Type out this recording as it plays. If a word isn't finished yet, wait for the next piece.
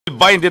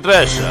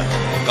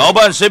23.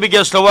 Kauban sa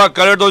bigyas lawak,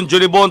 Alerto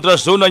Julibon,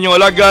 trasunan yung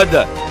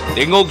alagad.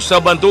 Tingog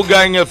sa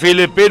bantugang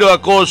Pilipino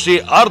ako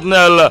si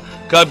Arnel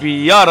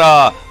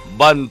Cabiara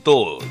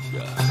Bantog.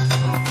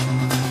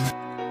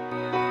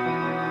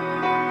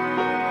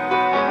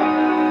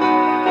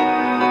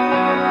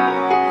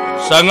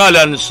 Sa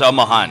ngalan sa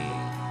Amahan,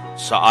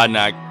 sa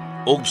Anak,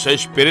 ug sa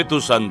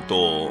Espiritu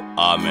Santo.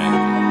 Amen.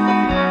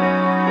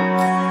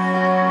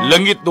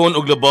 Langit noon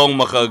og labawng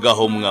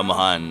makagahom nga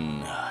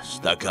Amahan,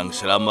 daghang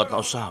salamat na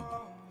usab.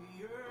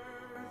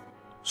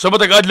 Sa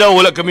matag adlaw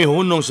wala kami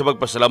hunong sa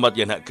pagpasalamat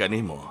yan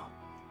kanimo.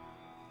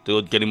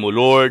 Tuod kanimo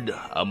Lord,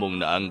 among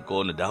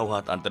naangko na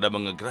dawat ang tanang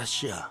mga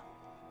grasya.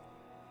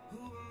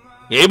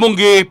 Imong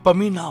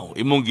gipaminaw,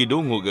 imong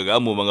gidungog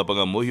ang amo mga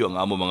pangamuyo, ang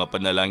amo mga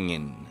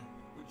panalangin.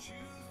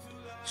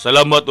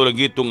 Salamat ulang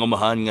gitong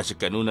Amahan nga sa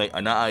kanunay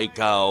anaa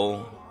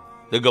ikaw,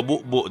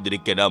 nagabubo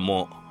diri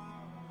kanamo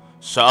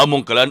sa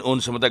among kalanon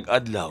sa matag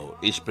adlaw,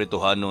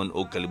 espirituhanon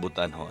o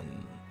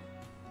kalibutanhon.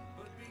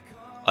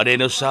 Aday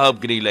na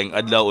usab kinilang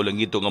adlaw ulang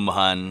gitong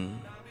Amahan,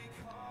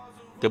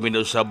 kami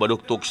na usab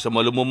baluktok sa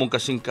malumumong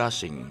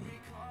kasing-kasing.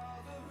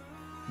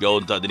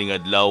 Gaon ta dining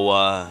adlaw,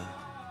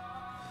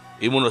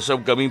 imo na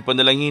usab kaming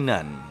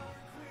panalanginan,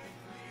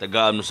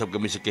 tagaan usab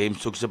kami sa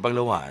kahimsog sa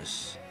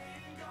panglawas.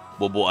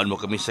 Boboan mo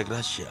kami sa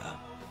grasya.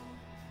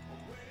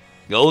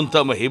 Gaon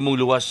ta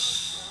mahimong luwas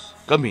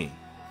kami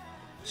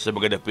sa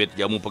mga dapit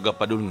nga among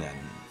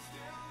pagapadulngan.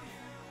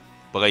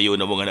 Pagayo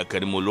na mga anak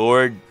kanimo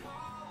Lord,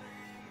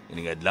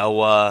 ining adlaw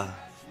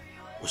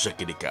usa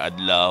kini ka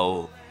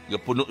adlaw nga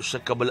puno sa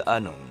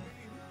kabalaanon,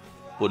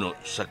 puno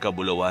sa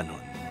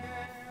kabulawanon.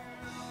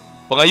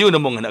 Pagayo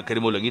na mga anak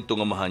kanimo langit nga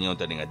Amahan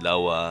nga taning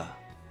adlaw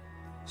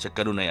sa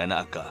kanunay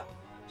anak ka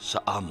sa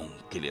among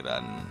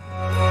kiliran.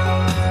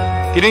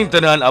 Kining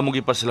tanan among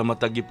ipasalamat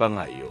ag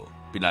ipangayo,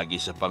 pinagi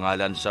sa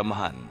pangalan sa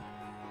Amahan,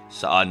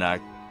 sa Anak,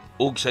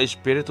 ug sa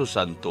Espiritu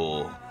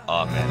Santo.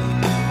 Amen.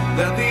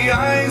 That the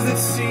eyes that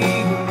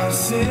see my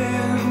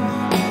sin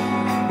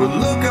will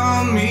look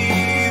on me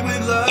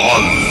with love.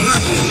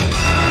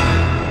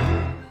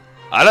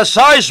 Alas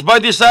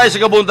 6:26 sa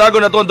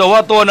kabuntagon na itong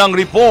dawato ng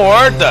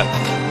report.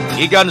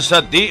 Ikan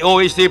sa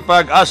DOST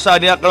Pag-asa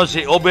niya karon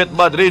si Obet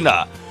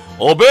Madrina.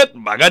 Obet,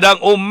 magandang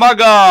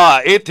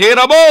umaga!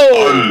 Itira mo!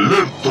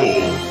 Alerto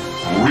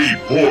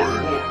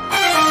Report.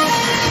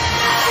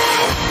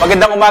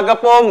 Magandang umaga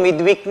po,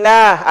 midweek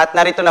na at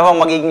narito na ho ang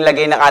magiging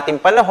lagay ng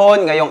ating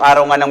panahon ngayong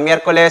araw nga ng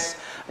Miyerkules,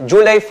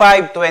 July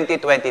 5,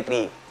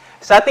 2023.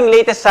 Sa ating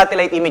latest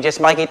satellite images,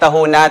 makikita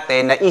ho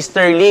natin na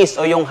easterlies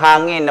o yung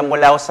hangin na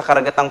mula sa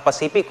karagatang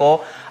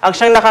Pasipiko ang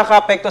siyang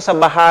nakakaapekto sa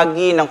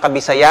bahagi ng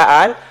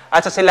Kabisayaan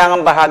at sa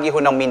silangang bahagi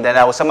ho ng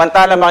Mindanao.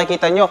 Samantala,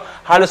 makikita nyo,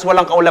 halos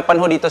walang kaulapan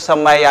ho dito sa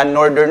may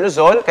northern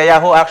Luzon. Kaya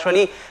ho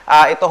actually,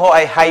 ito ho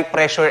ay high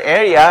pressure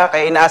area.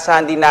 Kaya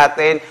inaasahan din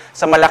natin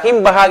sa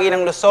malaking bahagi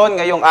ng Luzon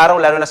ngayong araw,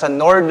 lalo na sa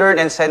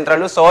northern and central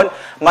Luzon,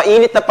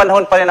 mainit na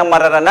panahon pa rin ang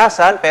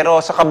mararanasan.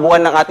 Pero sa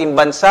kabuuan ng ating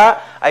bansa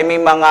ay may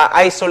mga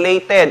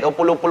isolated o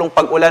pulong-pulong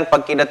pag-ulan,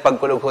 pagkid at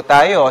pagkulog ho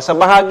tayo. Sa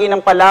bahagi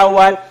ng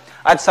Palawan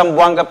at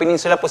Zamboanga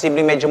Peninsula,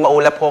 posibleng medyo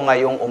maulap ho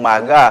ngayong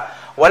umaga.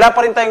 Wala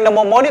pa rin tayong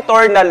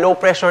namomonitor na low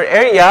pressure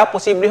area.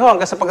 Posible ho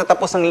hanggang sa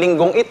pagtatapos ng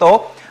linggong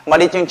ito,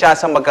 malit yung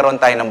chance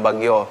magkaroon tayo ng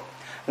bagyo.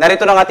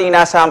 Narito ng ating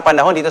inaasahang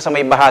panahon dito sa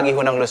may bahagi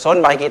ho ng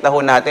Luzon. Makikita ho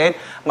natin,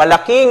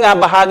 malaking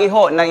bahagi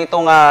ho ng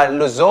itong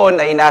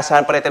Luzon ay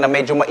inaasahan pa rin na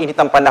medyo mainit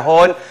ang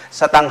panahon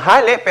sa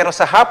tanghali. Pero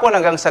sa hapon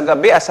hanggang sa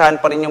gabi, asahan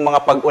pa rin yung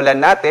mga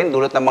pag-ulan natin,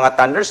 dulot ng mga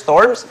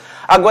thunderstorms.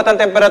 Agwat ang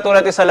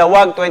temperatura natin sa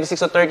Lawag, 26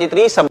 to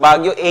 33, sa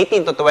Baguio,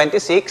 18 to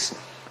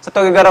 26. Sa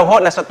Tuguegarao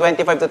ho, nasa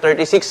 25 to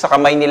 36. Sa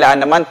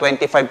Kamaynilaan naman,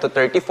 25 to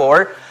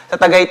 34. Sa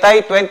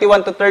Tagaytay,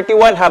 21 to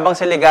 31. Habang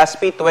sa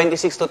Legazpi,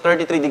 26 to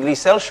 33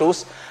 degrees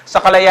Celsius. Sa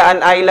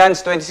Kalayaan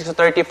Islands, 26 to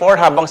 34.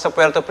 Habang sa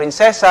Puerto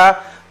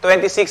Princesa,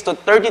 26 to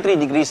 33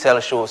 degrees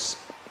Celsius.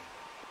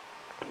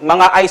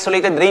 Mga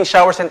isolated rain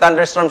showers and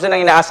thunderstorms din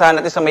ang inaasahan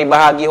natin sa may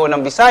bahagi ho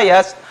ng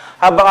Visayas.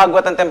 Habang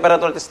agwat ang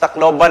temperatura sa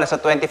Tacloban, nasa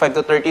 25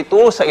 to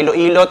 32. Sa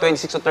Iloilo,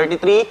 26 to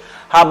 33.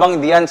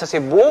 Habang diyan sa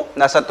Cebu,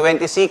 nasa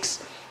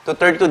 26 to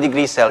 32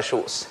 degrees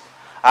Celsius.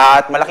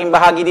 At malaking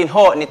bahagi din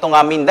ho nitong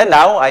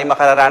Mindanao ay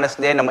makararanas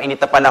din ng mainit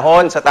na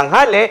panahon sa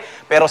tanghali,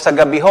 pero sa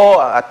gabi ho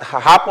at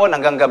hapon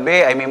hanggang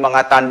gabi ay may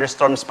mga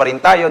thunderstorms pa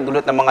rin tayo,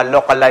 dulot ng mga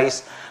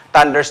localized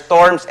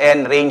thunderstorms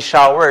and rain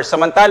showers.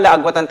 Samantala,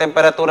 agwat ang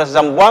temperatura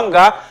sa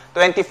Zamboanga,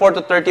 24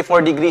 to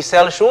 34 degrees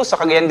Celsius, sa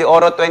Cagayan de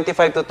Oro, 25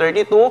 to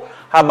 32,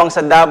 habang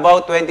sa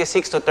Davao,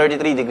 26 to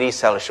 33 degrees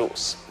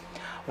Celsius.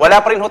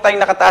 Wala pa rin ho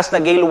tayong nakataas na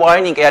gale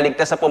warning, kaya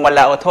ligtas na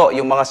pumalaot ho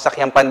yung mga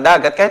sakyang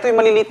pandagat. Kahit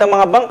yung maliliit na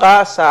mga bangka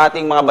sa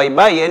ating mga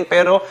baybayin,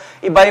 pero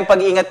iba yung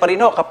pag-iingat pa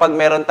rin ho kapag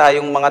meron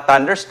tayong mga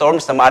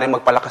thunderstorms na maaaring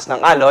magpalakas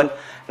ng alon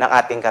ng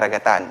ating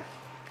karagatan.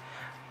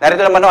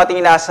 Narito naman ang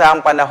ating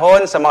inaasahang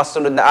panahon sa mga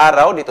susunod na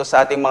araw dito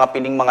sa ating mga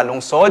piling mga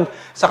lungsod.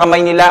 Sa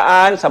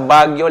Kamaynilaan, sa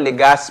Baguio,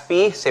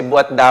 Legazpi, Cebu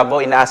at Davao,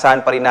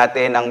 inaasahan pa rin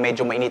natin ang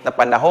medyo mainit na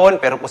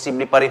panahon pero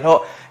posible pa rin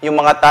yung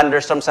mga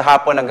thunderstorm sa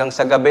hapon hanggang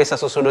sa gabi sa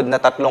susunod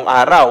na 3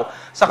 araw.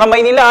 Sa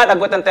Kamaynilaan,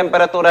 agwat ng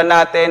temperatura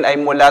natin ay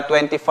mula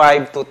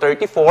 25 to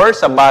 34,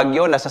 sa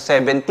Baguio nasa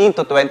 17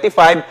 to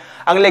 25,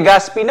 ang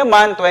Legazpi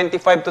naman,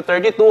 25 to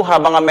 32,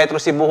 habang ang Metro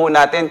Cebu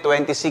natin,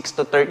 26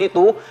 to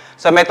 32.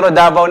 Sa Metro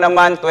Davao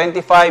naman,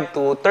 25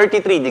 to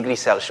 33 degrees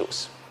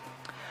Celsius.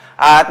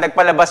 At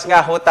nagpalabas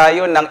nga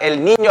tayo ng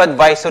El Nino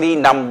Advisory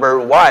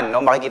number 1.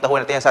 No? Makikita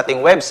natin yan sa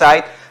ating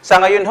website.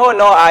 Sa ngayon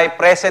ay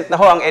present na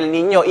ang El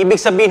Nino. Ibig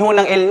sabihin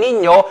ng El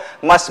Nino,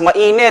 mas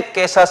mainit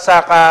kesa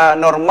sa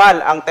normal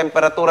ang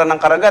temperatura ng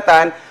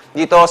karagatan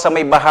dito sa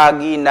may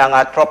bahagi ng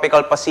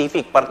Tropical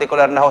Pacific,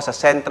 particular na sa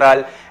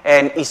Central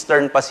and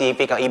Eastern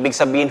Pacific. Ang ibig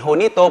sabihin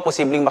nito,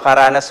 posibleng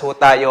makaranas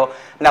tayo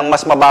ng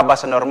mas mababa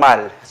sa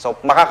normal. So,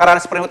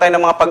 makakaranas pa rin tayo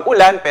ng mga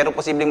pag-ulan, pero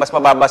posibleng mas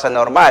mababa sa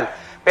normal.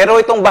 Pero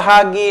itong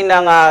bahagi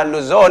ng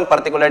Luzon,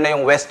 particular na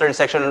yung western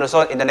section ng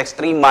Luzon, in the next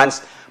 3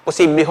 months,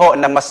 posible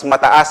na mas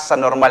mataas sa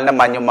normal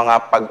naman yung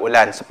mga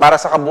pag-ulan. So, para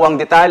sa kabuang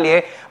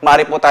detalye,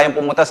 maaari po tayong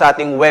pumunta sa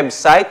ating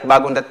website,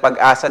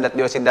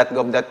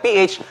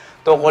 bagong.pag-asa.doc.gov.ph,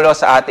 tungkol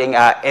sa ating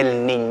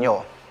El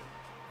Nino.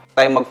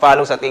 Tayong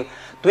mag-follow sa ating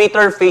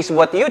Twitter,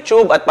 Facebook at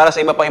YouTube, at para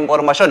sa iba pang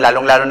impormasyon,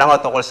 lalong-lalo na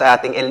tungkol sa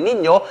ating El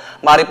Nino,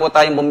 maaari po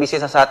tayong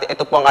bumisita sa ating,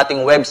 ito po ang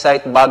ating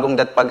website,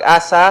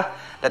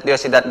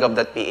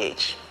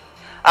 bagong.pag-asa.doc.gov.ph.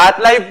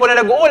 At live po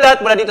na nag-uulat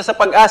mula dito sa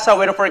Pag-asa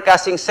Weather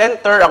Forecasting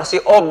Center, ako si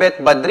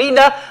Obet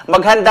Badrina.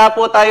 Maghanda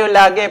po tayo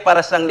lagi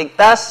para sa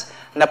ligtas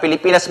na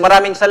Pilipinas.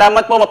 Maraming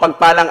salamat po,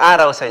 mapagpalang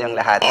araw sa inyong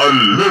lahat.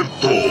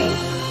 Alerto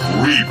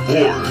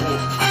Report.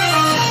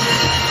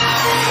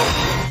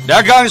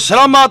 Daghang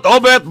salamat,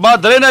 Obet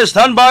Badrina.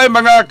 Standby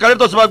mga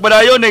kalito sa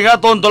pagbadayon ng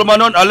aton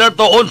tulmanon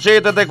Alerto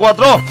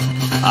 11:34.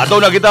 Ato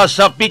na kita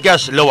sa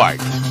Pikas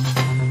Luwag.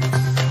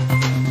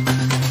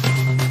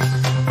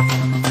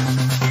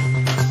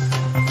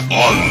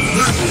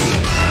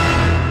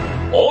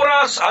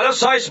 Oras alas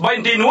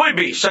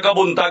 6:29 sa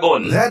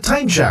kabuntagon. That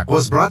time check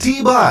was brought to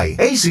you by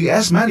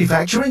ACS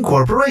Manufacturing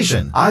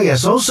Corporation,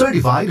 ISO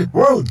certified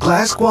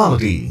world-class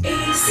quality.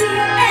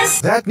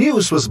 ACS. That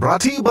news was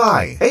brought to you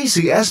by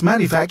ACS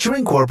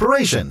Manufacturing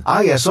Corporation,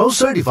 ISO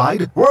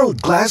certified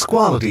world-class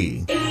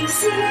quality.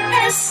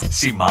 ACS.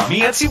 Si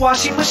Mommy at si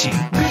Washing Machine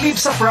believe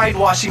sa Pride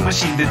Washing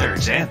Machine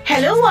Detergent.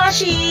 Hello,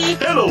 Washi!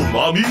 Hello,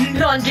 Mommy!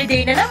 Laundry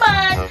day na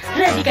naman!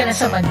 Ready ka na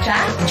sa mancha,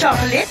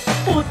 chocolate,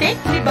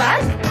 putik, libag?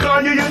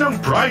 Kaya yan ang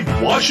Pride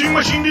Washing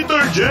Machine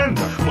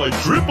Detergent. May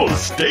triple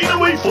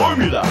stain-away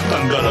formula.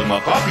 Tanggal ang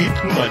makapit,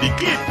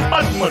 madikit,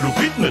 at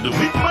malupit na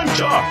dumit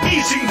mancha.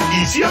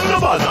 Easy ang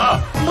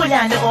labada.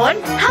 Mula noon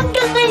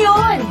hanggang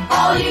ngayon.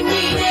 All you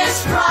need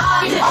is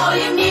pride. All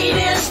you need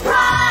is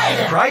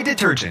pride. Pride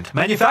Detergent,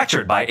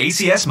 manufactured by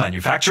ACS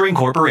Manufacturing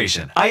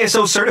Corporation.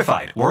 ISO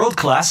certified,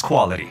 world-class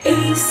quality.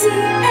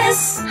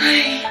 ACS.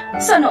 Ay,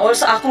 sana all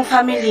sa akong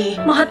family.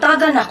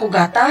 Mahatagan ako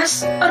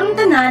gatas. Aron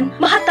tanan,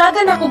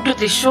 mahatagan ako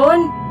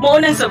nutrisyon.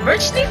 Maunang sa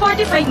Birch Tree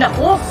Fortified na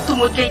ko.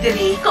 Tungod kay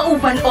diri,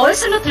 kauban all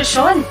sa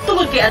nutrisyon.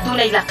 Tungod kay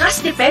adunay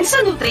lakas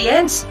depensa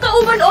nutrients.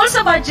 Kauban all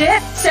sa budget.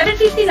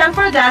 750 lang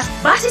per gas,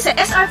 base sa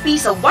SRP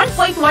sa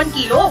 1.1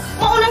 kilo.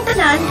 Maunang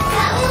tanan.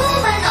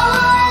 Kauban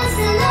all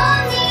sa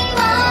Lomi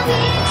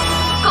Mommy.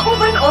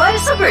 Kauban all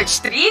sa Birch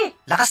Tree.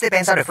 Lakas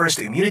depensa refers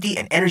to immunity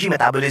and energy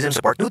metabolism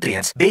support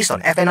nutrients based on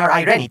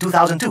FNRI Rennie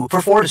 2002 for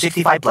 4 to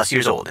 65 plus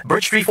years old.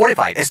 Birch Tree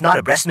Fortified is not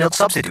a breast milk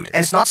substitute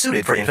and is not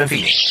suited for infant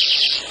feeding.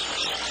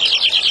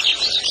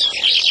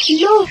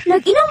 Lo,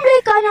 nag-inom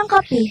ka ng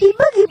kape. Di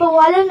ba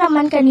gibawalan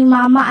naman ka ni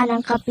mama anang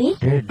kape?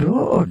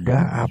 Dedo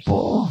da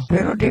apo,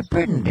 pero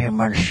depende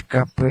man sa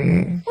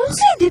kape.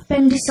 Unsay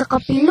depende sa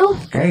kape, lo?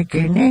 Kay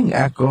kining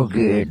ako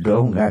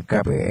giidom nga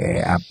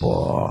kape,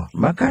 apo.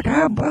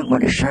 Makadabang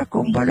man sa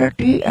akong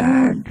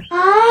balatian.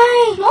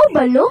 Ay, mo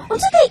ba, lo?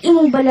 Unsa kay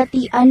imong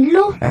balatian,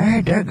 lo?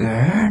 Ay,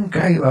 dagan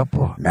kayo,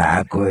 apo.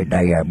 Na ako'y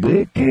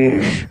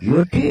diabetes,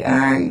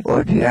 UTI, o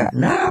diya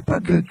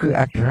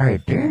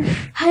napag-arthritis.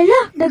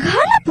 Hala,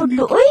 daghana po,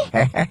 lo, oy.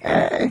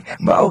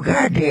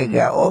 Maugadi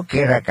nga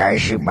okay ra kay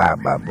si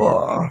mama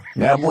mo.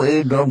 Nga mo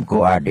inom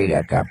ko adi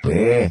nga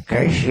kape.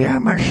 Kay siya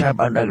man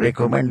sabang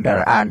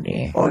nagrekomendar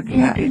ani. O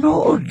niya,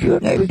 tinuod yun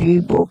nga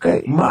ibibo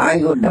kay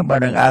maayon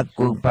naman ang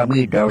akong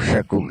pamidaw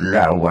sa kong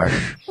lawas.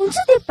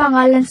 Unsa di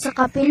pangalan sa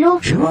kape, lo?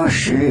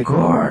 Josie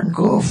Corn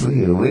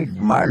Coffee with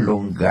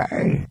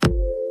Malunggay.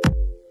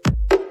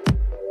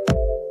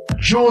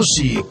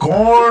 Josie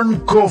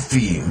Corn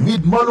Coffee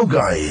with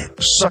Malunggay.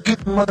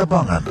 Sakit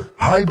matabangan,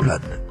 high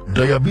blood,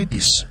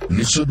 diabetes,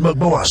 lisod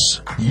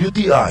magbawas,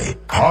 UTI,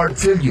 heart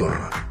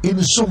failure,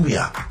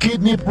 insomnia,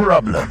 kidney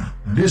problem,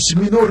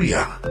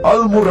 dysmenorrhea,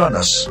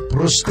 almoranas,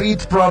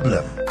 prostate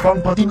problem,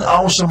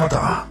 pangpatinaw sa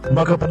mata,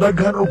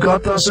 makapadaghan og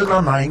gata sa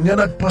nanay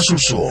nga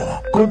nagpasuso.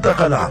 Konta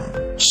ka lang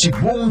si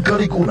Bung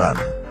Kalikunan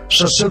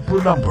sa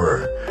cellphone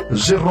number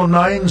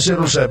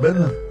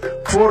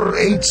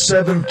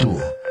 0907-4872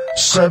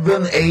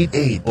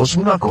 0917-487-788 o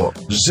sunako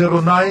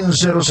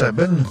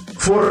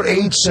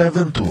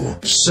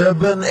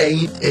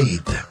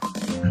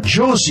 0907-4872-788.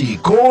 Josie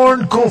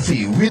Corn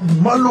Coffee with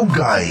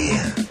Malunggay.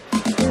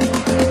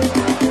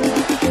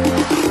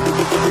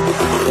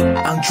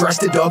 Ang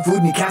trusted dog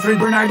food ni Catherine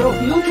Bernardo,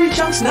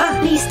 Nutri-Chunks na!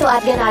 Listo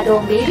at ganado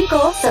ang baby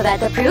ko sa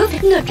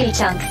vet-approved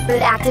Nutri-Chunks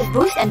with active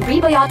boost and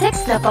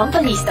prebiotics na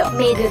pampalisto.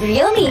 Made with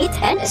real meat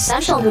and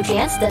essential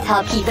nutrients that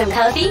help keep them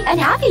healthy and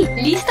happy.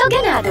 Listo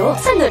ganado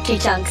sa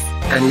Nutri-Chunks.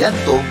 Kaniyat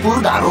to, puro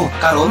daro.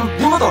 Karon,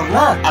 lumotor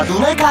na.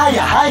 Adunay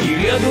kahayahay.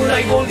 Diri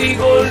adunay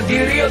gold-eagle,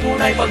 diri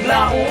adunay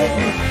paglaom.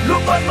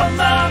 Lupat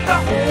mga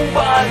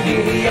kakuban,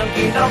 diri ang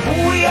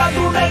kinabuhi,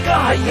 adunay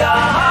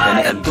kahayahay.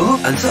 Kaniyat to,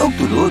 ansa og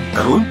tulod.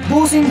 Karon,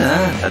 busing na.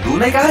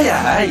 Adunay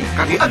kahayahay.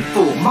 Kaniyat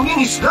to,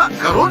 mangingisda.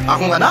 Karon,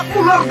 akong anak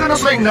mular ka na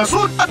sa ing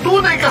nasod.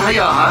 Adunay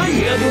kahayahay.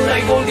 Diri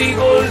adunay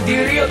gold-eagle,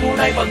 diri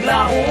adunay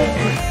paglaom.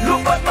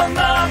 Lupat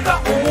mga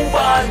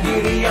kakuban,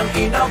 diri ang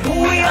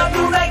kinabuhi,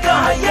 adunay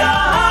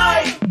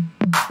kahayahay.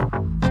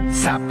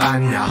 Sa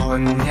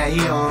panahon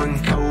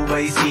ngayon, kau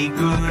ba'y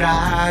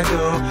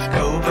sigurado?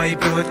 Kau ba'y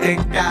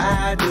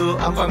protektado?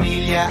 Ang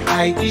pamilya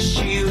ay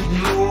i-shield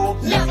mo.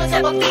 Laban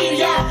sa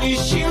bakterya,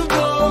 i-shield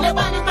mo.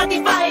 Labanan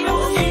pati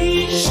virus,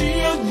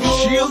 i-shield mo.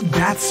 Shield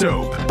Bath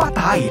Soap.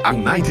 Patay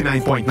ang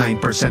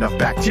 99.9% of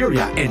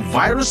bacteria and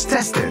virus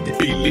tested.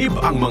 Believe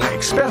ang mga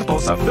eksperto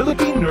sa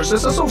Philippine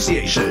Nurses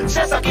Association.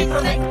 Sa sakit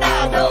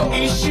protektado,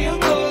 i-shield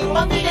mo.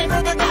 Pamilya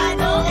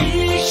protektado,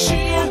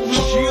 i-shield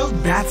mo. Shield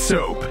Bath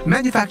Soap.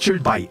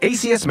 Manufactured by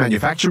ACS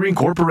Manufacturing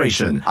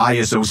Corporation.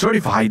 ISO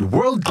certified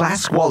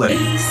world-class quality.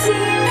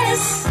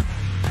 ACS.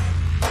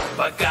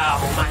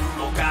 Pagkahuman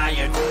mo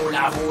kaya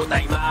mula mo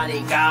tayo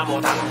manika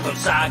mo tangtol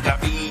sa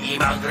gabi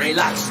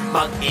mag-relax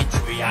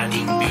mag-enjoy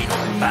aning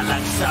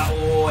pinuntalag sa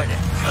on.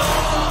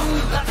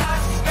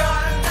 Lakas ka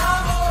na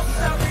mo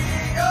sa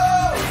video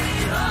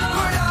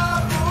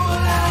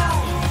mula-mula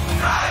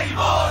try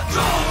mo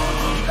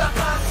June.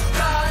 Lakas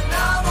ka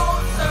na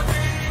mo sa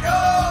video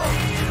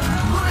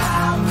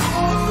mula-mula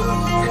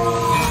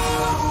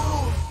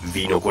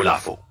Vino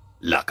Colafo,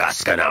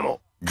 lakas ka na mo.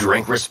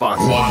 Drink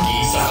responsibly. Wagi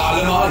sa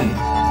kalaman,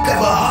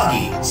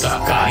 kabahagi sa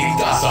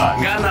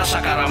kaligtasan. Nga nasa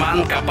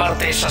karaman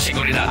kaparte sa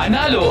seguridad.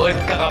 Analo at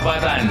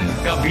kakabatan,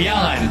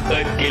 kabiyangan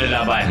at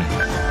kilalaban.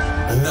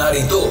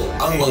 Narito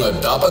ang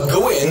mga dapat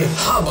gawin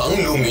habang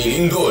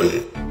lumilindol.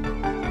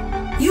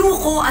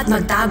 Yumuko at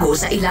magtago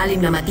sa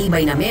ilalim na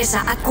matibay na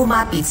mesa at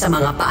kumapit sa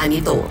mga paa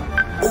nito.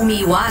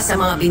 Umiwas sa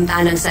mga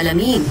bintanang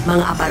salamin,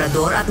 mga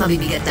aparador at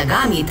mabibigat na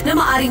gamit na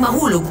maaring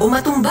mahulog o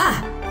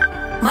matumba.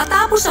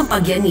 Matapos ang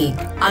pagyanig,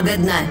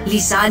 agad na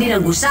lisanin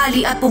ang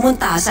gusali at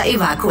pumunta sa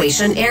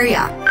evacuation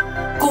area.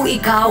 Kung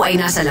ikaw ay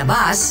nasa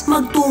labas,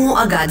 magtungo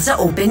agad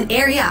sa open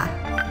area.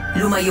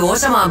 Lumayo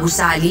sa mga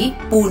gusali,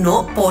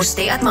 puno,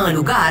 poste at mga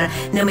lugar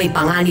na may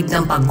panganib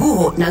ng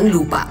pagguho ng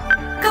lupa.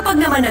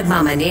 Kapag naman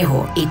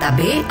nagmamaneho,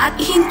 itabi at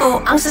ihinto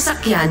ang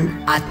sasakyan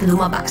at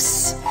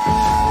lumabas.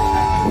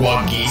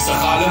 Wagi sa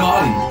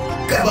kalaman,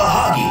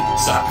 kabahagi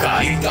sa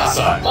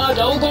kaligtasan.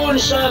 Madaugon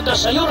sa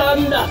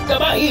kasayuran,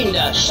 kabahin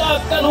sa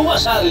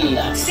kaluwasan.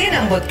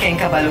 Sinambot keng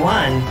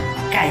kabaluan,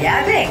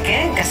 kaya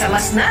keng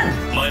kasamasnan.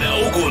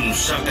 Madaugon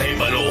sa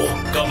kahibalo,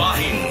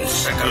 kabahin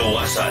sa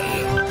kaluwasan.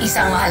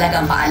 Isang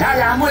mahalagang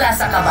paalala mula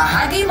sa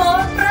kabahagi mo,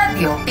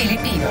 Radyo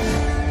Pilipino.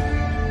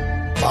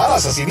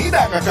 Para sa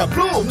sinina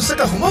kakabloom sa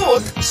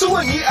kahumot,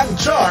 suwangi ang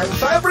Charm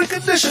Fabric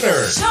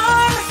Conditioner.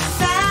 Charm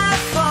Fabric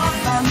Conditioner.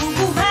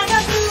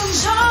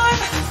 Charm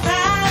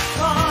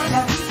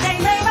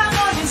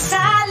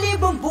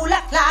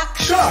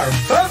Charm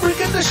Fabric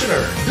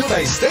Conditioner.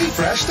 Dunay Stay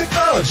Fresh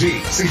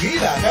Technology.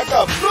 Sinina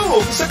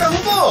kakabloom sa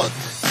kahumot.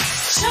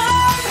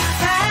 Charm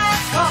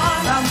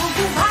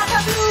Fabric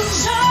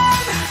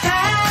Conditioner.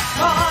 Charm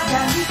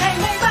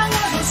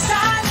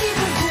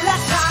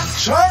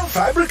Charm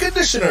Fabric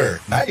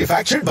Conditioner.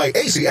 Manufactured by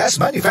ACS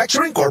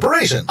Manufacturing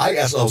Corporation.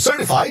 ISO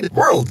certified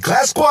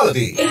world-class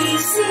quality.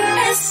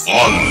 ACS.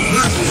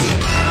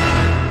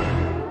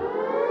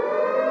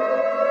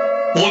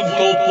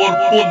 Punto por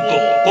punto.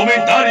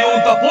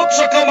 Komentaryong tapot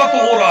sa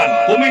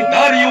kamatuoran.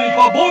 Komentaryong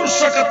pabor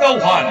sa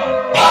katauhan.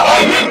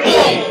 Alerto!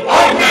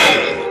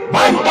 Arnel!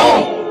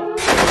 Banto!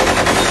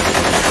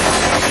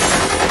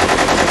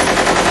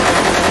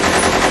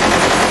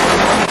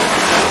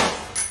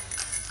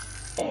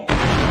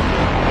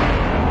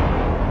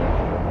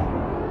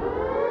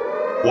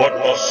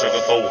 Watas sa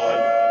katauhan.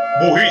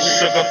 Buhis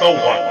sa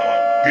katauhan.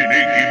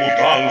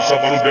 Kinikibutang sa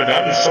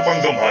panundanan sa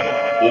panggamhan.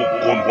 O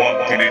kunwa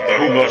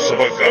kinitarunga sa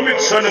paggamit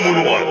sa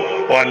namuluan.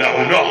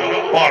 Panahon na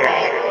para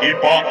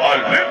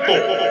ipa-alerto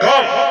ka!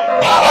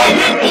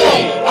 Alerto!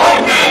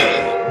 Arnel!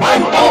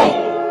 Banto!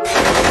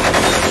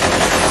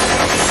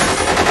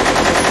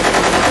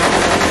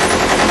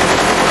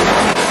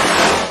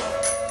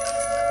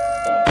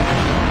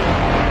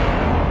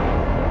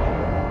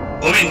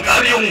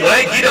 Komentaryong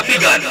walay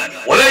ginapigan,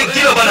 walay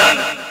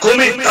ginabanan.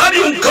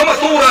 Komentaryong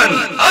kamaturan,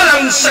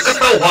 alang sa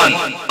katauhan.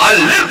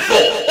 Alerto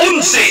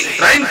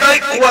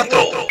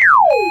 1134.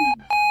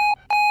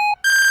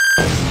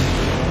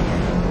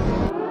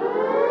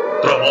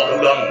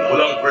 trabaho lang,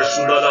 walang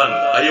personalan,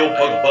 ayaw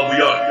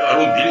pagpabuyag,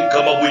 aron dili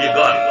ka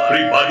mabuyagan,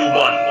 pribado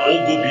man o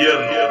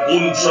gobyerno,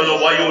 kung sa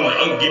nawayon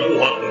ang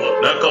gibuhat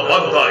mo,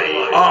 nakabantay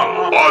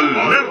ang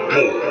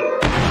Alerto.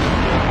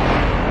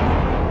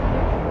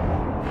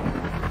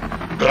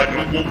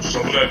 Kanugog sa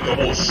mga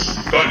kabos,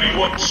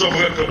 kaliwat sa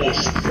mga kabos,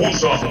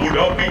 pusa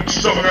ulapit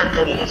sa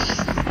mga kabos.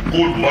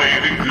 Kung may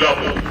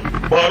reklamo,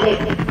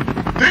 barong,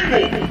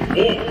 tingog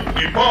o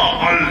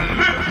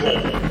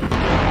ipa-alerto.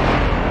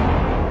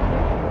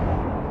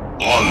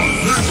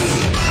 Alerto!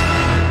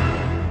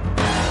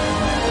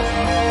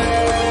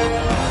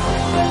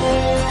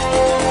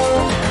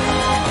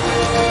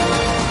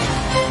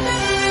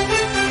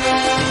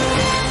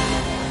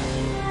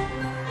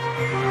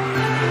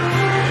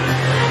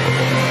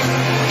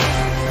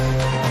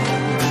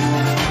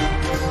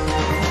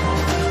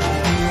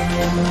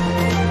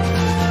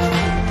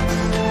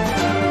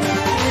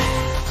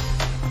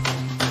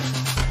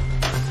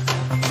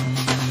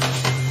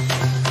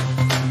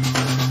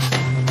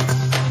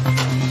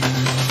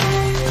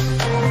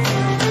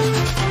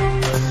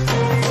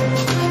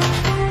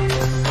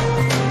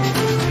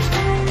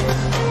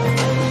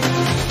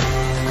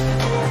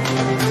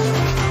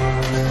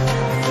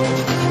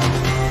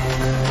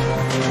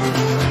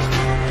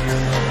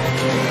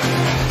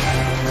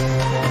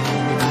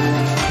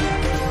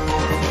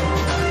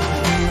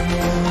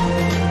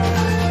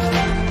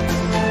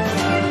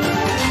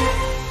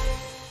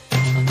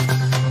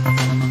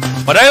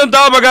 Padayon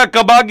ta mga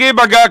kabagi,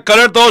 mga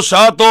kalerto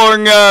sa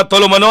atong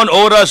tulumanon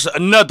oras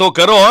na to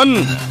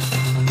karon.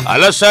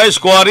 Alas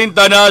 6:40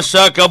 na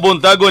sa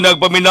kabuntago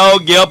nagpaminaw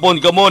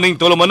gihapon kamo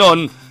ning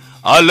tulumanon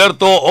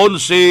Alerto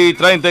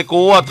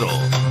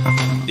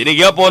 11:34.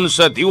 Dinigyapon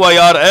sa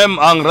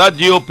DYRM ang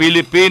Radyo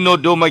Pilipino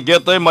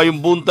Dumaguete. Mayong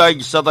buntag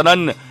sa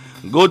tanan.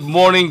 Good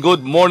morning,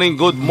 good morning,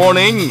 good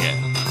morning.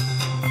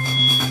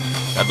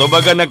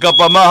 Katubagan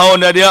nagkapamahaw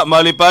na diya,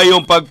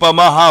 malipayong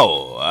pagpamahaw.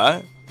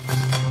 Ha?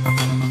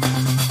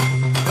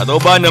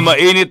 Katuban na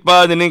mainit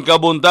pa nining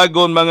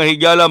kabuntagon mga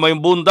higala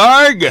mayong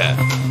buntag.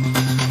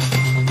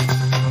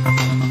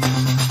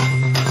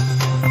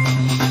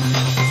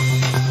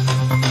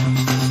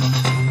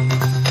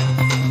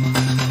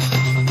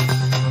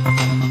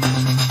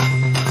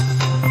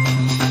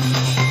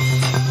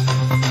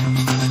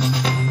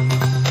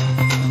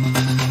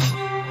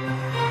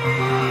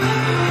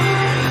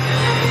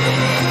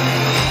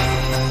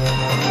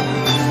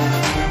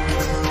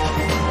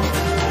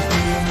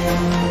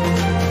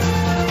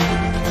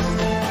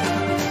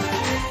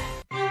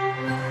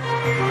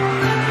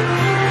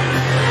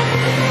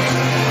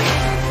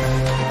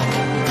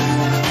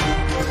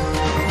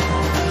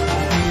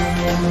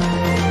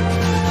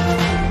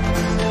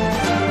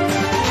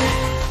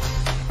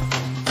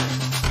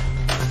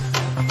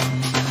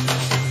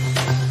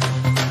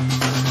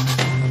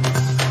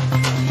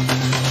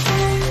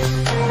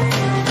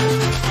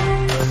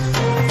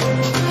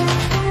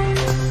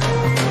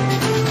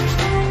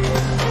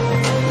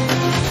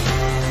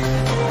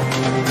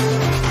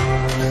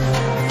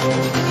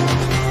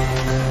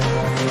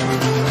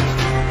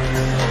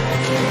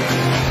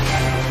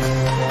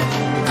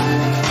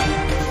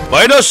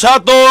 Bueno, sa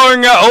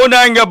atong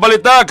unang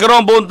balita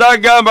karong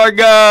buntag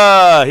mga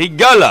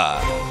higala.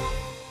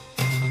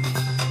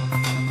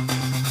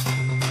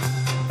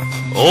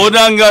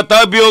 Unang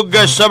tabyog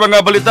sa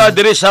mga balita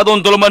diri sa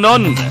atong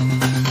tulumanon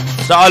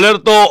sa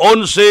Alerto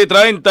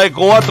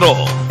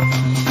 11:34.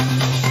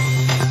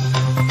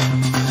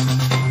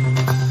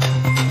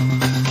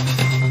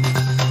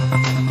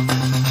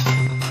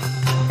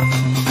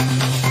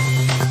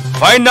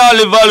 Final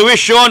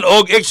evaluation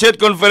o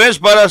exit conference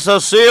para sa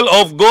seal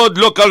of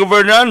good local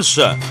governance.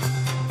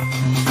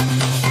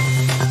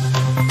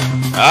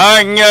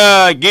 Ang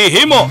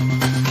gihimo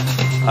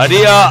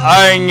adiya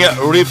ang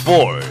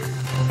report.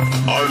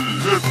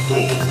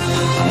 Alerto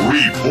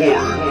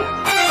Report.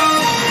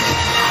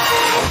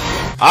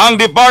 Ang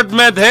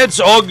department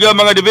heads o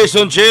mga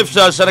division chiefs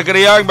sa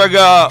nakariyang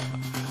mga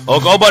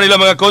o kauban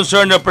nila mga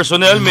concerned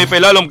personnel may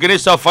pilalom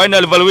kini sa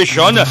final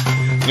evaluation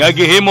nga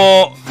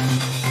gihimo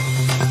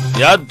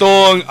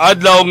yadtong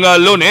adlaw nga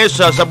Lunes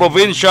sa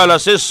Provincial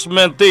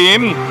Assessment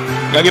Team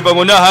nga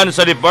gipangunahan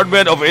sa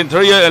Department of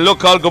Interior and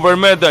Local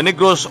Government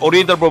Negros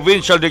Oriental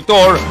Provincial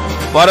Director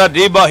para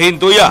Diba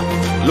Hintuya,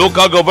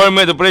 Local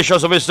Government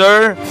Operations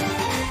Officer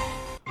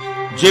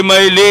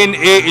Jimaylin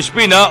A.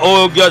 Espina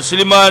o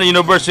Siliman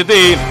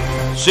University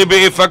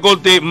CBE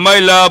Faculty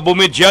Myla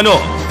Bumidiano,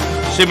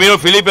 si Mayor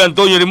Felipe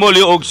Antonio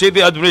Rimoli o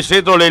City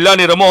Administrator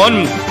Leilani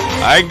Ramon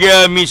ay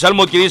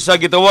misalmo kini sa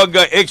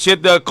gitawag exit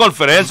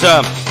conference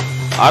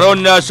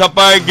aron sa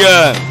pag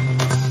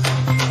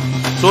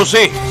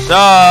susi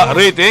sa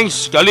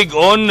ratings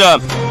kalig-on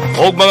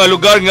og mga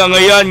lugar nga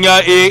ngayon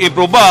nga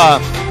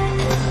i-iproba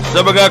sa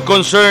mga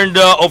concerned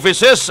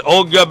offices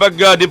o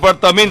mga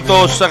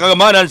departamento sa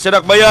kagamanan sa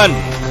Dakbayan.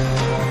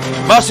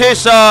 Base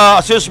sa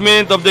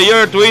assessment of the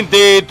year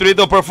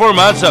 2022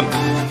 performance,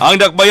 ang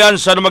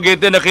Dakbayan sa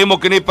Dumaguete nakahimo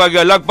kini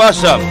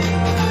paglagpas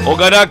o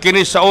gana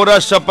kini sa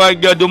oras sa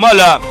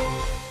pagdumala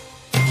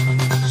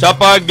sa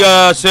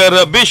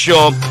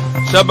pag-serbisyo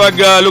sa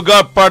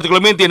lugar,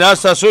 particularmente na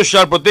sa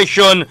Social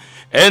Protection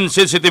and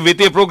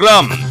Sensitivity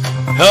Program,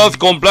 Health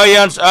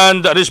Compliance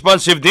and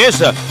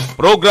Responsiveness,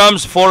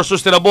 Programs for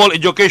Sustainable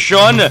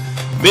Education,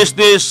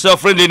 Business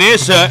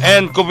Friendliness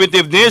and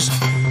Competitiveness,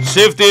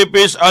 Safety,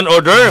 Peace and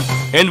Order,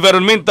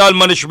 Environmental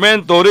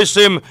Management,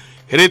 Tourism,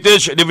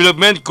 Heritage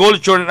Development,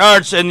 Culture and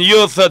Arts, and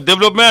Youth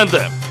Development.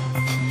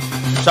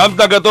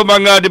 Samtang ato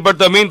mga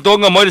departamento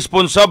nga may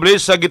responsable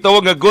sa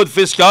gitawag nga good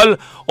fiscal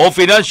o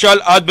financial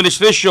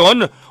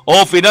administration o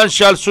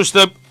financial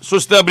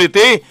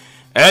sustainability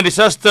and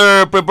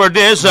disaster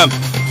preparedness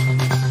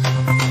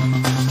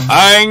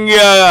ang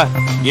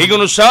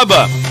gigunusab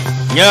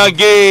nga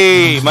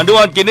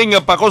manduan kini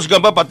nga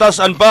pakusgan pa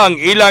patasan pa ang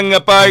ilang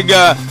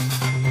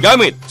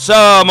gamit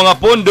sa mga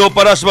pondo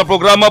para sa mga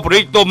programa,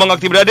 proyekto, mga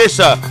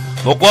aktibidades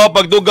mukha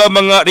pagduga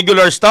mga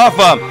regular staff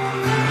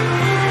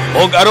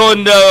og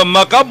aron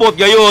makabot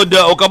gayod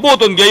o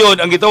kabuton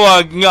gayod ang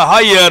gitawag nga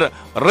higher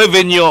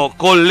revenue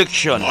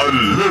collection.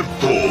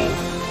 Alerto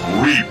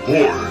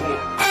Report.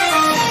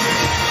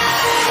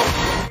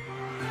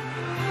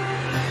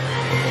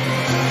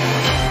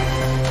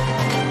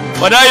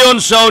 Padayon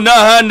sa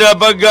unahan na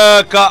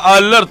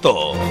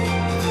pagka-alerto.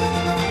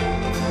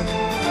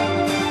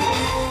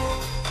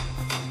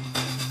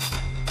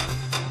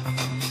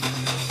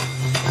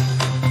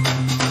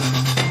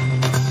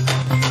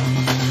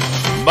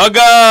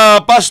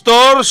 Baga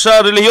pastor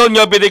sa reliyon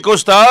nga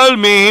Pentecostal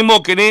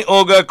mihimo kini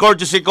og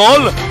courtesy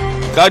call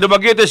kay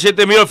Dumaguete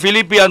City Mayor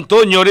Felipe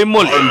Antonio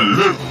Rimulyo.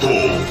 Alerto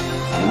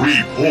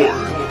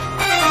Report.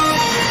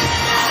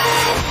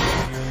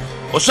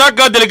 Usa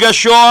ka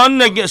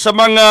delegasyon sa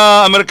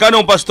mga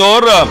Amerikanong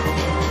pastor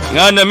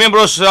nga na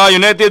membro sa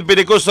United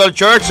Pentecostal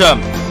Church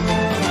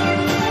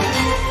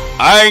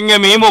ay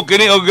mihimo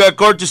kini og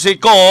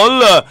courtesy call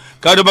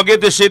kay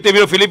Dumaguete City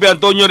Mayor Felipe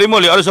Antonio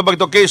Rimulyo aron sa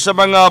pagtukay sa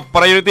mga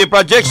priority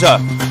projects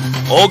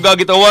o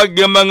gitawag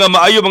mga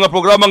maayo mga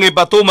programang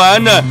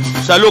ipatuman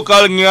sa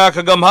lokal nga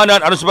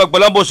kagamhanan aron sa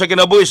pagpalambo sa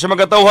kinabuhi sa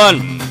mga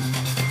tawhan.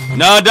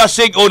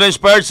 Nadasig o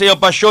na-inspired sa iyang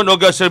pasyon o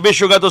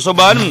serbisyo nga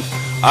suban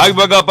ang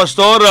mga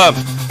pastor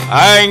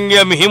ang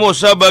mihimo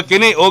sa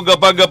kini o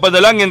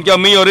pagpadalangin kay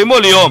Mayor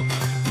Rimulyo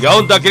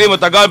gaon ta kini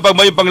matagal pag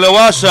may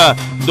panglawas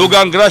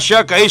dugang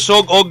grasya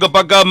kaisog o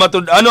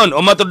pagkamatud-anon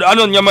o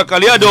matud-anon nga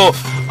makaliado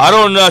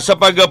aron sa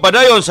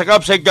pagpadayon sa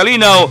Kapsay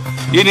Kalinaw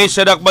dinhi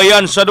sa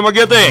dakbayan sa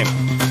Dumaguete.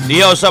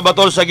 Diyaw sa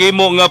batol sa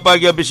gimo nga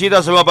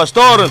pagbisita sa mga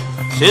pastor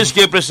si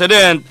SK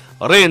President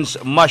Renz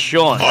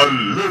Masyon.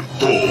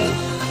 Alerto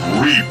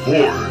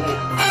Report.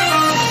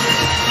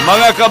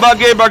 Mga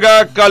kabagay,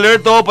 mga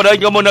ka-alerto,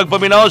 padayon ka mo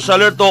nagpaminaw sa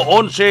Alerto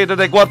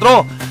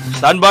 11:34.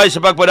 Standby sa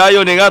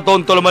pagpadayon ng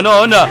atong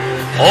tulumanon.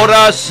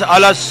 Oras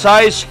alas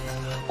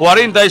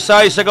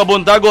 6:46 sa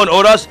kabuntagon.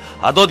 Oras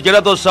atod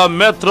kinato sa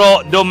Metro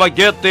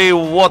Dumaguete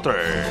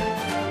Water.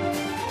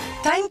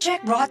 Time check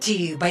brought to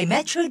you by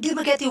Metro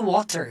Dumaguete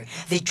Water,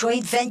 the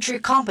joint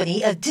venture company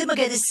of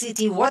Dumaguete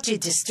City Water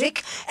District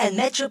and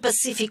Metro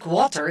Pacific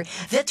Water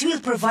that will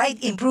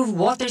provide improved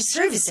water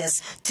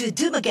services to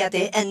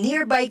Dumaguete and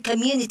nearby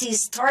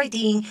communities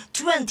starting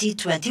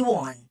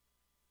 2021.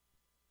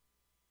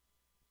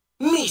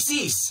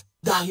 Misis,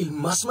 dahil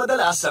mas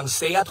madalas ang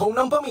stay at home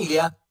ng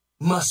pamilya,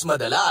 mas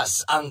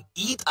madalas ang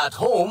eat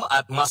at home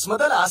at mas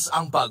madalas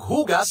ang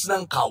paghugas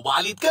ng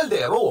kawalit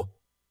kaldero.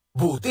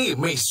 Buti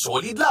may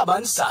solid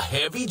laban sa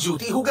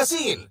heavy-duty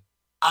hugasin.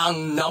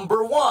 Ang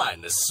number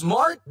 1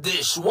 Smart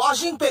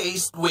Dishwashing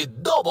Paste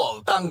with double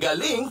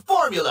tanggaling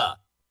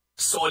formula.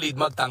 Solid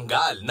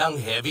magtanggal ng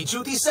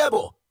heavy-duty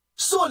sebo.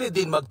 Solid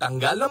din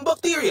magtanggal ng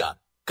bakterya.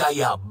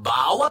 Kaya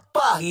bawat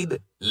pahid,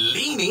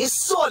 linis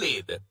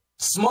solid.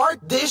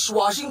 Smart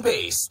Dishwashing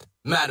Paste.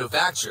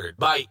 Manufactured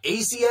by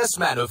ACS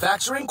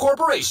Manufacturing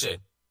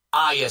Corporation.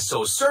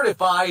 ISO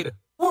certified,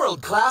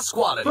 world-class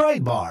quality.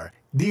 Pride Bar.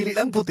 Dili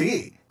lang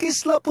puti,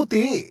 kisla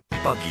puti.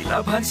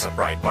 Pagilabhan sa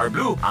Pride Bar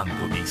Blue, ang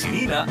puting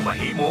sinina,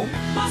 mahimong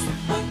mas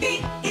puti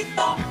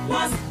ito,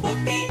 mas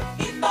puti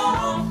ito,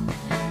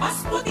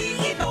 mas puti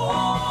ito.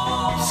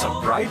 Sa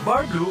Pride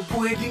Bar Blue,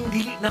 pwedeng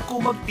dili na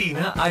ko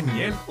magtina,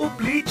 anyel o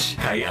bleach.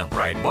 Kaya ang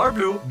Pride Bar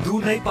Blue,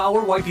 dunay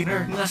power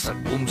whitener nga sa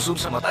umsum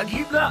sa matang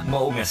hibla.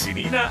 Mao nga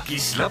sinina,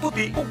 kisla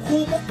puti, ug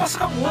humok pa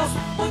sa kamo. Mas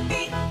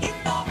puti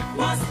ito,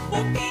 mas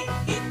puti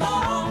ito,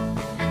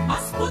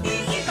 mas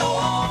puti ito.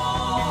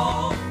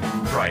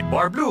 Pride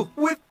Bar Blue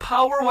with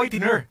power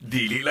whitener.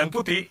 Dili lang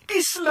puti,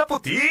 kisla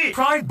puti.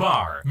 Pride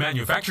Bar,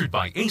 manufactured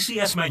by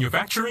ACS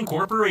Manufacturing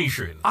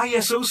Corporation.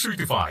 ISO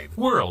certified,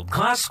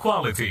 world-class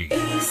quality.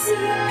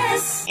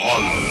 ACS.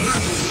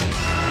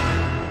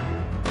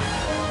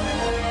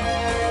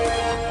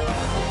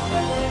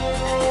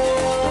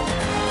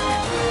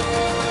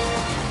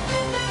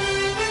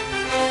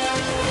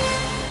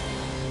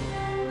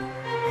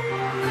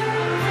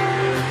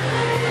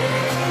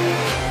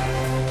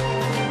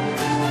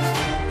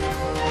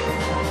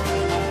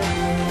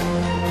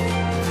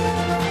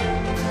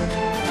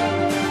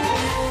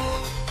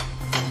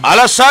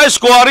 Alas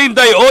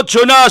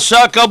 6:48 na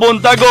sa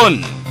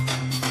kabuntagon.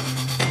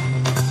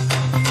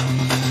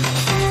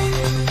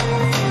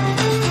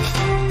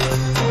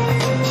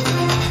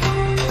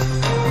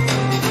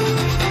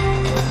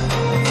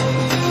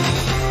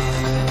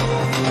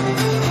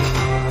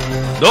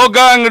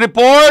 Dugang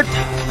report.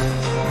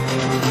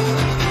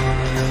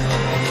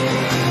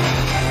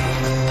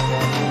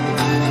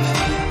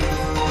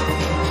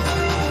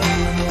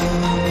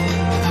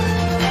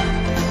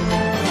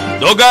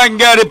 Dugang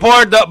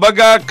report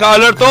baga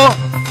ka-alerto.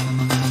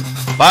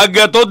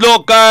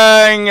 Pagtudlo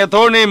kang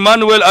Attorney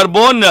Manuel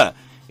Arbon,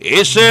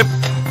 isip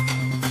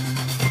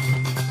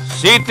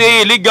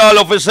City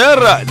Legal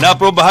Officer na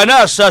probahan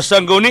na sa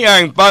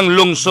sangguniang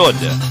panglungsod.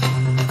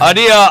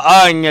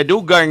 Adiya ang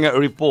dugang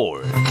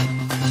report.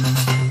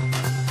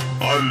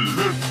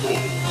 Alerto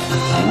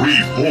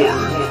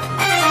report.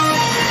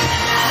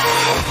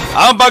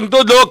 Ang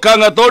pagtudlo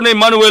kang Attorney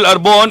Manuel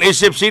Arbon,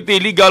 isip City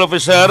Legal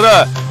Officer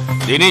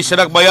dinhi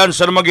sa Dakbayan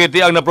sa Dumaguete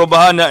ang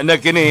naprobahan na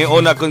kini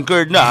o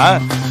na-concurred na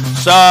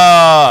sa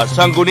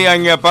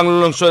sangguniang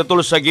panglungsod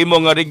tul sa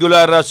gimong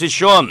regular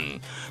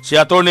session. Si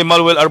Attorney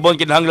Manuel Arbon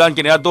kinahanglan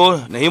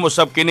kiniadto nahimo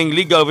sab kining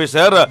legal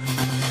officer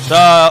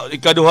sa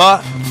ikaduha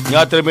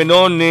nga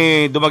termino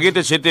ni Dumaguete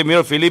City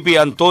Mayor Felipe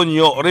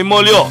Antonio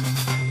Remolio.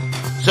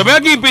 Sa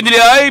mga pinili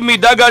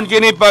midagan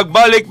kini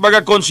pagbalik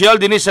mga konsyal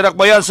dinhi sa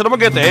Dakbayan sa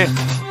Dumaguete.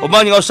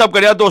 Uman nga usab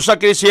kaniadto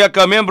sa kini siya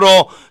ka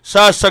membro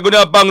sa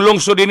saguna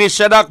panglungsod dinhi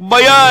sa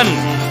Dakbayan.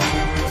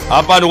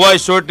 Apan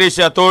wise sorti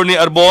si Attorney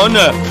Arbon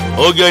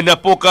og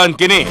napukan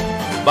kini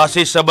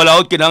base sa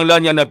balaod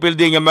kinahanglan niya na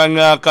pildi nga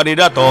mga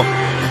kandidato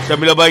sa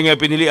milabay nga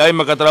pinili ay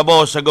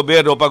makatrabaho sa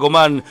gobyerno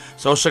paguman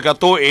sa usa ka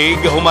tuig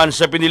human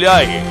sa pinili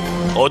ay.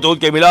 O tuod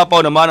kay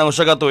milapaw naman ang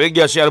usa ka tuig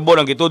si Arbon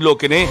ang gitudlo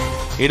kini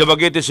ni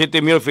Dumaguete City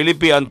Mayor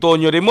Felipe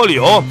Antonio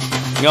Remolio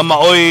nga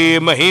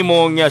maoy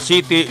mahimong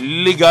City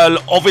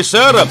Legal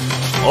Officer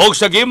o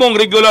sa gimong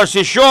regular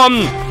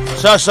session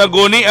sa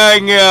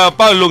saguniang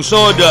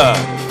panglungsod.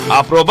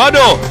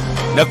 Aprobado,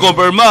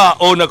 na-confirma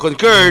o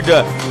na-concurred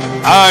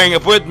ang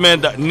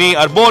appointment ni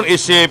Arbon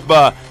isip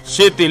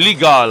City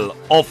Legal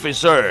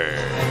Officer.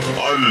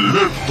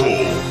 Alerto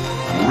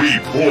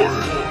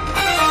report.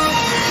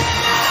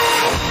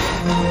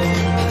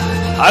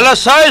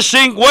 Alas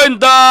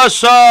 6:50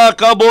 sa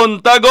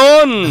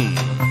Kabuntagon.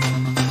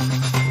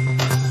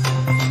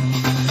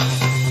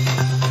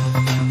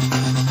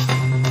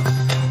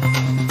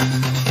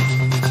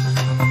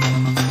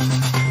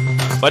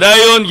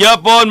 Padayon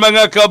yapon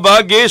mga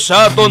kabagi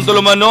sa aton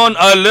tulumanon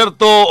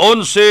Alerto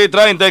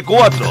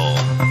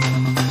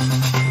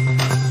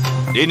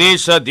 11:34. Dinhi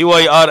sa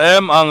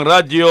DYRM ang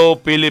Radyo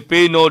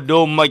Pilipino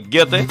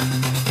Dumaguete.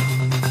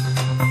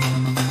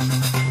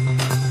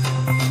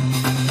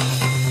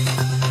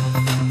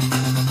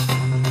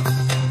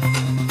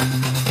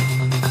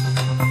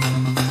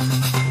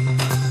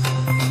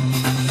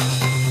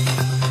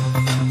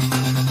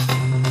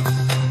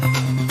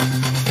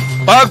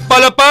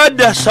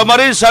 Pagpalapad sa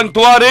Marine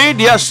Sanctuary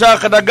diya sa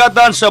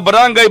kadagatan sa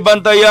Barangay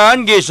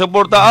Bantayan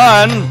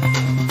gisuportaan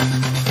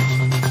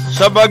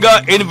sa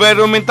baga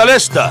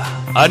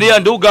environmentalista. Ani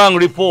ang dugang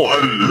report.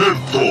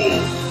 Alerto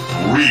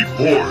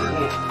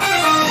report.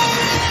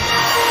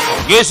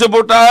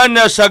 Gisuportahan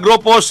sa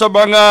grupo sa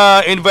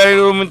mga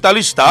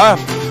environmentalista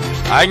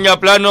ang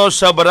plano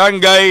sa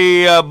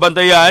Barangay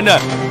Bantayan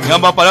nga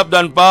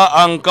mapalapdan pa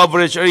ang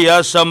coverage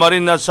area sa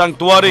Marine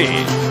Sanctuary.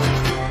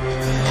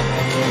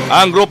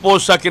 Ang grupo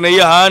sa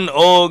kinayahan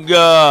o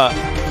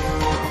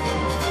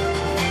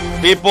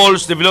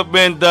People's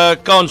Development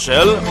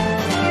Council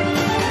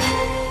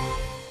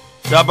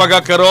sa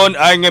pagkakaroon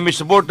ay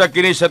misuporta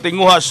kini sa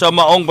tinguha sa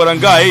maong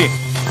barangay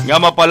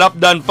nga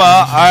mapalapdan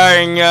pa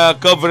ang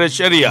coverage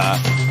area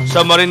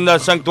sa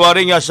Marine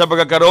Sanctuary nga sa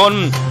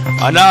pagkakaroon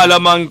ana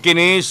lamang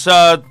kini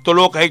sa 3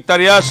 ka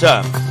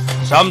hektaryasa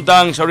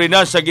samtang sa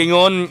Rina sa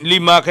gingon 5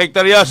 ka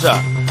hektaryasa.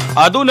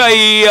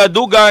 Adunay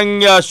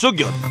dugang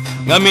sugyot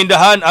nga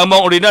mindahan ang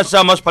mga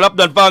ordinansa mas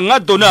palapdan pa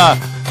ngadto na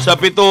sa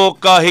 7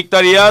 ka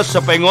hektarya sa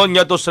paingon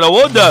nga to sa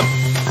lawod.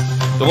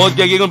 Tungod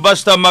kay gingon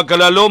basta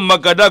magkalalo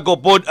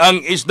magkadako pod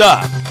ang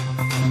isda.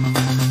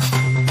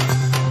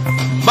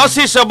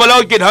 Base sa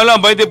balaod kinahanglan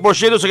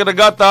 20% sa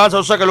kadagatan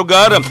sa usa ka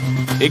lugar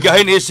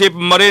igahin isip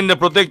marine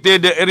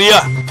protected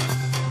area.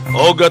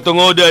 O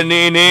tungod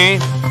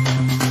niini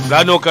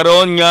plano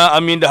karon nga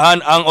amindahan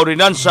ang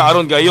ordinansa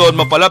aron gayon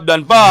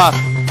mapalapdan pa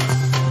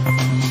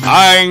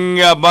ang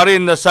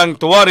Marine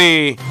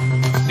Sanctuary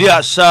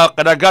diya sa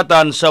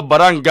kadagatan sa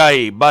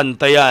Barangay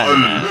Bantayan.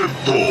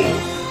 Alerto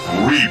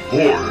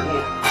report.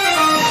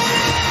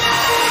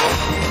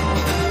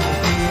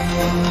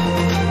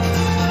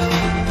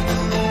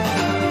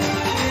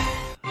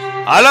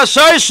 Alas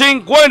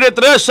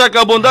 6:53 sa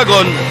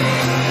Kabundagon.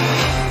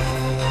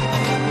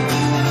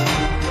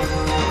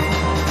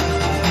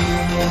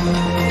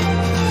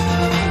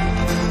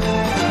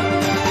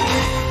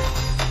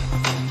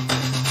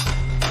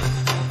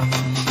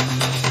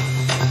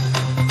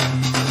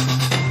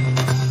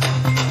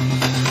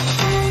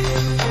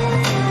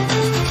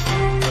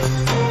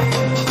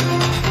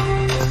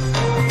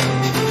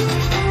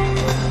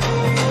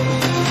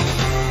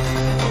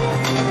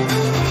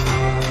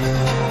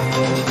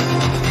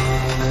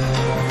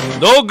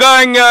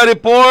 Dugang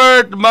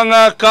report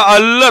mga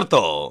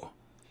ka-alerto.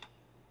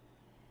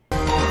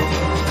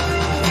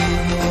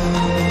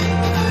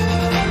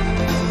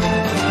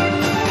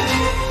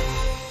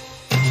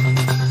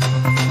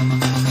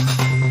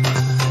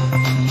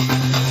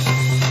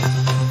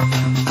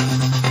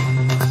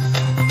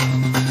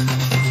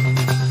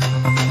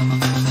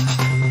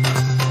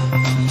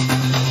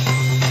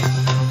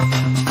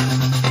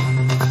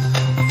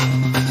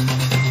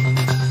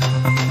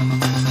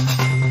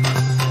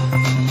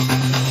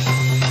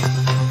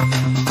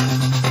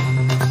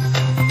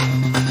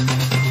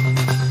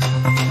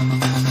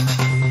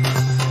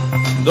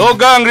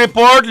 Dugang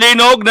report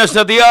linog na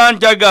satian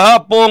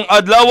kagahapong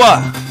adlaw.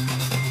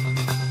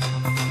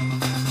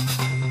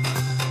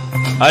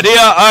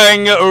 Adia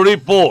ang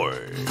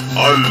report.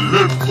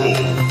 Alerto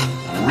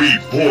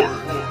report.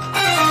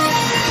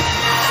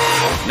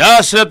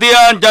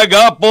 Nasatian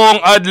kagahapong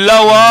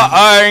adlaw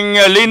ang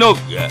linog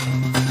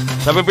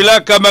sa pipila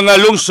ka mga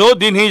lungsod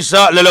dinhi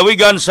sa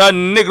lalawigan sa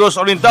Negros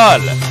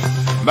Oriental.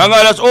 Mga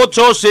alas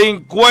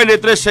 8:53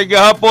 sa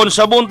gahapon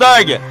sa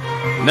buntag.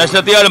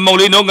 Nasatian ang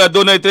linog nga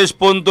dunay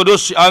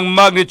 3.2 ang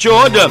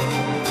magnitude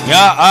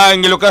nga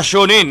ang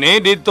lokasyon ini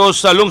dito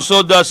sa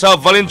lungsod sa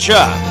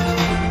Valencia.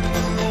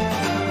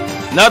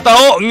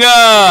 Nataho nga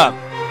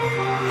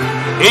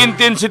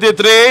intensity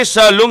 3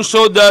 sa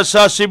lungsod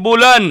sa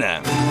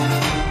Sibulan.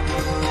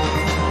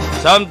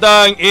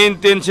 Samtang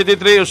intensity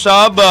 3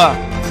 usab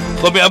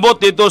kumiabot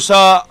dito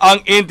sa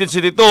ang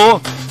intensity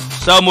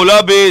 2 sa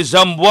Mulabi,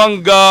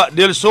 Zamboanga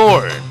del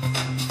Sur.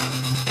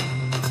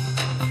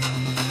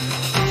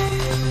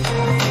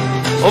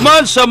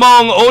 Uman sa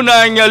maong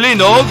unang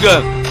linog,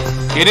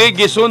 kini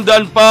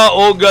gisundan pa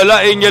og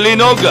laing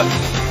linog.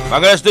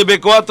 Mga alas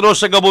 4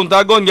 sa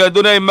kabuntagon nga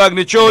dunay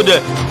magnitude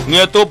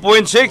nga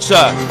 2.6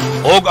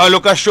 og ang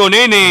lokasyon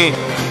ini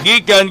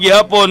gikan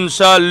gihapon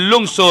sa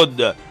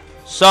lungsod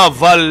sa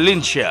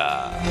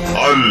Valencia.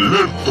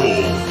 Alerto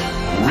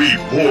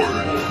report.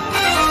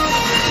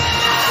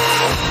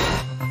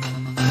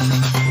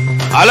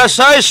 Alas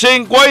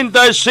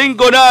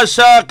 6:55 na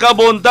sa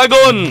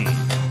kabuntagon.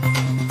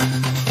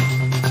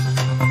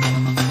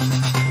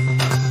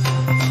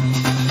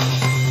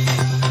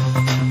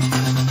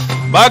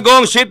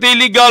 Bagong City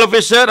Legal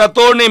Officer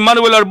Attorney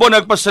Manuel Arbon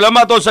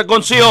nagpasalamat sa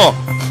konseho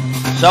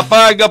sa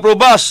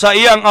pag-aproba sa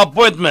iyang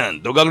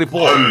appointment. Dugang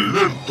report.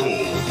 Alerto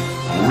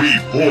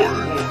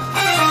report.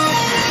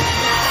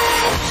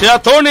 Si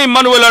Attorney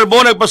Manuel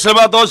Arbon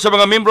nagpasalamat sa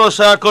mga membro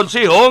sa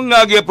konseho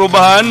nga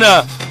giaprobahan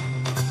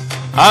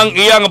ang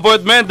iyang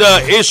appointment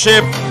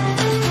isip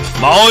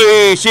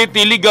maoy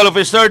City Legal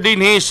Officer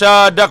dinhi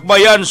sa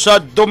Dakbayan sa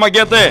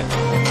Dumaguete.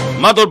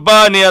 Matud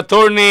pa ni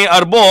Attorney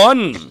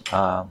Arbon.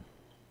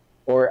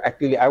 Or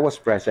actually, I was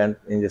present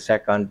in the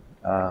second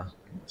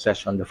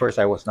session. The first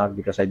I was not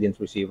because I didn't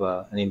receive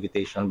an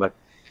invitation. But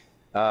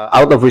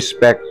out of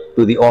respect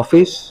to the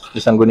office,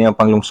 the Sangguniang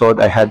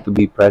Panglungsod, I had to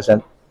be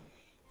present.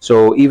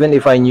 So even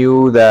if I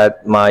knew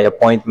that my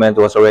appointment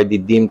was already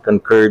deemed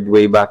concurred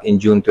way back in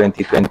June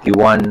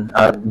 2021,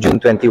 June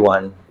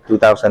 21,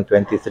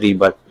 2023,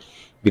 but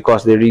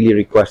because they really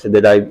requested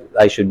that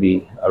I should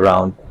be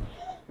around,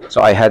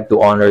 so I had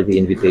to honor the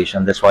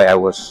invitation. That's why I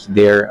was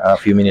there a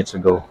few minutes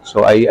ago.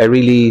 So I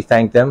really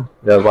thank them,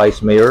 the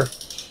Vice Mayor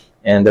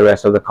and the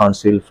rest of the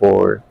Council,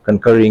 for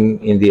concurring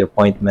in the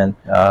appointment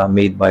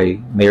made by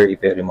Mayor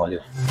Ipe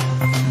Remolyo.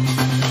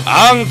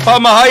 Ang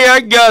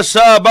pamahayag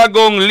sa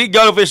bagong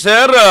legal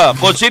officer,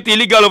 City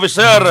Legal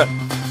Officer,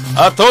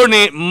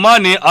 Attorney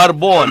Manny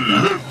Arbon.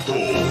 Alerto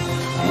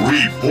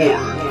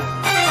report.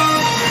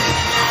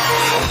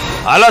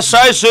 Alas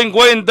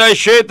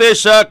 6:57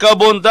 sa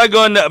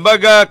kabuntagon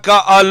baga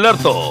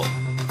ka-alerto.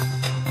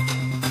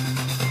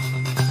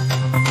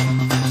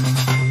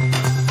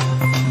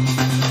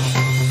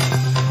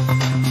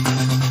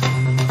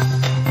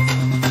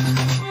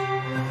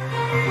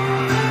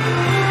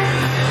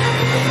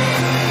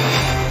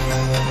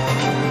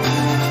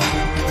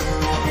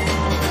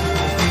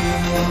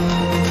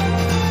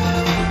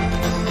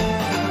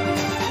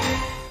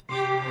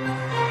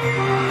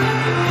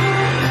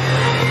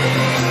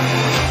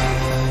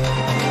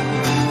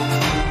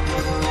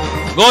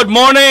 Good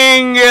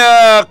morning,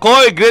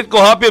 Koy. Great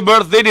ko happy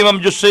birthday ni Ma'am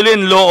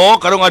Jocelyn Loo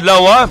karong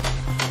adlaw.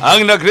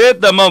 Ang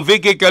nag-greet na Ma'am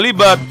Vicky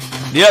Kalibat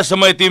diya sa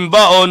may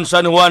timbaon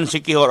San Juan,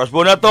 Siquijor.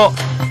 Aspo na to,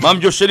 Ma'am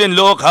Jocelyn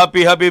Loo,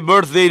 happy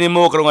birthday ni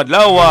mo karong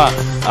adlaw.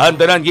 Ang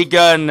tanan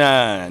gikan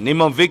ni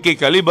Ma'am Vicky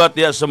Kalibat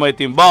diya sa may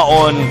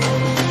timbaon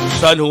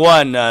San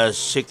Juan,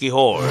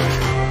 Siquijor.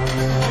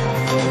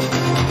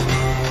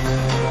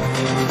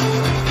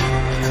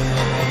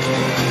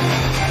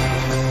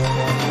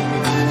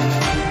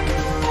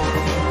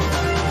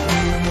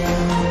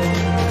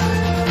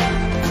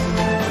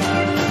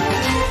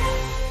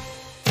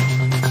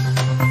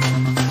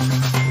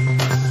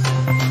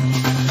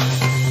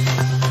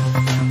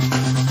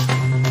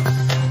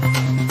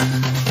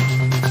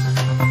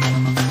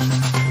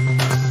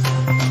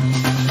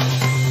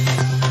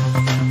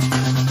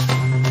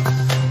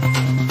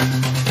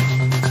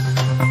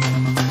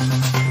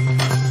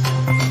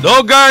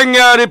 Dogang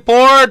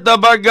report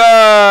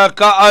baga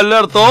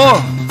ka-alerto.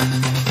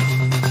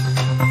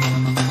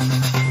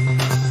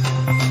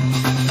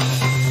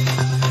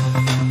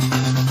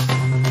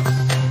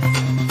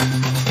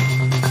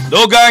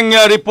 Dogang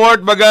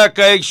report baga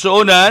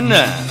kaigsuunan.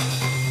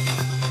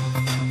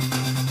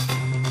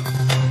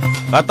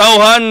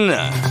 Katawhan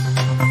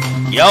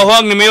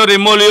yawang ni Mayor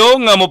Remolyo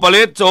nga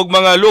mopalit og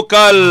mga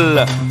lokal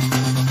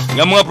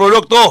nga mga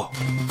produkto.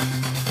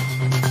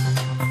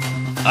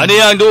 Ano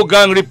ang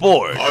dugang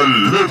report?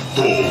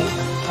 Alerto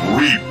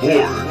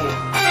report.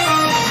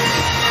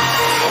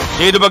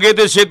 Si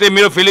Dumaguete City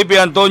Mayor Felipe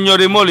Antonio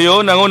Remolio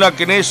nanguna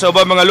kini sa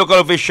ubang mga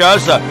local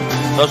officials sa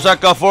usa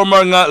ka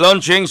former nga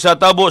launching sa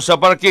tabo sa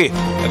parke.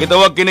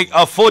 Nagitawag kinig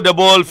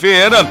affordable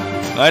fare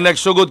nga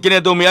nagsugod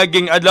kini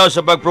tumiaging adlaw sa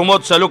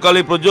pagpromote sa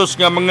locally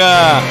produced nga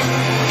mga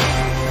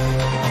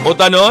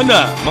utanon,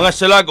 mga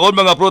salag o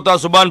mga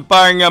prutas uban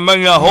pa nga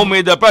mga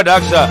homemade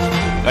products.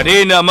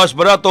 Kadin mas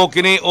barato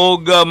kini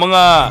og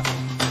mga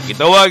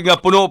gitawag nga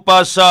puno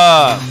pa sa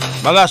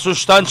mga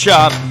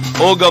sustansya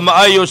o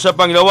maayo sa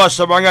panglawas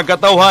sa mga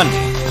katawhan.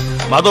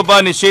 Mato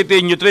pa ni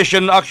City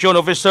Nutrition Action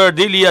Officer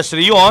Delias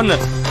Rion,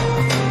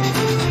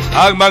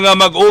 ang mga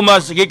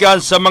mag-umas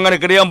gikan sa mga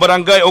nakariyang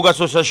barangay o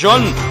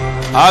asosasyon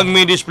ang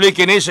mi-display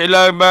kini sa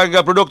ilang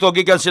mga produkto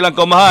gikan silang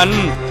kumahan.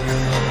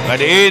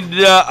 Kadiid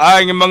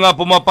ang mga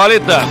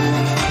pumapalit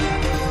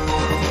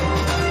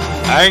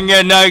ang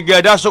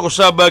nagdasok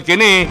usab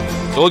kini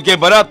tungod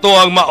kay barato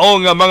ang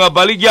maong mga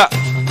baligya.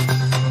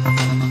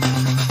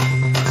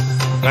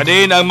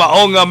 Kadin ang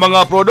maong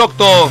mga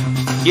produkto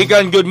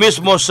gikan gyud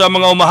mismo sa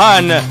mga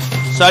umahan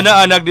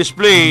sana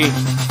nag-display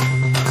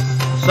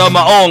sa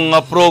maong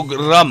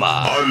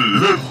programa.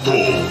 Alerto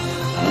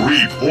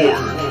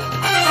Report.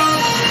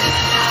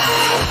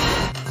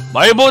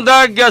 May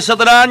buntag sa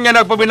tanan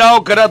nga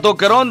nagpaminaw kadato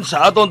karon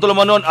sa aton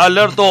tulumanon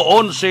Alerto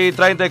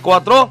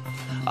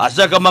 11:34.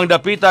 Asa ka mang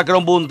dapita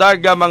karong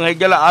buntag mga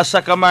higala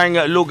asa ka mang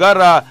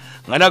lugar nga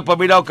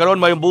nagpaminaw karon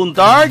may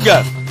buntag.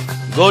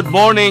 Good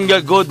morning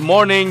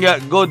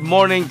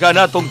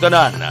kanatong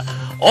tanan.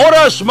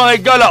 Oras mga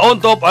higala on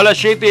top alas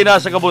 7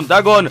 na sa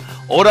kabuntagon.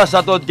 Oras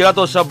atod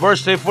kinato sa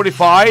birthday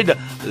 45.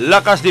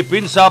 Lakas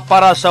dipinsa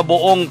para sa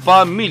buong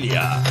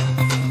pamilya.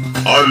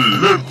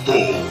 Alerto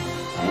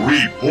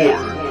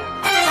Report.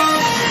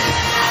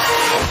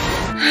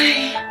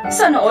 Ay,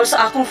 sana all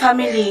sa akong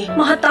family,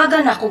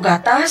 mahatagan ako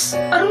gatas.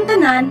 Aron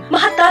tanan,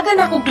 mahatagan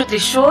ako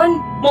nutrisyon.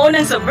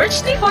 Maunang sa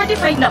birthday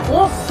 45 na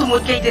ko.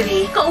 Tungod kay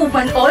diri,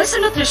 kauban all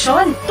sa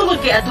nutrisyon. Tungod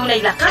kay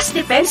adunay lakas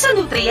depensa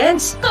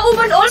nutrients.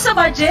 Kauban all sa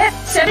budget.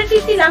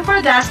 750 lang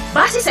per gas,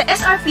 base sa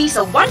SRP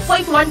sa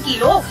 1.1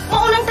 kilo.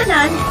 Maunang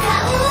tanan,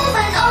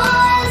 kauban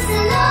all sa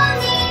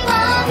lonely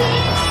mommy.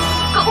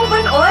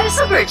 Kauban all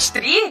sa birch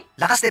tree.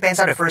 Lakas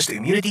depensa refers to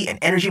immunity and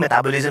energy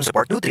metabolism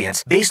support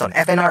nutrients based on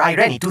FNRI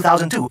Rennie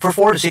 2002 for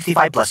 4 to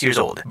 65 plus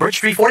years old. Birch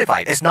Tree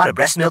Fortified is not a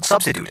breast milk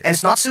substitute and is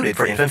not suited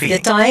for infant feeding.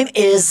 The time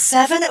is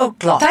 7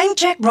 o'clock. Time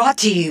check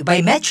brought to you by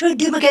Metro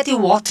Dumaguete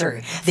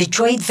Water, the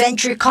joint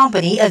venture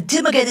company of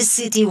Dumaguete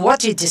City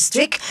Water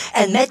District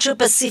and Metro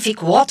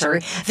Pacific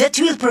Water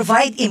that will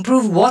provide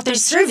improved water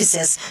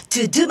services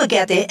to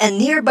Dumaguete and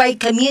nearby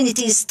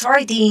communities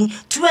starting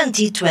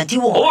 2021.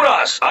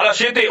 Oras, alas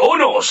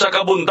 7:01 sa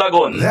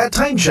kabuntagon. That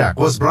time check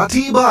was brought to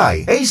you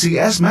by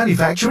ACS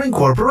Manufacturing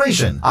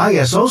Corporation,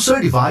 ISO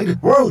certified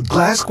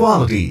world-class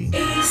quality.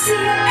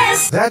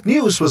 ACS. That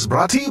news was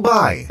brought to you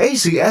by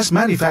ACS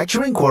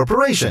Manufacturing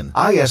Corporation,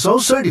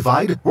 ISO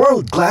certified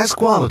world-class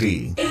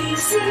quality.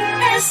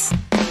 ACS.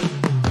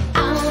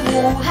 Ang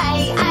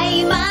buhay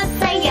ay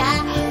masaya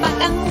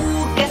pag ang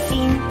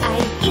hugasin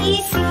ay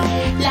easy,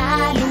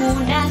 lalo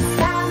na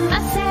sa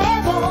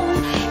masebong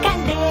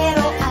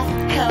kaldero at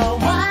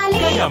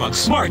kawali. Kaya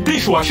mag-smart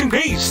dishwashing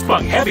paste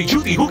pang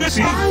heavy-duty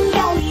hugasin. Ang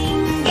galing.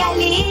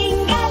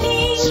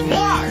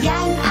 Smart!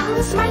 Yan ang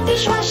smart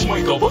dishwashing.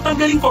 May double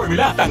tanggaling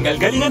formula, tanggal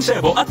galingan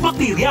sebo at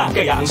bakterya.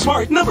 Kaya ang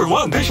Smart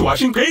 #1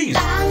 dishwashing paste.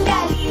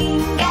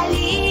 Galing.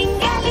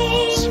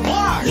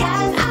 Smart!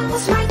 Yan ang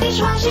smart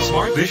dishwashing.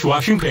 Smart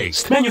dishwashing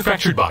paste.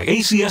 Manufactured by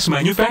ACS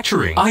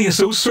Manufacturing.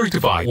 ISO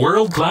certified.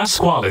 World-class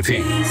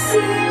quality.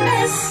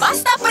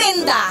 Basta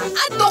prenda!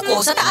 Adto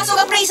ko sa taas og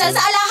appraisal sa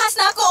alahas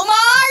na ako,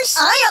 Mars!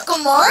 Ay, ako,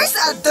 Mars!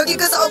 Adto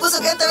ko sa ubos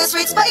og interest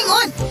rates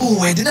paingon!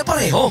 Pwede na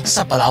pareho.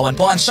 Sa Palawan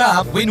Pawn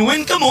Shop,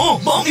 win-win ka mo.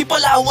 Buong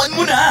ipalawan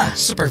mo na.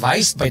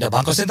 Supervised by the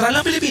Bangko Sentral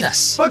ng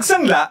Pilipinas.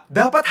 Pagsangla,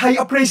 dapat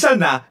high appraisal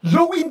na,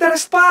 low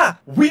interest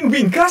pa.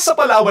 Win-win ka sa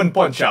Palawan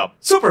Pawn Shop.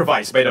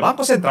 Supervised by the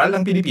Bangko Sentral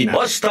ng Pilipinas.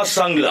 Basta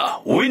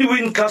sangla,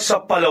 win-win ka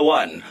sa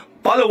Palawan.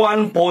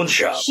 Palawan Pawn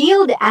Shop.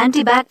 Shield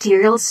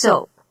Antibacterial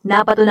Soap.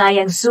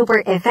 Napatunayang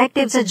super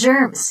effective sa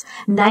germs.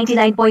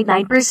 99.9%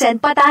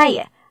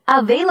 patay.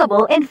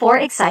 Available in 4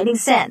 exciting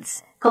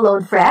scents.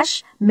 Cologne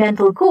Fresh,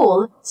 Menthol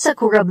Cool,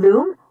 Sakura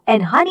Bloom,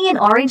 and Honey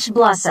and Orange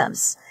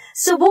Blossoms.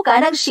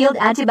 Subukan ang Shield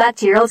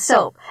Antibacterial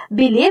Soap.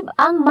 Believe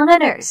ang mga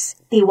nurse.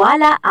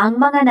 Tiwala ang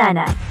mga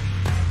nana.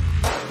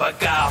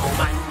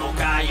 Pagkahuman mo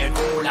kaya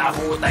nula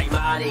hutay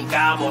maning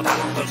kamot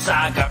hangtod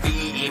sa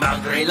gabi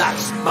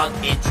mag-relax,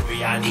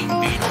 mag-enjoy aning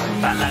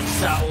pinuntalan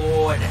sa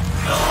on.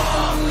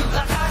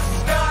 Lakas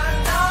ka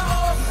na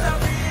mo sa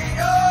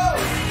video,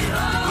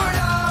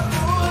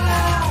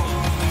 hula-hula,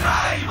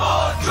 try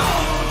mo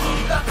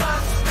June.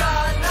 Lakas ka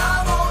na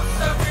mo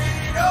sa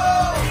video,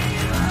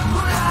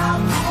 hula-hula.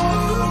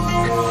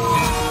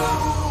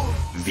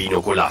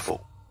 Vino Colafo,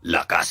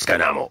 lakas ka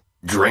na mo.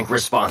 Drink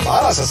responsibly.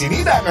 Para sa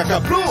sinina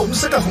kaka-bloom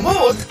sa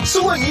kahumot,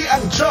 suwayi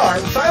ang Charm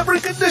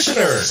Fabric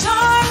Conditioner.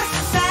 Charm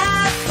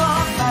Fat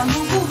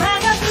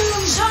pamubuhaga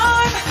bloom.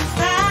 Charm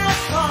Fat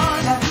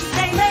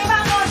labitay may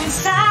mga din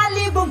sa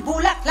libong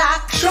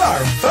bulaklak. Charm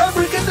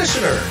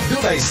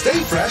May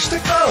Stay Fresh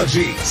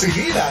Technology.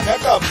 Sinina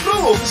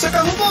kaka-bloom sa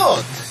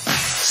kahumot.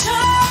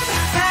 Charm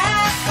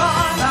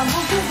Catcon, ang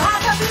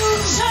bubuhaga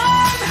bloom.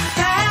 Charm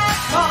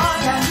Catcon,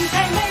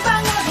 gamitin may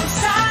bangago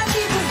sa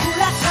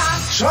tibubulakan.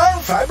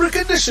 Charm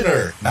Fabric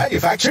Conditioner.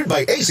 Manufactured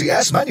by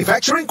ACS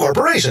Manufacturing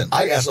Corporation.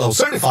 ISO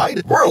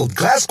certified,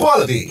 world-class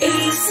quality.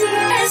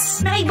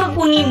 ACS,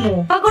 naibag-uni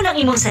mo. Bago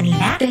ng imong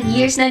sanina? 10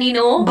 years na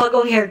nino.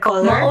 Bagong hair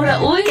color? Maura,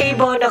 uy. Kay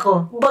Bon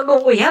ako.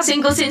 Bagong uyab?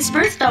 Single since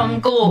birth taon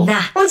ko.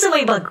 Na, unsa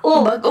may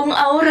bag-o? Bagong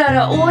aura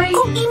ra, uy.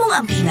 Kung imong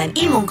ampingan,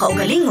 imong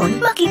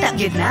kaugalingon, makita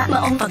gyud na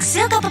maong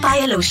pag-Silka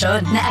Papaya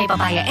Lotion na ay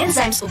papaya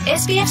enzymes ug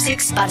SPF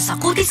 6 para sa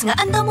kutis nga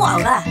anda mo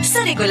aura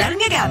sa regular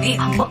nga gamit.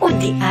 Ang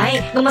maudi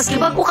ay, nga maski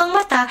bag-o kang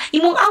mata,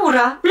 imong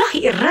aura,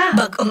 lahi ra.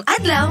 Bagong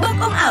adlaw,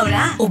 bagong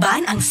aura.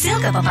 Uban ang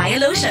Silka Papaya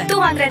Lotion.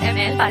 200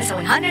 ml para sa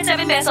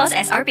 107 pesos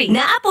SRP.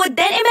 Naapod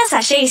 10 ml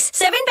sachets,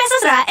 7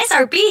 pesos ra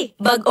SRP.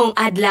 Bagong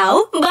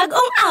adlaw,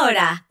 bagong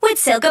aura. With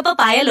Silka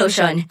Papaya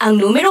Lotion, ang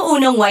numero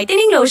 1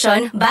 whitening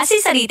lotion base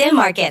sa retail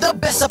market. The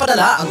best sa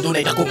padala ang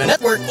dunay na kung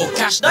network o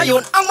cash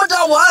dayon ang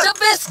madawat. The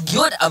best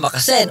good ang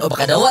makasen o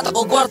makadawat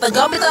ako kwarta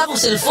gamit ang akong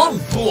cellphone.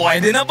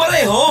 Pwede na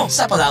pareho.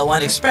 Sa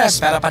Palawan Express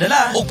para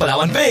padala o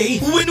Palawan Pay,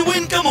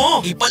 win-win ka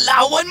mo.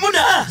 Ipalawan mo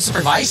na.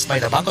 Supervised by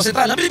the Bangko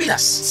Sentral ng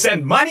Pilipinas.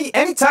 Send money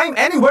anytime,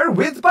 anywhere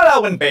with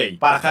Palawan Pay.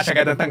 Para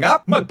kasyagad ang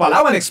tanggap,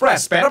 mag-Palawan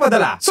Express pera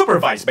padala.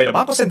 Supervised by the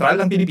Bangko Sentral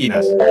ng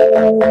Pilipinas.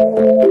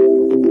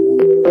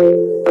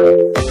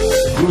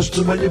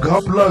 Gusto man yung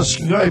haplas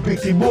nga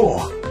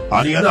epektibo?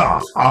 Aniya na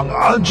ang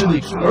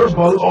Angelic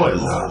Herbal Oil.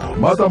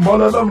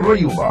 Matambalan ang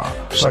rayuma,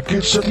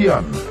 sakit sa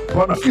tiyan,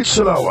 panakit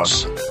sa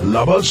lawas,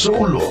 labal sa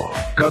ulo,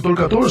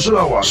 katul-katul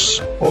sa lawas,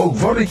 o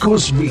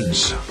varicose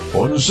veins.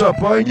 Unsa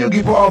pa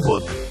inyong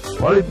ipaabot?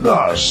 Palit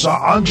na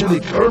sa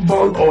Angelic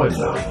Herbal Oil.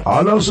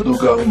 Alang sa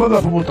dugang mga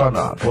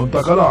pumutana,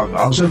 konta ka lang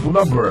ang cellphone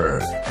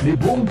number ni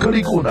Buong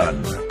Kalikunan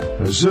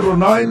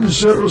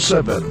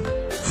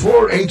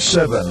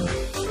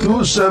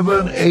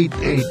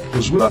 0907-487-2788.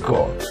 Kusgulat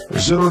ko,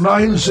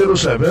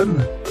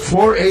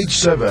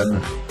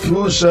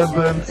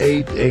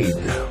 0907-487-2788.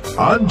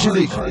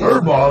 Angelic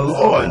Herbal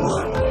Oil.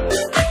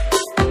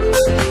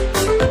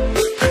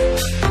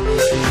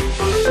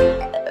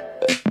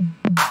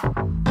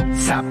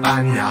 Sa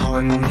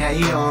panahon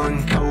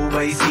ngayon, kau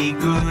ba'y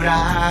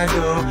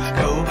sigurado?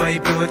 Kau ba'y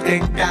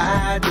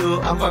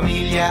protektado? Ang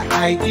pamilya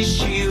ay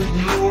i-shield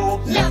mo.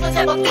 Laban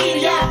sa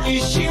bakterya,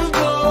 i-shield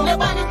mo.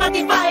 labanan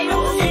pati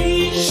virus,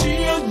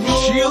 i-shield mo.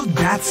 Shield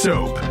Bath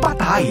Soap.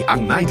 Patay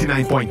ang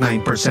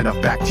 99.9% of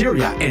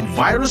bacteria and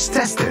virus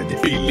tested.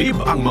 Believe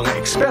ang mga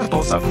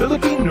eksperto sa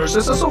Philippine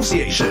Nurses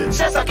Association.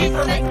 sa sakit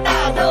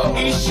protektado,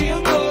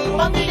 I-shield mo.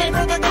 pamilya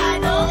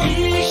protektado,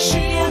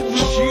 I-shield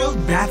mo. Shield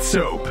Bath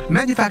Soap.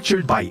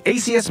 Manufactured by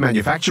ACS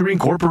Manufacturing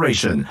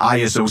Corporation.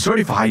 ISO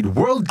certified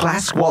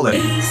world-class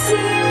quality.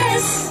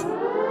 ACS.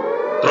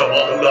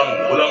 Trabaho lang,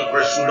 walang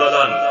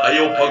personalan,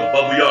 ayaw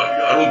pagbabuyan,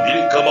 aron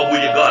dili ka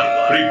mabuyagan,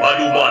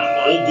 pribado man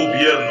o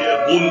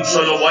gobyerno, kung sa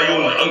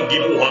nawayon ang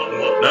gibuhat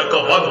mo,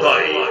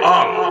 nakabantay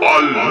ang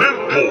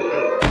Alerto.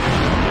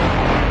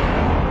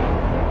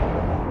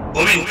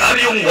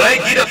 Komentaryong walay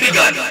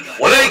ginapigan,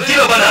 walay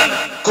gilabanan,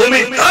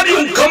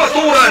 komentaryong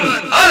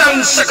kamaturan,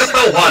 alang sa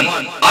katauhan,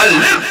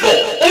 Alerto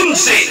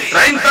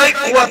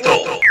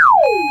 11:34.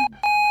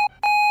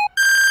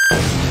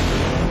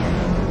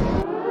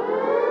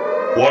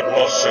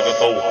 Watas sa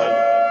katauhan,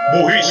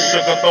 buhis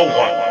sa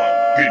katauhan,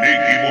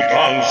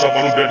 kinigibutang sa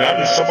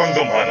panudanan sa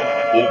panggamhan,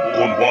 o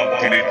kunwa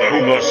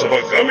kinitarunga sa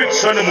paggamit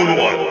sa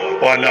namuluan,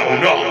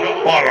 panahon na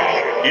para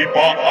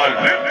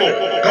ipa-alerto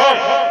ka!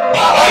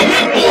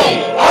 Pa-alerto!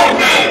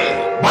 Arme!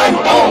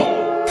 Banto!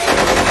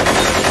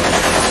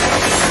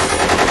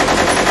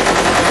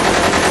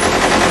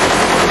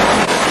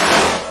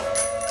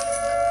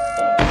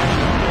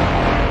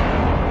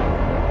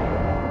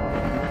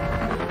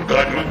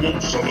 Kalubog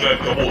sa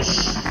mga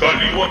kabos,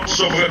 kaliwat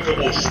sa mga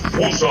kabos,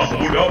 pusa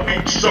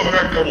ulapit sa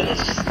mga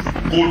kabos.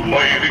 Kung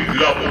may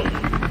reklamo,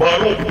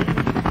 barong,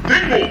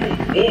 tingog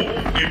o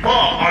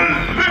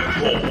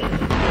ipa-alerto.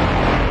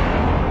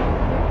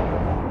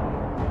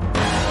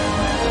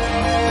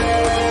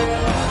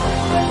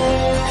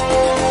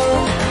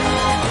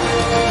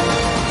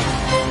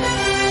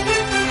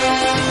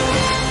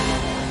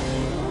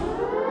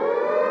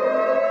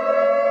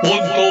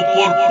 Punto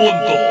por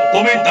punto.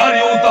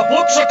 Komentaryong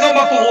tapot sa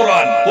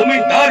kamatuoran.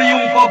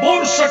 Komentaryong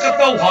pabor sa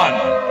katauhan.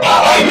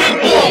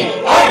 Pa-alerto!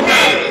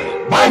 Arme!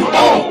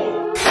 Banto!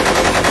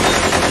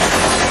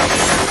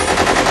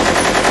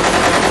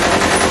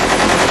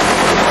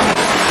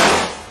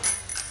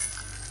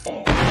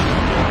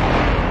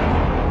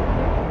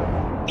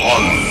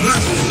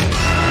 Alerto!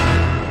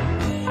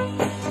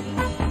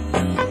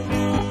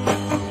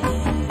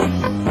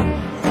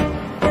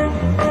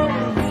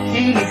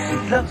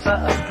 Sinisidlak sa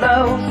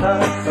adlaw sa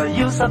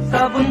sayo sa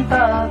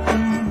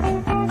kabuntagan.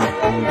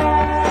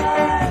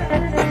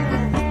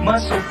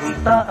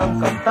 Masugunta ang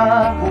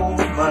kantao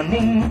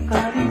maning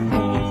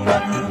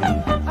kalibutan.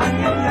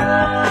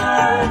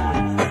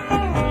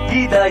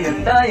 Gida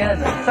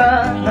Dayan-dayan at sa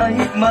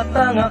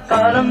higmata nga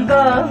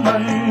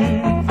karamdaman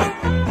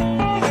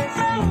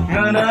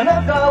nga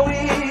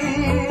nanagawi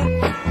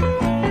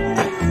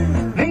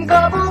ning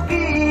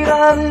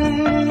kabukiran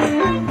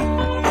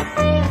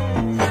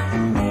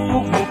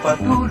ug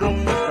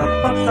patulong sa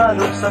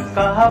pagsalo sa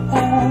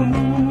kahapon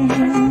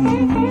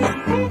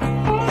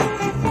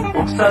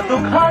ug sa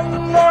dughan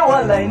nga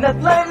walay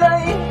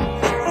naglaylay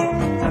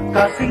sa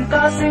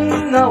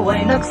kasing-kasing nga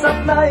way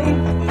nagsaklay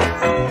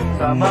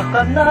sama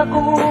ka na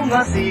ko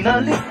nga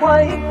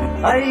sinalikway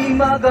ay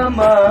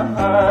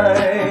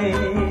magamay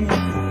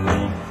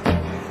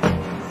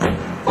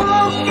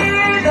ug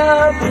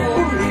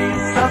kinabuhi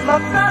sa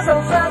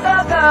magnasaw sa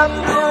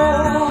dagamno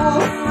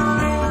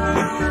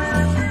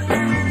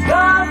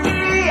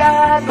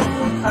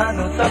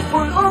ano sa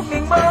pulog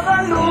ng mga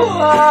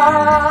luha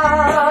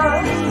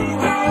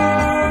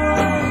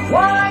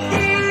way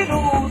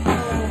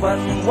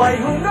tinutuban way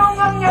hunong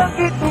ang iyang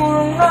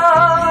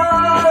kitulungan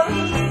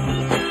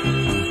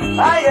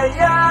ay ay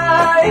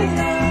ay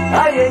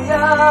ay ay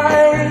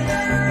ay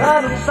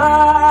anong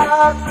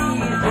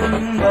sakit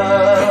ba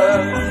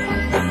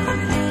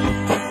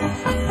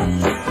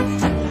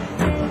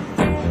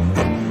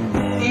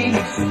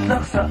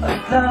inisulak sa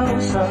adlaw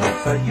sa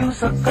sayo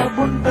sa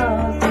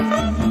kabundagan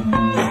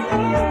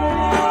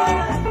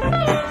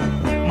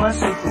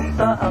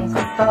masukunta ang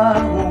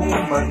kataong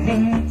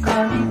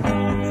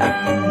maningkalitan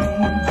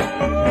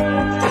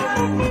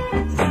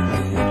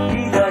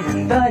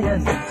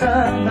Dayan-dayan sa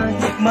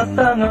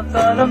nahigmata nga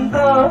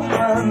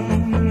karamdaman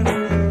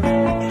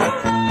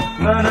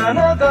nga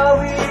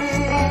nanagawi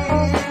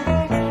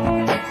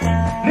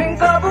ning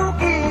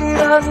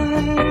kabukiran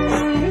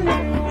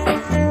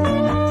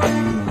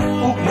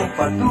ug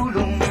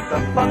patulong sa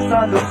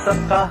pagsalog sa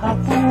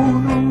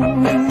kahapon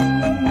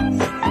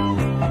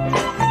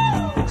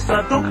sa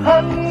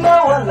dughan nga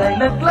walay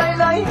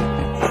naglaylay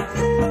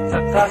sa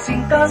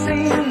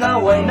kasing-kasing nga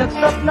way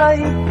nagsapnay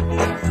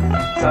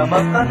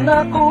kamakan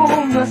ako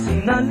nga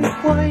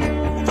sinalikway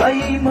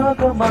ay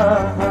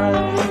magamahal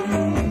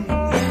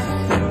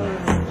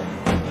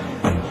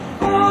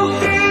kung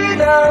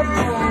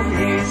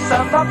kinabuhi sa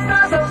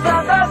magnasaw sa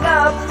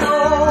kagapto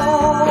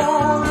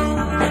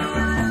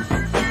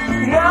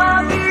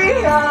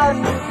yagihan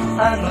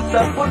ano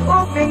sa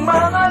pulog ng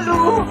mga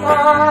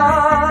luha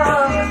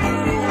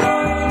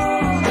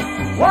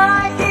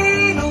way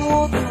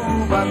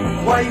tinutuban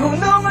way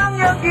hunong ang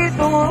iyang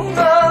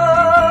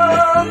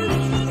kitulungan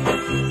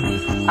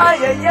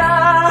ay ay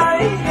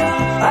ay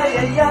ay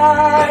ay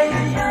ay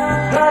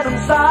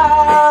ganong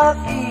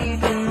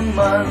sakit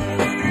man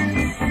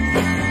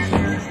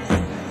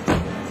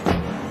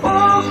o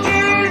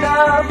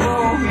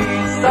kinabuhi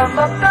sa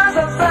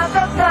magnasaw sa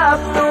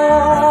kagapno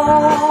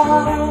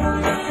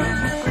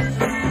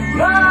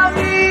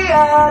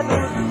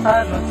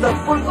ano sa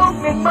pulog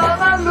ng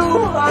mga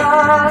luha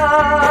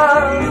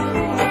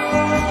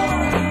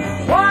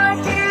way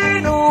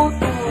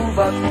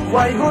tinutuban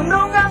way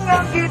hunong ang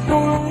iyang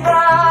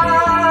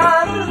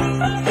kitulungan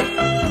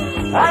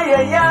ay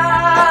ay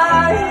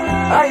ay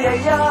ay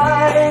ay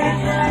ay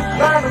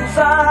ganong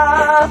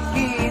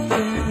sakit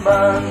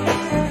man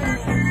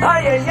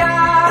ay ay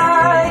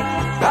ay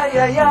ay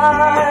ay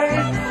ay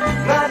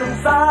ganong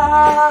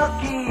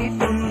sakit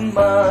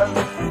man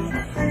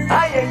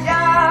ay ay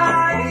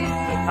ay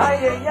ay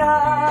ay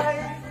ay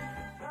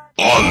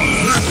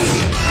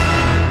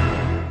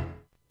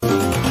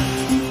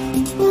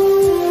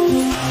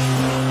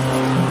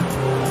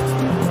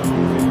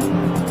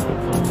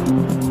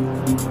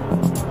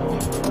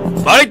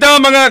Balik na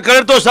mga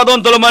kalerto sa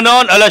atong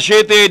tulumanon, alas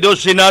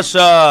 7:12 na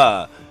sa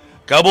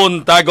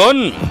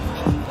Kabuntagon.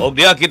 O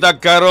diya kita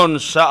karon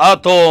sa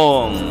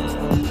atong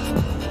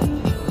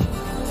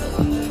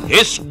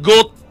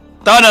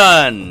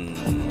Hisgutanan.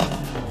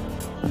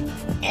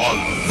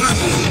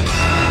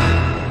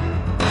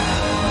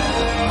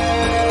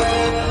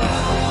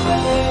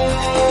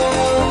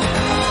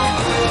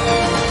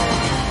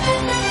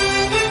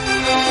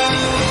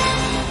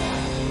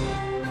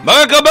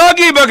 Mga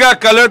kabagi, mga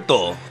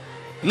kalerto,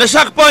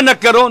 nasakpan na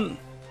karon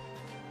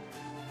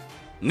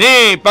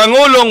ni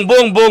Pangulong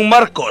Bongbong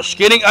Marcos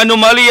kining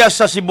anomalya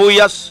sa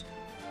sibuyas,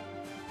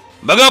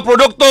 mga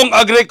produktong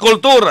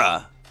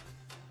agrikultura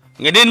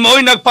nga din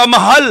mo'y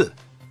nagpamahal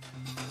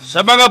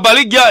sa mga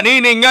baligya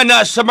nini nga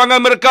na sa mga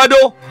merkado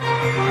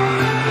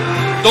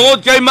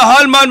tungod kay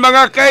mahal man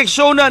mga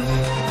kaeksonan,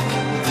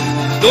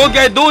 tungod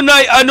kay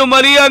dunay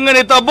anomalya nga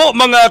nitabo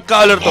mga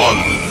kaalerton.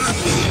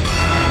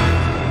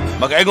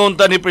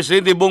 Makaingunta ni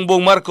Presidente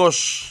Bongbong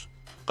Marcos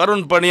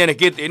karon pa niya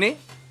nakit ini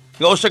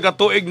nga usa ka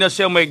tuig na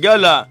siya may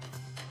gala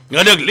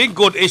nga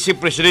naglingkod si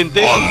Presidente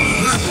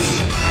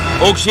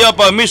o siya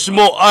pa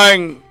mismo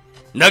ang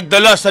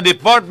nagdala sa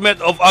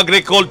Department of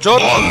Agriculture.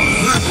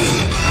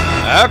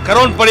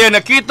 Karon pa niya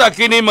nakita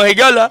kini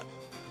mahigala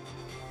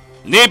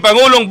ni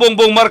Pangulong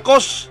Bongbong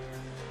Marcos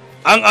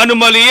ang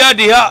anomalya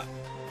diha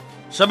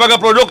sa mga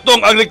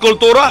produktong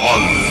agrikultura.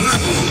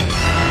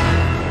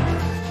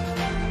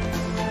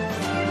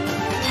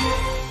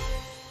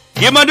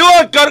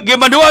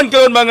 Gimaduan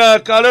karon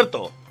mga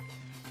ka-alerto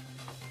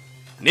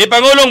ni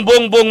Pangulong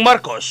Bongbong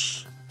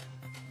Marcos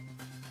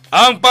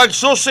ang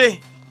pagsusi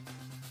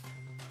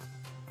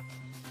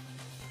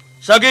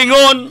sa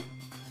gingon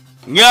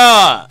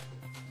nga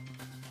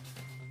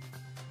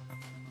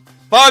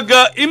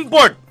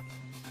pag-import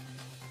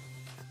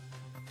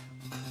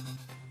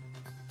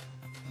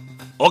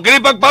o kini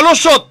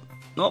pagpalusot,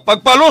 no?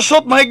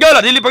 Pagpalusot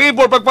mahigala, dili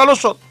pag-import,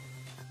 pagpalusot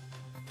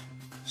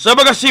sa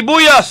mga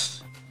sibuyas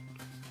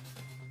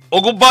o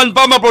guban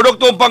pa mga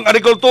produktong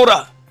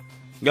pang-agrikultura.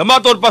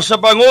 Gamaton pa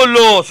sa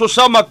Pangulo,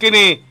 susama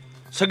kini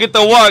sa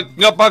gitawag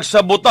nga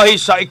pagsabotahe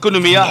sa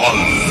ekonomiya.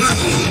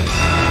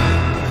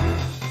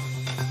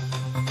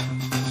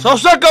 Sa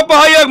usa ka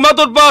pahayag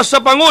matod pa sa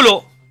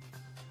Pangulo,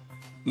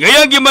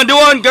 ngayang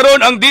gimanduan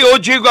karon ang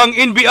DOJ ug ang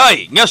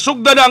NBI nga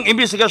sugdan ang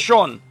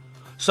investigasyon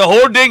sa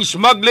hoarding,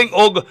 smuggling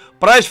o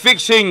price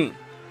fixing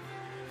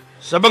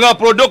sa mga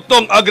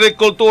produktong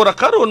agrikultura.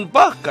 Karon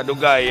pa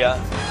kadugaya.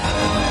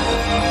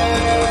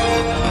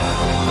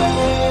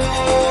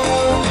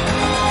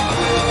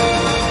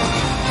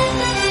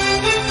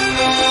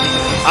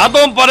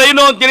 Atong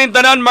parainon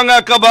kinintanan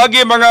mga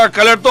kabagi, mga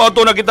kalerto,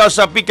 ato na kita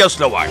sa Pikas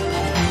Lawag.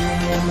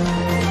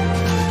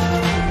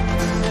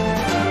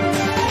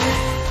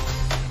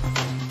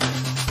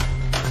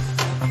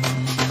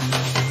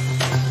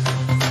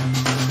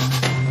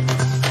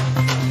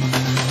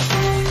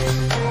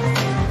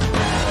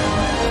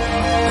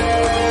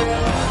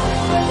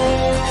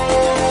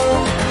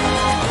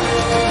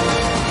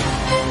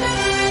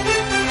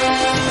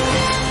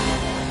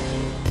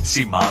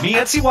 Si Mommy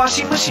at si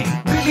Washing Machine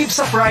believe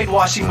sa Pride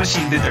Washing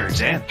Machine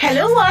Detergent.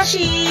 Hello,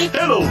 Washi!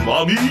 Hello,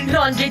 Mommy!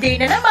 Laundry day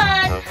na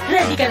naman!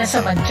 Ready ka na sa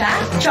mancha,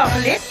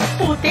 chocolate,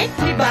 putik,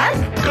 libag?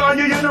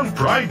 Kaya yan ang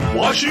Pride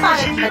Washing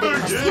Machine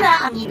Detergent! Masira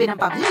ang ngipin ng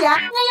pamilya,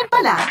 ngayon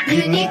pala.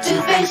 Unique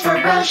toothpaste for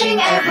brushing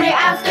every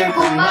after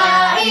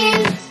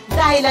kumain.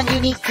 Dahil ang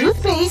unique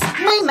toothpaste,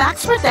 may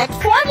Max Protect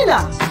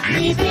formula.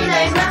 Ngipin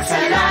ay Max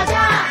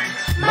Alaga,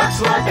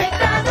 Max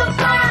Protektado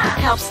pa.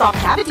 Helps stop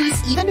cavities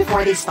even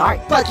before they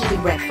start, while keeping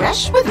breath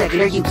fresh with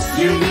regular use.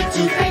 Unique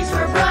toothpaste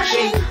for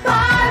brushing,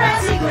 para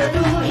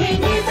siguraduhin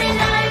ngipin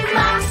ay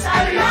Max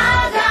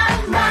Alaga,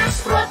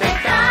 Max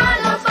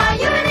Protektado pa.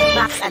 Unique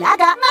Max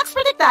Alaga, Max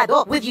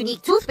Protektado with unique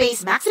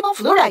toothpaste maximum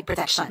fluoride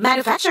protection.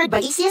 Manufactured by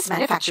ACS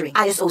Manufacturing.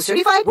 ISO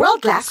certified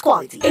world-class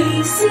quality.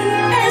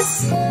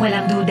 ACS!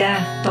 Walang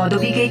duda, todo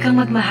bigay kang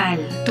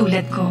magmahal,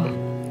 tulad ko.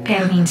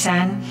 Pero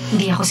minsan,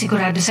 hindi ako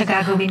sigurado sa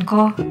gagawin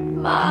ko.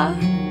 Ma,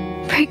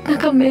 break na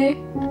kami.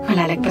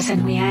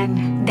 Malalagpasan mo yan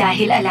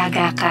dahil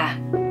alaga ka.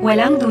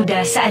 Walang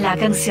duda sa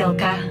alagang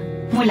Silka.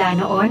 Mula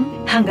noon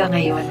hanggang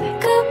ngayon.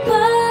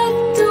 Kapag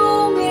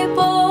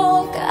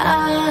tumibok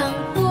ang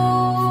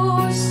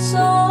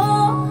puso.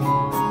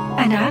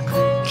 Anak,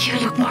 you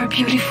look more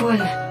beautiful.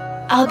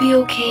 I'll be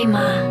okay,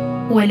 Ma.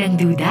 Walang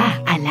duda,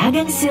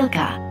 alagang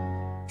Silka.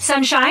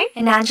 Sunshine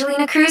and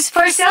Angelina Cruz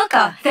for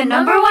Silka, the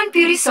 #1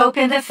 beauty soap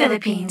in the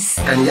Philippines.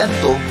 Kanyan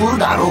to, puro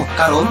daro.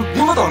 Karon,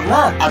 di motor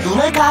na.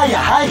 Adunay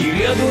kahayahay.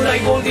 Diri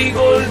adunay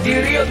gold,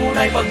 diri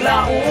adunay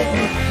paglaom.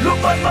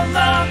 Lupat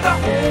mga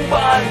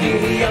kakuban,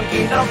 diri ang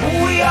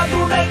kinabuhi,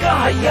 adunay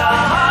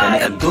kahayahay. Kani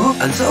adto,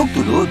 ansa og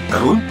tulod.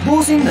 Karon,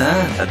 busin na.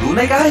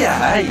 Adunay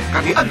kahayahay.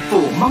 Kani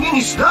adto,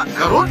 mangingisda.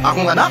 Karon,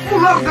 akong anak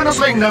mularga na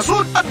sa ing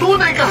nasod.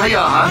 Adunay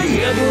kahayahay.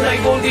 Diri adunay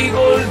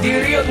gold,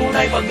 diri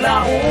adunay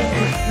paglaom.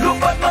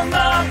 Lupat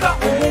mga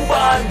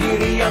kakuban,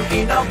 diri ang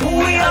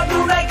kinabuhi,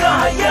 adunay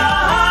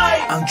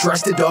kahayahay. Ang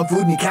trusted dog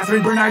food ni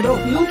Catherine Bernardo,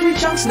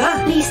 Nutri-Chunks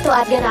na. Listo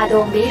at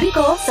ganado ang baby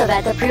ko sa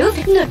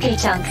vet-approved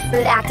Nutri-Chunks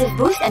with active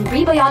boost and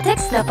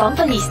prebiotics na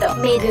pampalisto.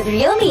 Made with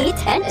real meat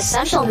and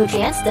essential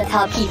nutrients that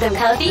help keep them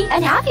healthy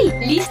and happy.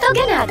 Listo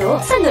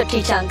ganado sa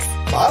Nutri-Chunks.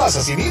 Para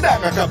sa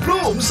sinina nga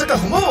ka-bloom sa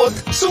kahumot,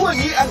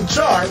 suwangi ang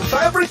Charm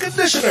Fabric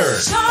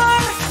Conditioner.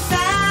 Charm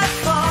Fat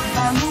Ball,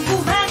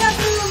 mamubuhay ang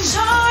bloom.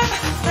 Charm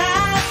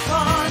Fat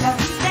Ball,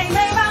 lamigay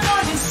may bango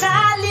din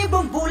sa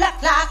libong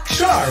bulaklak.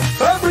 Charm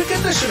Fabric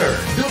Conditioner.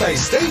 Dunay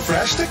Stay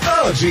Fresh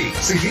Technology.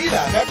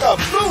 Sinina nga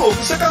ka-bloom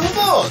sa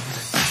kahumot.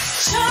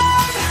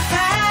 Charm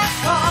Fat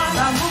Ball,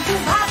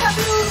 mamubuhay ang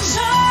bloom.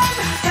 Charm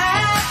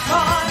Fat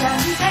Ball,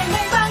 lamigay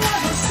may bango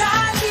din sa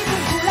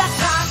libong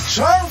bulaklak.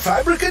 Charm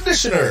Fabric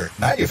Conditioner.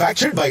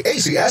 Manufactured by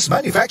ACS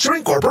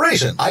Manufacturing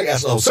Corporation.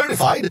 ISO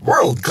certified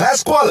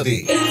world-class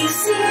quality.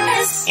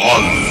 ACS.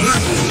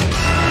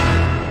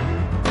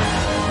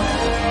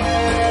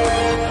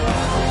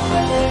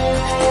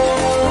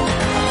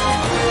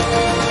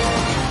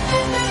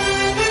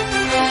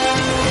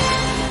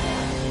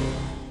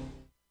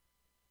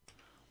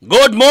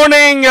 Good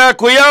morning,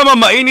 Kuya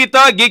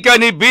Mamainita,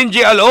 gikan ni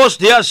Benji Alos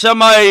diya sa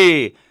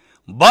may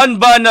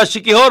Banban na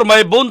Sikihor,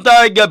 may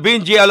buntag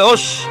Benji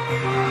Alos.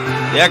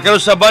 Diya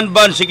kayo sa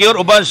Banban Sikihor,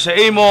 uban sa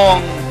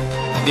imong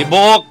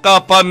tibuok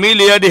ka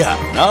pamilya diha,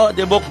 no?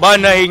 Tibuok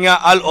banay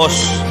nga Alos.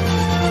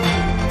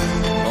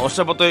 No,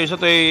 sa to'y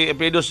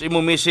epidos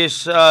imo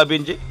Mrs.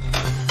 Benji?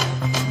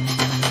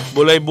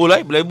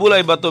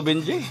 Bulay-bulay ba to,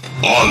 Benji?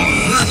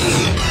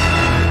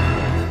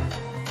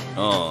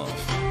 Oh.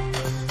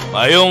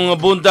 Mayong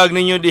buntag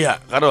ninyo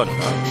diha karon.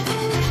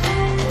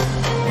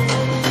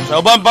 Sa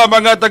uban pa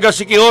mga taga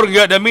Sikihor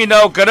nga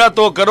naminaw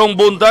kanato karong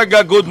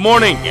buntaga, good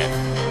morning.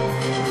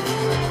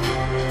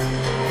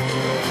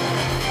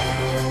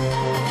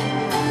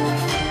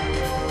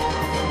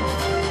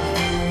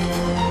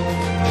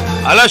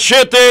 Alas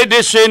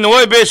 7:19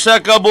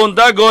 sa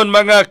kabuntagon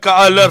mga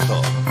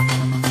ka-alerto.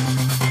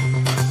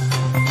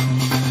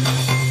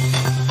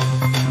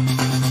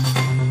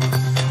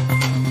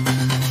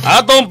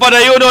 Atong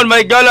padayonon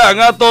may gala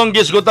ang atong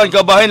gisgutan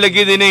kabahin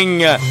lagi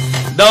dining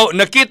daw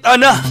nakita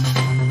na.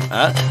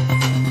 Ha?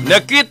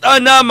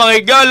 Nakita na mga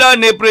igala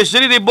ni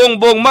Presidente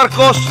Bongbong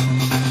Marcos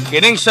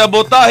kining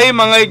sabotahe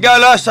mga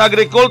igala sa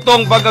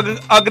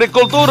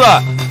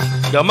agrikultura.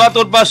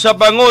 Gamatod pa sa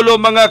Pangulo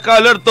mga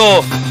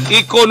ka-alerto,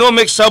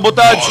 economic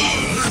sabotage.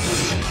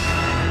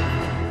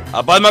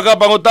 Apan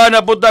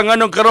makapangutana po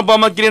anong karon pa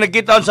man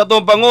kinakitaan sa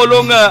itong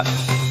Pangulo nga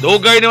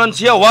dugay naman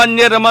siya, 1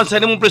 year naman sa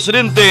nimong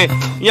presidente,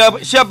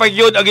 siya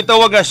pagyod ang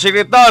itawag nga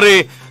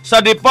sekretary sa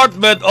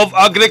Department of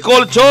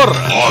Agriculture.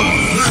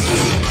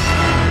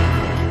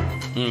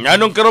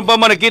 Anong karon pa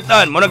man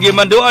nakitaan? Mo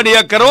nagimanduan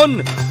niya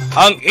karon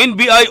ang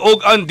NBI o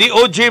ang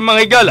DOJ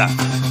mga higala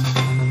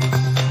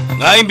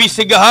nga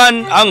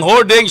imbestigahan ang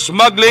hoarding,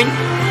 smuggling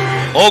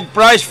o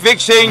price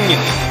fixing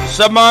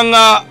sa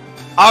mga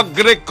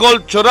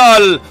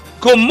agricultural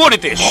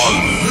commodities.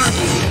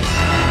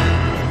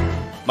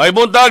 May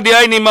buntag di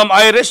ay ni Ma'am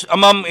Iris,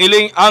 Ma'am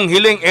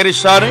Hiling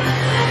Erisare.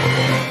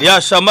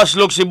 Ya sa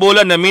Maslog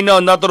Sibulan na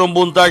minaw natorong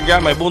buntag ya.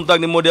 May buntag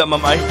ni mo diya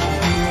Ma'am Ay.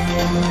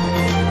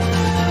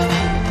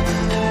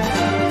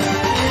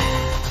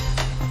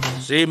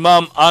 Si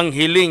Ma'am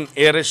Hiling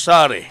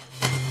Erisare.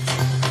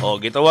 O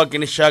gitawag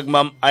kini siya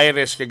Ma'am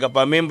Iris kay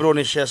kapamembro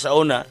ni siya sa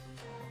una.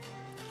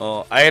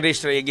 O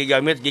Iris ra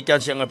gigamit gikan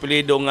siya ang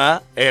apelyido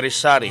nga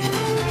Erisare.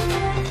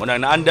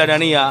 Unang naanda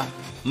na niya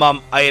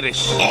Ma'am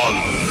Iris.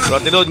 So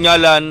tinod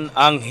ngalan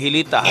ang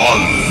Hilita.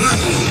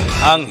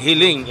 Ang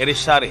Hiling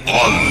Erisare.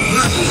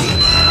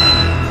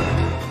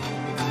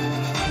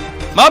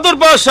 Matur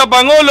pa sa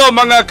Pangulo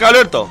mga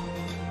ka-alerto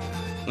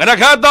nga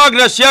naghatag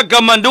na siya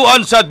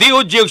kamanduan sa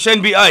DOJ ug sa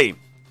NBI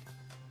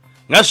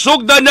nga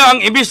sugdan na ang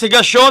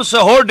investigasyon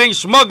sa hoarding,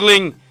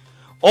 smuggling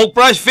o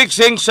price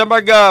fixing sa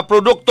mga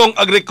produktong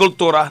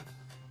agrikultura.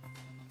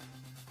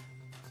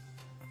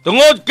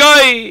 Tungod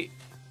kay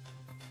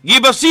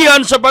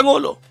gibasihan sa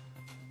Pangulo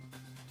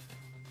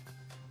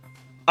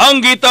ang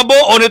gitabo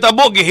o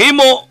nitabo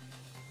gihimo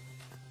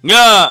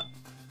nga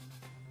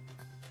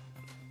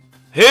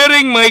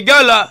hearing may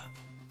gala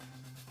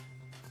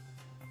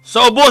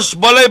sa ubos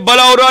balay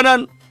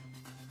balawranan,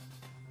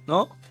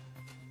 no?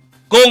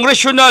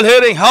 Congressional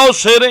hearing,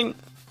 House hearing.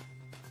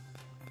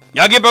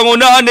 Yagi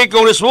pangunahan ni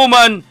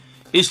Congresswoman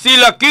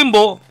Estila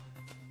Kimbo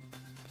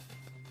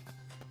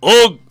o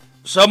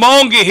sa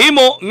maong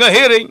gihimo nga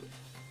hearing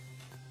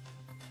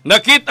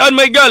nakitaan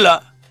may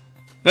gala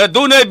nga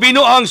dunay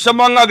binuang sa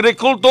mga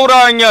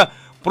agrikultura nga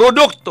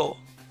produkto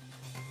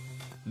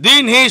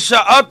dinhi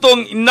sa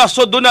atong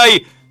naso dunay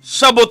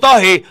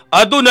sabotahe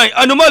adunay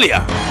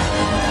anomalya.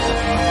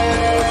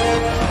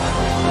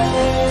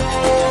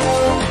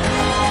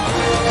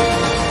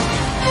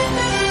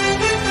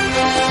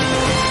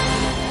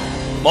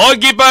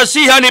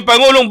 Magipasihan ni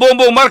Pangulong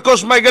Bongbong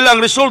Marcos may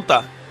galang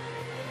resulta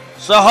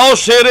sa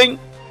House hearing.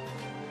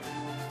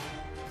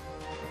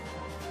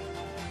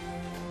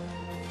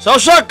 Sa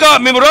usa ka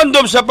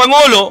memorandum sa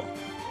Pangulo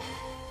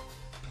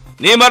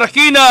ni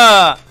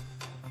Marikina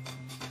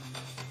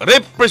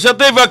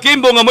Representative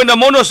Kimbo nga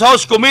minamuno sa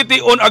House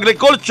Committee on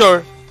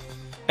Agriculture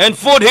and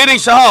Food hearing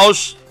sa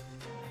House,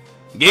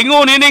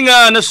 gingon ini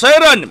nga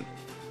nasairan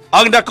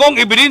ang dakong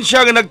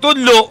ebidensya nga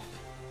nagtudlo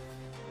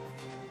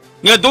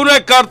nga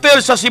dunay kartel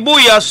sa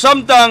sibuyas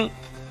samtang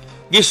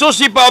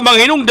gisusi pa ang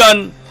mga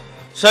hinungdan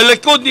sa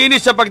likod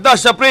niini sa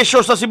pagtaas sa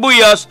presyo sa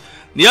sibuyas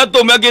niadto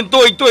miaging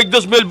tuig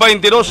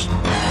 2022.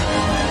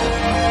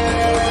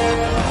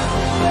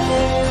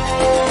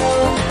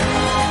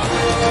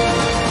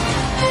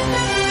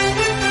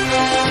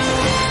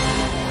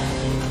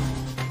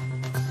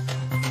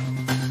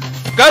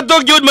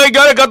 Katong yun may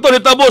gana kato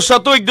nitabo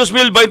sa tuig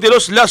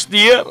 2022 last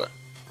year.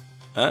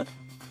 Ha?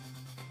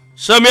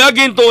 Sa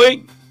miaging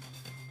tuig.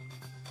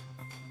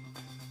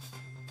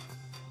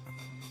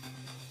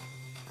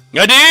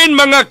 Nga din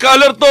mga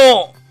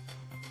ka-alerto,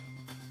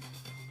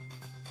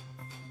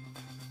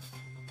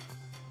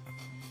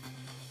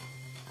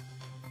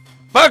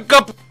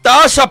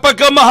 pagkataas sa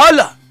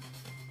pagkamahala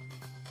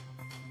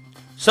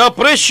sa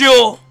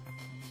presyo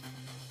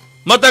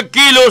matag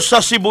kilo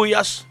sa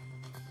sibuyas.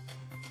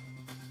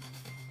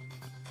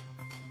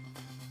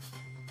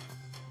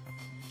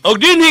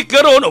 Og dinhi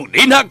karon, og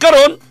dinha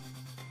karon,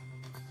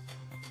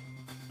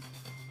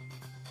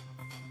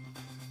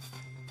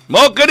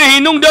 mao kani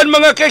hinungdan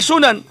mga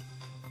kaigsunan.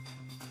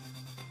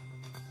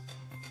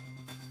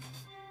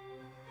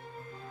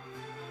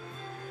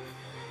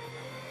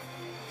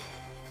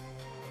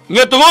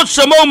 Nga tungod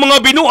sa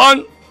mga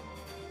binuang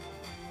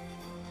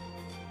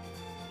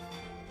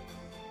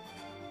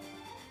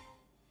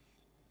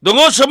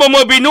Tungod sa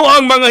mga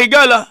binuang mga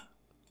higala,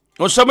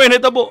 kung sa may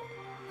natabo,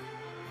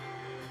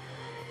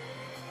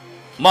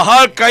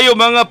 mahal kayo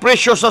mga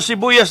presyo sa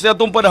sibuyas na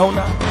itong panahon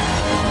na.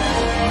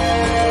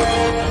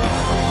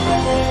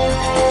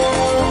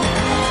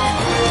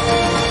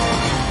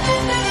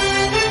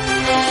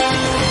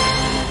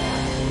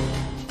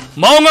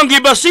 Maungang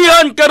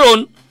gibasihan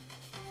karon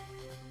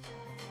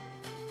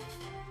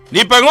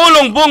ni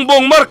Pangulong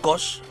Bongbong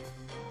Marcos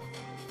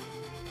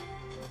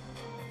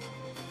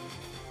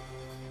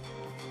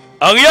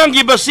ang iyang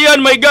gibasihan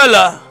may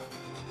gala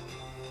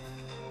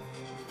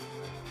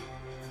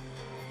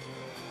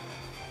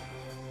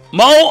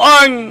mao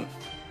ang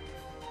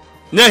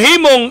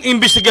nahimong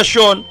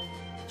investigasyon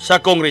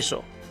sa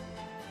Kongreso.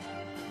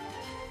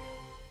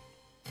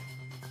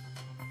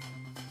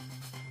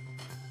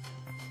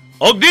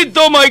 Og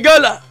dito may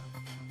gala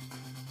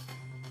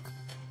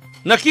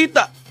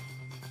nakita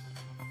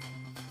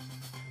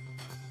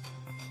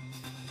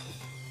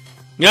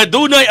nga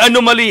dunay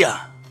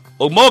anomalya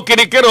og mao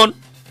kini karon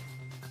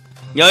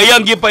nga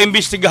iyang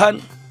gipaimbestigahan.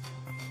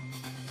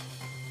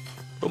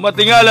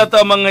 Tumatingala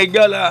ta mga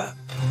higala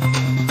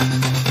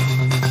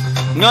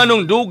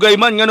nganong dugay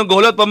man nganong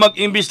gahulat pa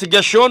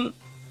mag-imbestigasyon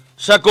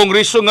sa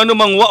Kongreso nganong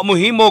mangwa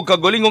mohimo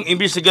kagulingong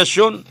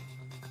imbestigasyon.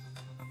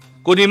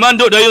 Kung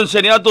imando dayon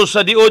sa niato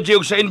sa DOJ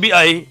o sa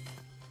NBI,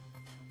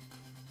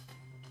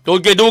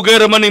 tungkol kay dugay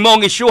raman ni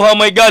maong isyuha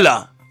may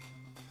gala,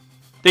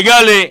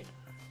 tigali,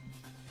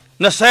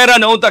 nasayra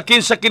na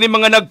untakin sa kini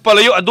mga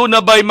nagpalayo, aduna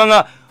ba'y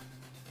mga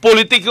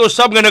politiko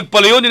usab nga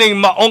nagpalayo nining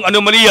maong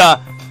anomalya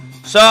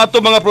sa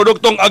ato mga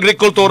produktong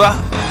agrikultura.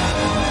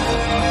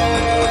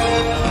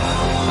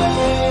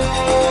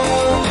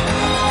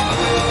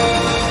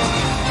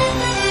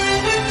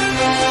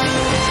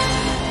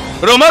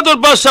 Pero matod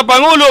pa sa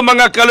Pangulo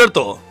mga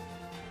kalerto,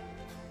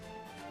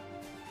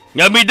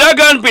 nga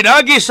midagan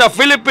pinagi sa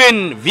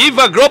Philippine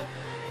Viva Group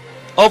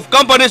of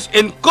Companies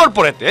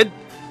Incorporated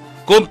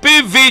kung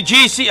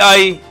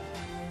PVGCI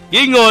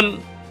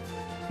ingon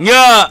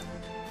nga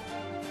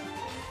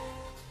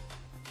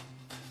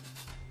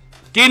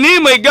kini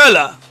may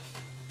gala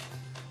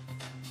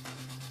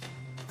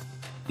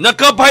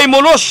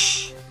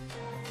nakapahimulos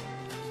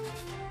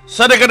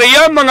sa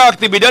dagadayang mga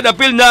aktibidad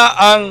apil na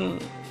ang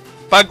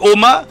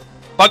pag-uma,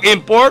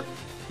 pag-import,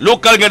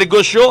 lokal nga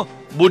negosyo,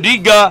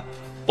 budiga,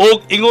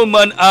 o ingon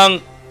man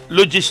ang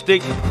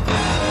logistic.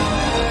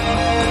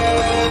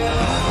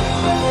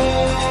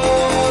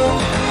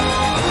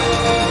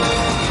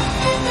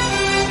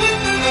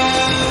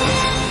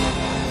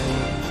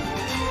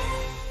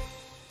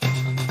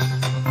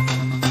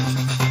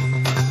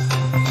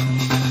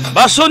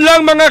 Bason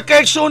lang mga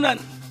kaeksunan,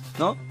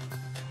 no?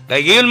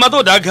 Kay giyon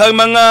mato daghang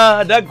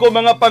mga dagko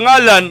mga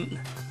pangalan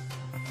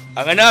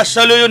ang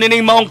nasaluyo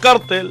nining maong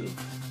kartel.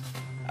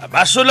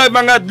 Baso lang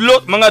mga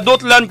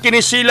dutlan kini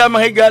sila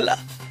mahigala.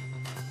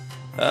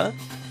 Ha?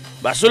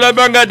 Baso lang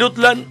mga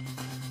dutlan.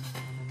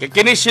 Kay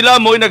kini sila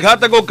mo'y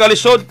naghatag og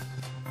kalisod.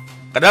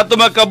 Kadato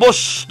mga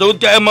kabos,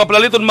 doon kay ang mga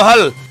palaliton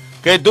mahal.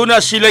 Kay doon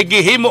na sila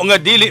gihimo nga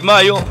dili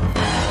mayo.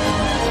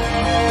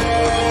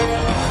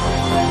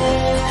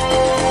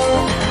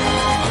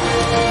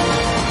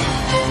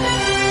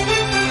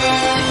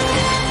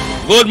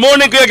 Good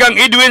morning kaya kang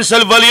Edwin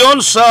Salvalion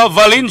sa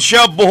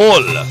Valencia,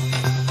 Bohol.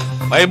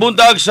 May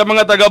buntag sa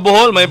mga taga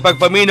Bohol, may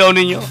pagpaminaw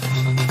ninyo.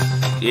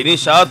 Ini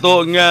sa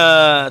ato nga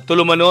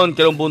tulumanon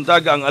karong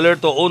buntag ang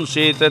Alerto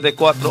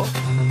 11:34.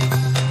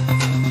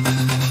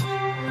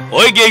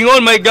 Oy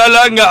gingon may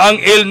gala nga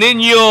ang El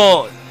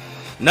Nino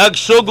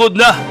nagsugod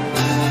na.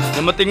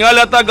 Na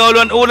matingala ta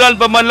gaulan-ulan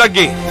pa man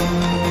lagi.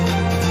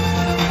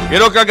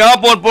 Pero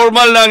kagahapon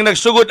formal nang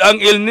nagsugod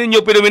ang El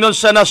Nino phenomenon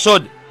sa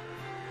nasod.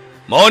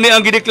 Mao ni ang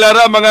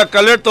gideklara mga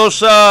kalerto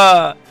sa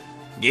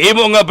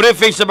gihimo nga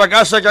briefing sa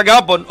Pag-asa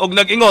kagahapon og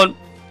nag-ingon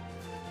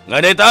nga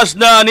naitaas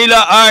na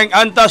nila ang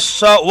antas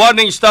sa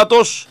warning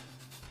status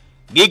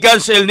gikan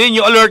sa El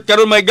Nino alert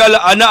karon may gala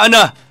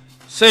ana-ana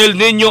sa El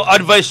Nino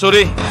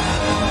advisory.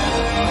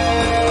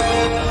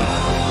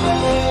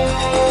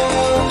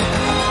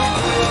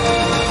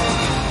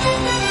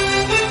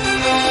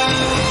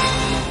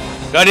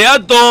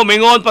 Kaniadto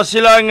mingon pa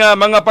sila nga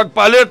mga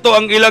pagpa-alerto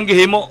ang ilang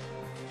gihimo.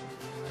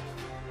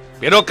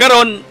 Pero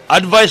karon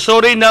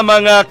advisory na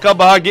mga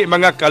kabahagi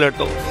mga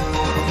kalerto.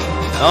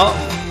 No?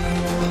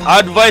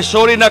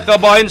 Advisory na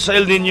kabahin sa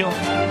El Nino.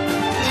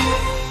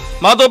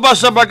 Mato pa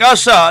sa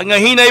Pag-asa nga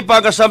hinay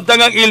pa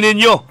kasamtang ang El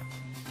Nino.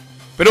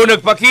 Pero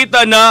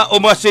nagpakita na o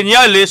mga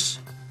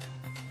sinyalis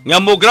nga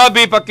mo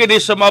grabe pa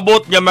kini sa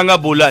mabot nga mga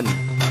bulan.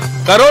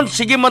 Karon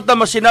sige man ta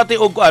masinati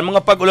og kuan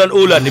mga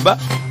pag-ulan-ulan, di ba?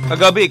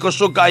 Kagabi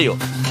ikusog kayo.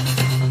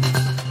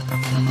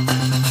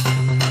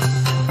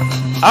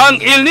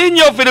 Ang El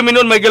Nino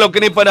phenomenon may galaw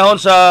kini panahon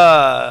sa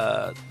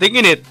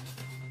ting-init.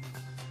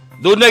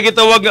 Doon na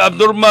gitawag nga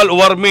abnormal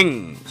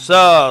warming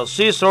sa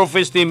sea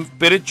surface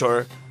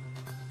temperature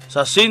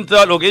sa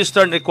Central ug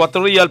Eastern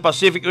Equatorial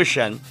Pacific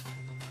Ocean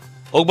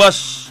ug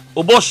bas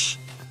ubos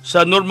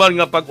sa normal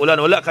nga pag-ulan.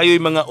 Wala kayo'y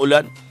mga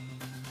ulan.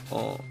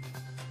 Oh.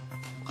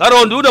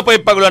 Karon doon na pa'y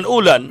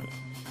pag-ulan-ulan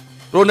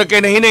ro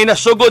nagkinahinay na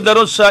sugod na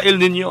ron sa El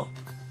Nino.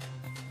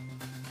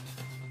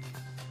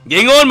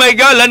 Gingon may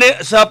gala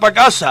sa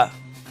Pag-asa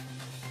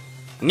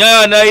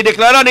nga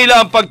naideklara nila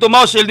ang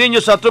pagtumaw sa El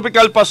Nino sa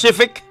Tropical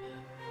Pacific.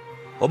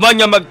 Human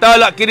nga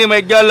magtala kini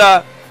may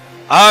gala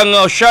ang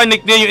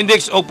Oceanic Nino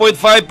Index o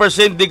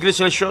 0.5% degree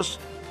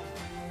Celsius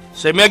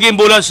sa miyaging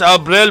bulan sa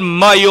Abril,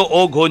 Mayo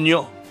o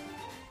Hunyo.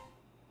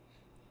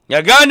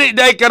 Nga gani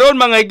dahil karon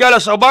mga higala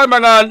sa ubang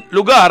mga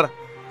lugar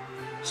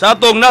sa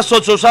atong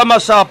nasod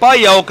susama sa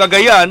Apaya o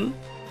Cagayan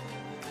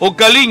o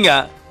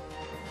Kalinga,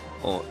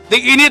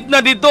 tig-init na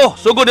dito,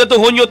 sugod na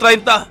itong Hunyo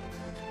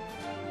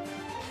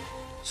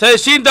 30. Sa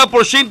 60%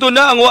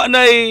 na ang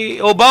wanay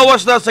o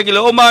bawas na sa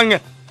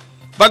gilaumang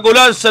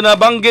pag-ulan sa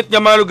nabanggit nga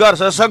mga lugar,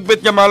 sa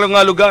sagbit nga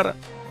mga lugar.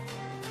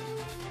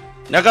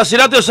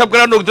 Nakasilat yung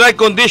sabkaran og dry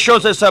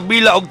conditions sa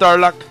Sabila og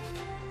Tarlac.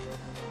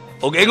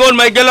 Og ingon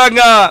may gala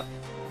nga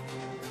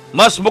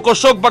mas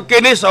mukusog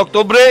pagkini sa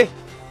Oktubre,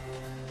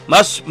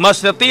 mas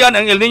natiyan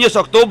ang El Nino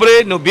sa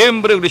Oktubre,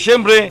 Nobyembre ug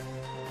Disyembre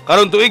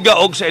karon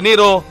tuiga og sa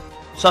Enero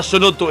sa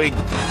sunod tuig.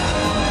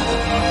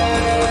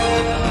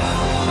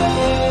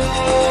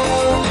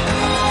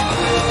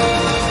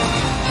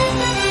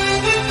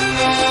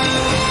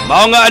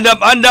 Mao nga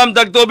andam-andam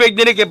tag tubig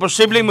dinhi kay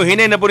posibleng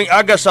mohinay na puning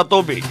agas sa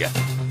tubig.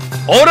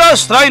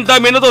 Oras 30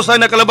 minutos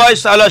na nakalabay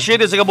sa alas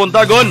 7 sa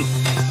kabuntagon.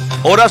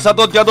 Oras sa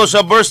tot kadto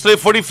sa Burst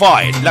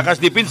 345. Lakas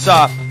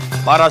dipinsa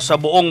para sa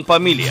buong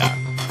pamilya.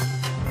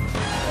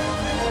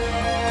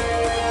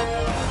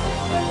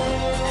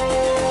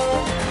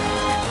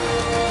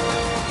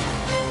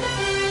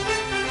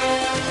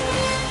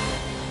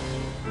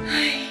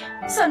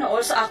 Sana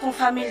all sa akong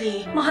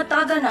family,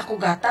 mahatagan ako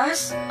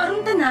gatas.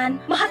 Aron tanan,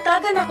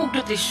 mahatagan ako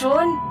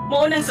nutrisyon.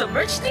 Maunang sa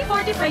Birch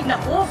 345 na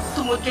ko.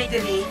 Tungod kay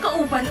diri,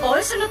 kauban all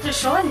sa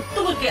nutrisyon.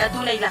 Tungod kay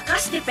adunay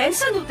lakas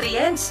depensa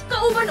nutrients.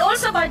 Kauban all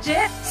sa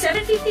budget.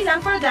 750 lang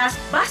per gas,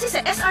 base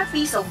sa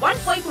SRP sa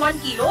 1.1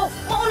 kilo.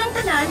 Maunang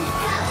tanan,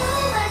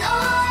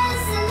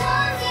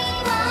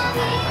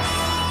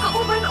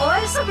 kauban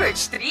all sa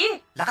Birch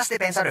 3. Lakas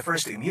Depensa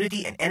refers to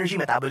immunity and energy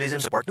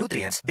metabolism support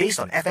nutrients based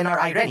on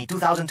FNRI Rennie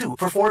 2002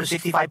 for 4 to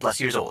 65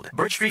 plus years old.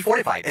 Birch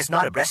 345 is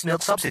not a breast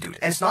milk substitute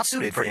and is not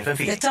suited for infant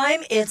The feeding.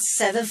 time is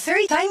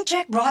 7:30. Time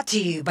check brought to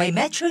you by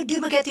Metro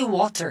Dumaguete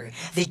Water,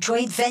 the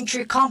joint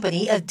venture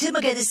company of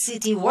Dumaguete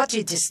City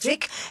Water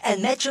District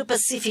and Metro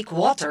Pacific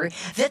Water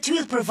that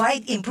will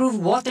provide improved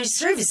water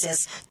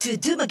services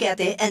to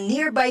Dumaguete and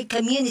nearby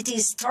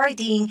communities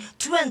starting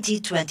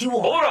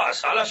 2021. Oras,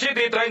 alas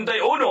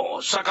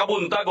 7:31 sa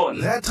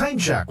Kabuntagon. That time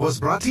check was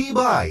brought to you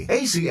by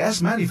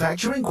ACS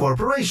Manufacturing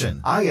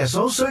Corporation,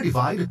 ISO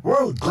certified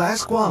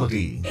world-class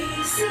quality.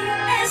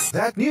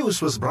 That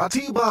news was brought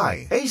to you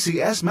by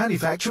ACS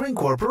Manufacturing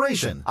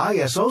Corporation,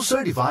 ISO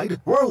certified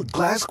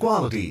world-class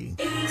quality.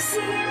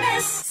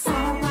 ACS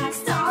Star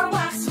Wax, Star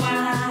Wax,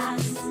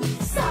 Wax.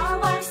 Star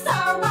Wax,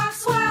 Star Wax,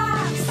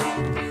 Wax.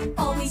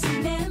 Always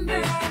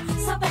remember,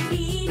 sa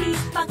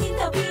paglinis,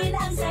 pagkitawin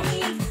ang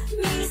sahig.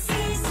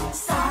 Mrs.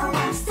 Star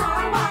Wax,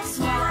 Star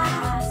Wax,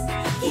 Wax.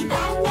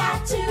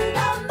 Hinanga to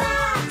the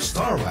max.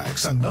 Star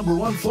Wax ang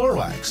 #1 floor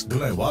wax.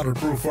 Dunay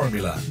waterproof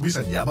formula.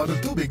 Bisan yaman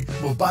ng tubig,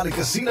 mabalik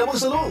ka sina mo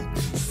sa loob.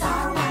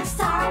 Star Wax,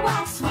 Star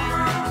Wax,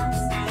 Wax.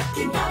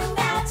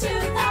 Hinanga to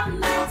the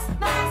max, max,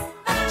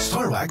 max.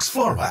 Star Wax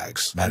floor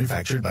wax.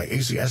 Manufactured by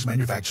ACS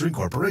Manufacturing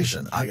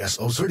Corporation,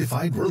 ISO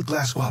certified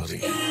world-class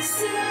quality.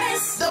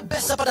 The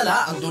best sa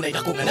padala ang dunay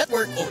dako nga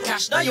network o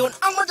cash dayon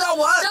ang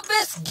madawat. The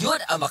best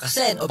gyud ang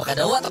makasen o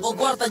makadawat ako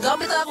kwarta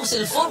gamit ang akong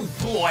cellphone.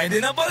 Pwede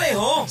na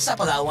pareho. Sa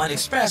Palawan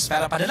Express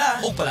para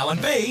padala o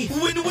Palawan Pay,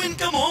 win-win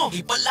ka mo.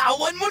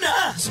 Ipalawan mo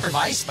na.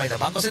 Supervised by the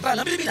Bangko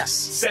Sentral ng Pilipinas.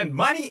 Send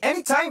money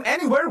anytime,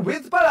 anywhere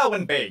with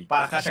Palawan Pay.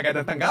 Para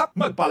kasyagad ang tanggap,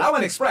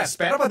 mag-Palawan Express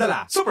pera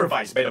padala.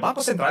 Supervised by the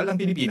Bangko Sentral ng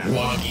Pilipinas.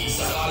 Wagi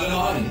sa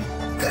kaalaman,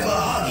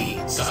 kabahagi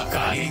sa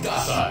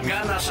kaligtasan. Nga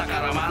nasa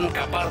karaman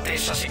kaparte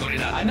sa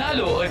seguridad.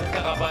 Analo at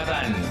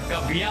kakabatan,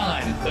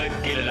 kabiyangan at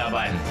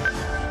kilalaban.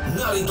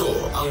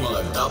 Narito ang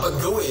mga dapat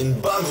gawin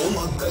bago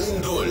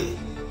magkalindol.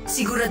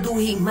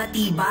 Siguraduhing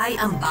matibay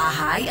ang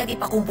bahay at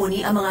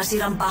ipakumpuni ang mga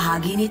sirang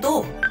bahagi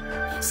nito.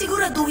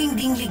 Siguraduhing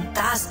ding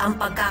ligtas ang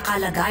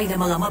pagkakalagay ng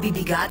mga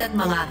mabibigat at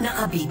mga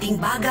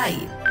nakabiting bagay.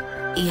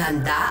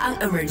 Ihanda ang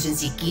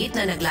emergency kit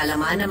na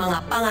naglalaman ng mga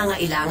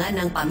pangangailangan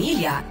ng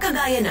pamilya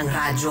kagaya ng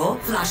radyo,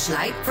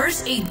 flashlight,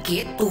 first aid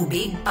kit,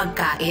 tubig,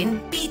 pagkain,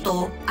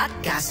 pito at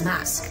gas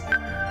mask.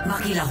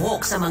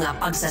 Makilahok sa mga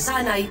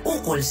pagsasanay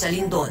ukol sa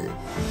lindol.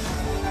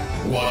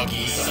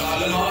 Wagi sa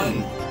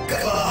kaalaman,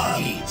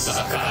 kabahagi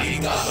sa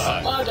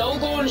kaligtasan.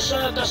 Madaugon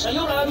sa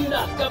kasayuran,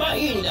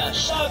 kabahin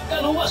sa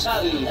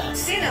kaluwasan.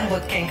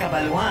 Sinambot keng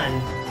kabaluan,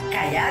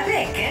 kaya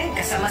reken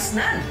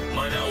kasamasnan.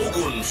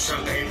 Madaugon sa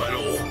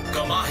kahibalo,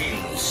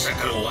 kamahin sa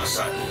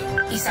kaluwasan.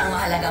 Isang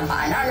mahalagang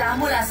paalala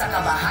mula sa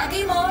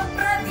kabahagi mo,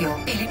 Radyo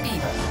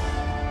Pilipino.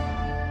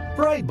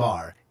 Pride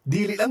Bar.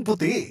 Dili lang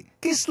puti,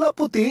 kisla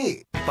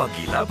puti.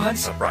 Pagilabhan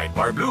sa Pride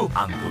Bar Blue,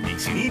 ang puting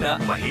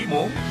sinina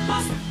mahimong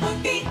Mas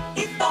puti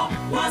ito,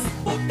 mas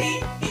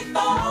puti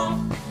ito.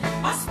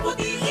 mas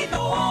puti ito.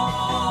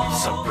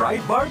 Sa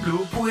Pride Bar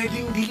Blue,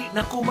 pwedeng dili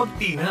na ko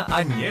magtina,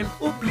 anyel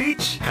o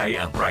bleach.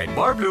 Kaya ang Pride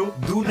Bar Blue,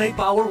 dunay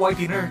power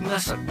whitener nga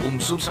sa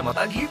kumsum sa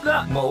matag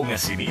hibla. Mao nga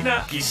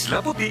sinina,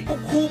 kisla puti,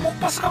 ug humok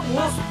pa sa kamo.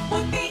 Mas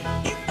puti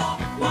ito,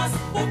 mas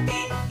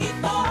puti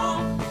ito,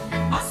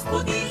 mas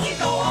puti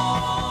ito.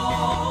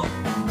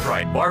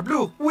 Pride Bar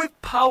Blue with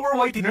power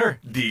whitener.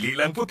 Dili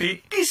lang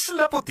puti,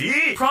 kisla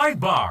puti. Pride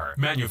Bar,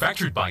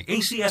 manufactured by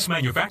ACS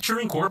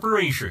Manufacturing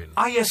Corporation.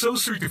 ISO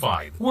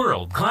certified,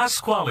 world-class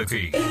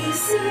quality.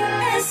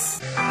 ACS.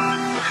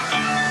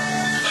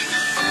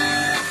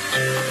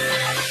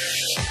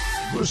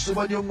 Gusto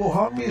ba niyong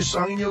muhamis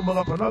ang inyong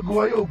mga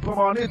panagway o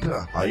pamanit?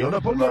 Ayaw na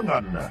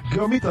paglangan.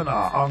 Gamitan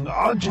na ang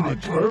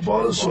Angelic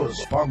Herbal Soap.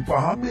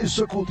 Pangpahamis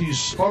sa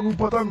kutis,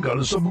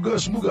 pangpatanggal sa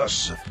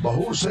bugas-bugas,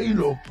 baho sa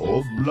ilok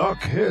o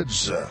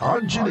blackheads.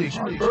 Angelic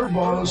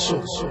Herbal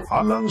Soap.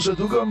 Alang sa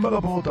dugang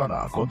mga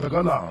pangutana,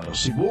 kontaga lang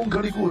si buong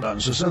kalikunan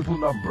sa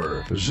cellphone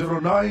number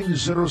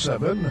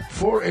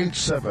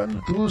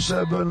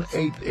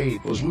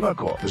 0907-487-2788. Usuna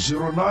ko,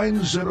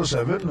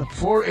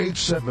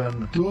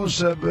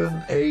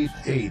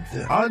 0907-487-2788.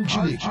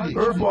 Angelic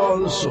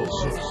Herbal Soap.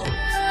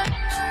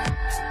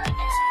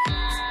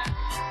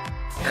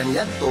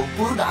 Kanyan to,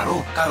 puro daro.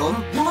 Karon,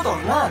 yung motor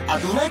na.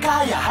 Adunay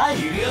kahayahay.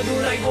 Diri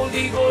adunay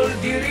gold-digol,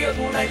 diri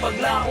adunay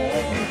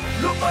paglaom.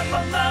 Lupat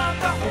mga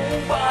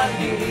kakuban,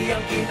 diri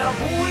ang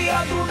kinabuhi,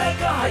 adunay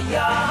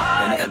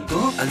kahayahay. Kanian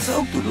to, ansa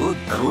og tulod.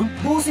 Karon,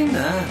 busing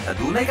na.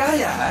 Adunay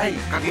kahayahay.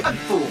 Kanian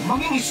to,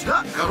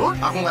 mangingisda. Karon,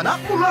 akong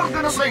anak ular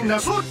ka na sa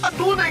nasod at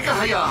tunay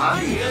kahayahay.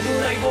 Diri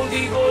adunay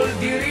gold-digol,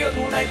 diri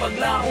adunay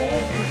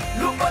paglaom.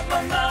 Lupat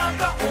mga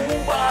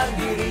kakuban,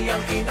 diri ang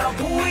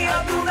kinabuhi,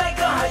 adunay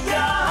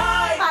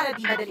kahayahay. Para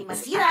di madaling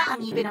masira ang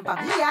ngipin ng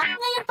pamilya,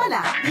 ngayon pa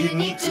lang.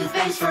 Unique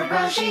toothpaste for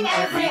brushing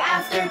every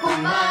after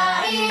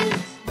kumain.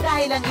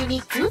 Dahil ang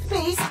unique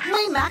toothpaste,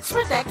 may Max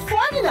Protect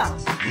formula.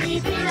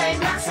 Ngipin ay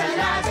Max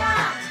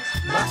Alaga,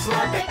 Max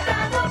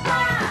Protektado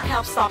pa.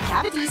 Helps stop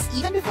cavities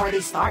even before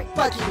they start,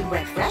 while keeping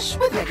breath fresh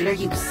with regular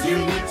use.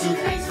 Unique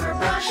toothpaste for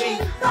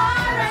brushing,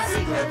 para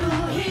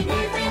siguraduhin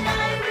ngipin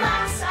ay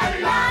Max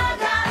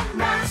Alaga,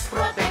 Max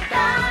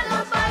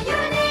Protektado pa.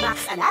 Unique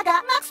Max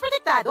Alaga, Max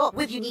Protektado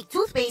with unique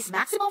toothpaste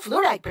maximum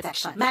fluoride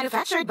protection.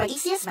 Manufactured by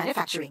ACS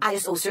Manufacturing.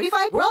 ISO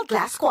certified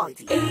world-class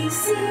quality.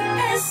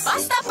 ACS.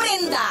 Basta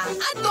prenda!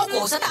 Adto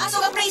ko sa taas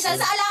og appraisal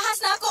sa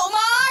alahas na ako,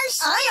 Mars!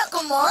 Ay,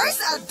 ako,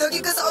 Mars! Adto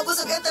ko sa ubos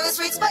og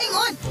interest rates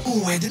paingon!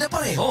 Pwede na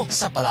pareho.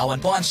 Sa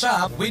Palawan Pawn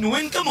Shop,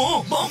 win-win ka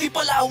mo. Maong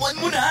ipalawan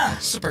mo na.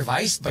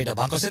 Supervised by the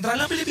Bangko Sentral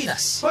ng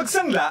Pilipinas.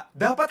 Pagsangla,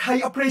 dapat high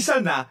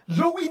appraisal na,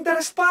 low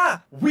interest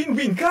pa.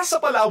 Win-win ka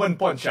sa Palawan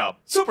Pawn Shop.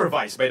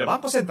 Supervised by the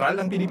Bangko Sentral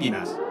ng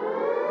Pilipinas.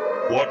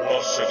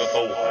 Watas sa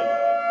katauhan,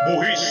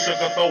 buhis sa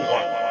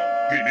katauhan,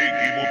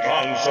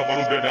 kinigibutang sa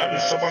panudanan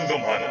sa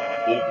panggamhan,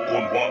 o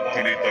kunwa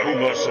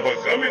kinitarunga sa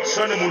paggamit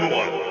sa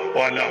namunuan,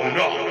 panahon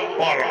na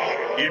para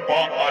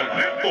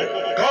ipa-alerto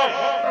ka!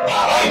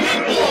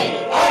 Alerto!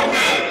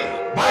 Army!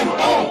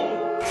 Banto!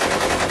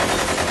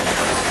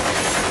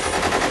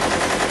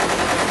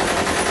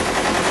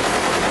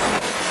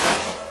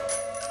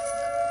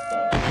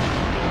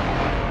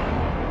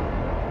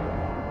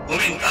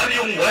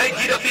 Komentaryong walay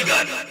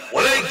gidapigan,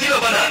 walay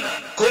gilabanan,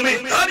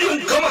 komentaryong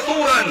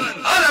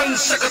kamaturan, alang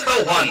sa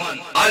katauhan,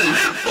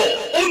 Alerto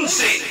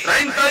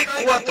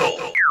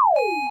 11:34.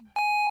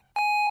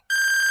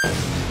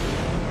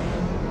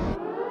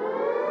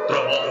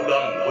 Trabaho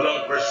lang,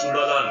 walang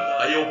personalan,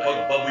 ayaw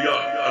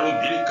pagbabuyan, aron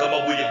dili ka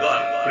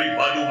mabuyagan,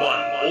 pribado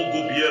man o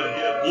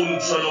gobyerno,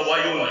 kung sa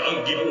nawayon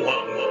ang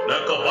gibuhat,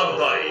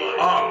 nakabantay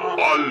ang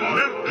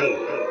Alerto.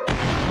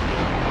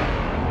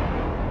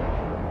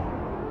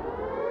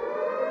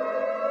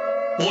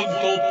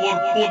 Punto por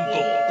punto.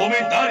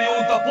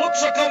 Komentaryong tapot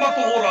sa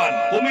kamatuoran.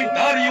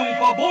 Komentaryong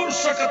pabor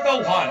sa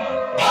katauhan.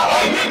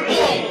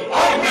 Alerto!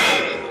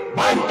 Army!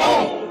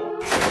 Banto!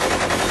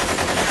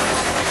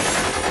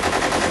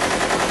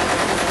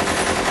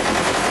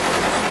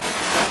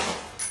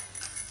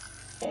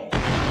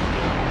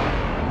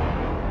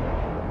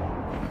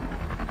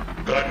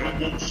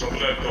 Kalubog sa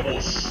mga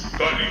kabos,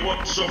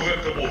 kaliwat sa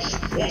mga kabos,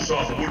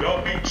 usah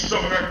mulapig sa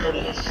mga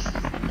kabos.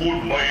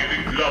 Kung may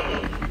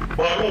reklamo,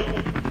 barog,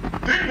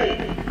 tingo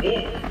o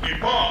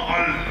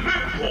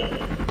ipa-alerto.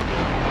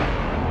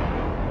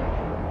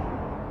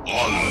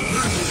 Alerto!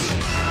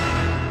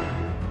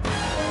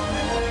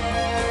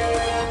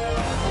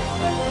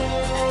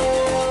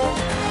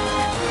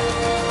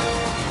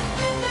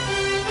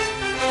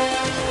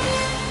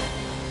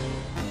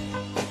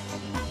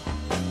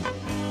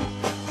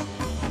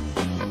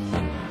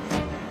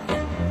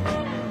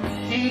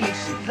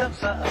 Inisidlap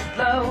sa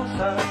adlaw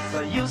sa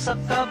sayo sa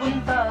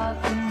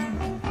kabuntagon,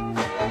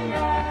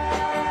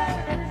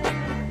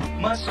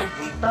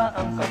 masugunta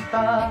ang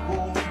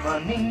kantaho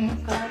maning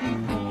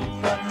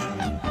kalibutan.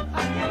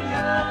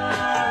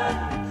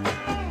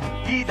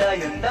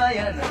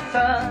 Gidayan-dayan ang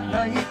sa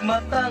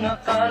higmata nga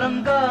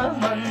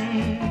karamdaman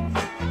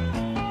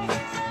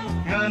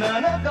nga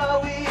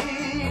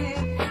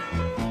nanagawin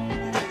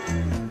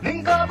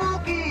ning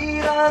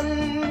kabukira kabukiran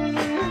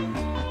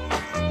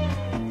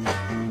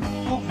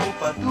Huwag mo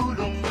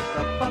patulong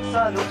sa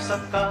pagsalok sa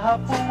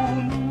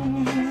kahapon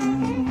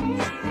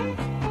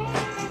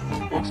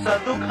Huwag sa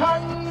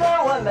dughan nga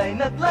walay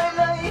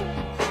naglaylay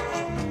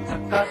Sa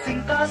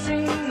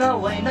kasing-kasing nga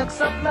way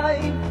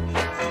nagsaklay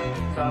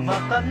Sama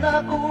ka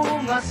na ko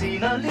nga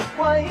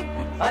sinalikway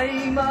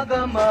ay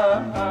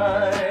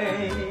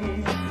magamay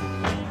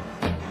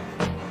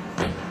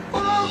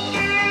Huwag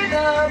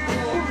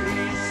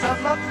kinabuhi sa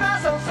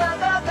makasaw sa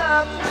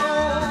dadakto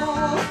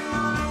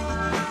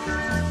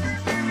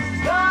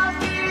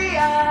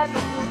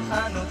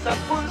Kaki-anot-anot sa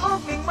pulog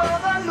ng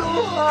mga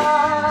luha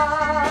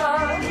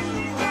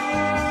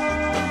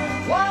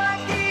Huwag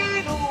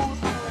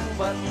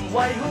kinutuban,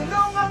 way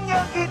hunong ang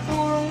iyang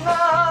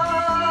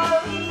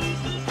kitulungan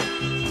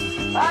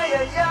Ay,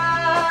 ay,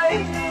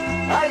 ay,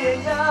 ay,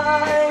 ay,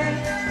 ay,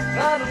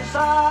 ganun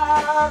sa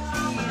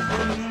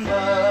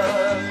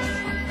kitungan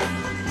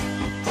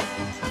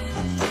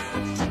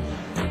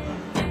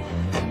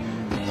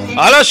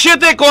Alas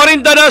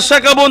 7:40 na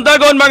sa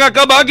kabuntagon mga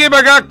kabagi,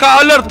 mga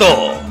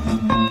ka-alerto.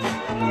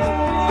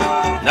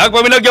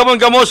 Nagpaminagyamon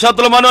kamo sa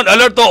tulumanon,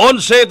 Alerto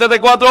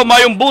 11:34,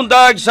 mayong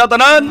buntag sa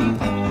tanan.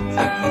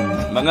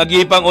 Mga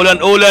gipang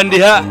ulan-ulan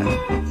diha.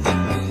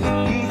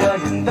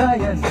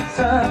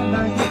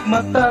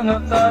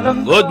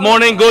 Good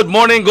morning, good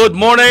morning, good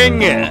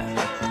morning.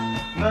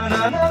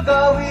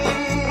 Nananagawi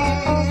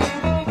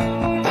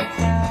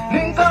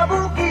ning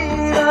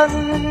kabukiran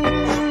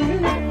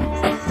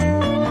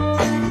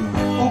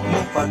Huwag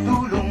mo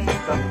patulong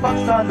sa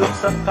pagsalok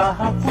sa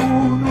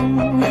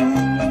kahapon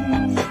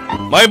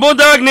May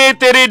buntag ni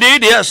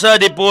Tiridi diya sa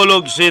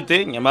Dipolog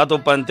City. Nga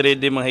matong pan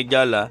 3D mga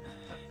higala.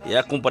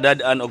 Iya kung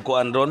padadaan og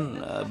kuan ron,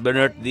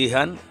 Bernard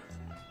Dihan.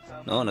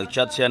 No,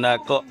 nagchat siya na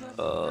ako.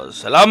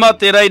 Salamat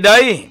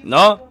Tirayday,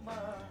 no?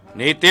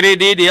 Ni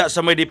Tiridi diya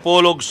sa may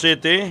Dipolog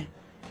City.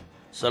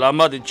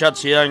 Salamat, i-chat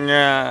siya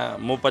nga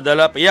mo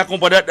padala. Iya kung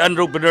padadaan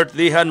og Bernard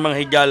Dihan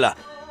mga higala.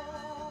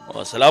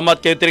 Salamat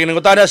kayo Tiridi.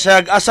 Nangutana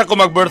sa asa ko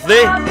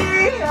mag-birthday.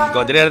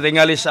 Ikaw, dire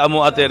tingali sa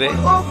amo atere.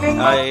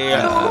 Ay,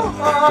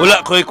 wala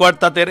ko'y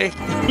kwarta, tere.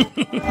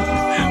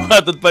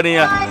 Matod pa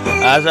niya.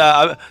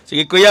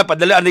 Sige, kuya,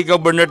 padalaan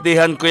ikaw, Bernard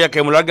Dihan, kuya,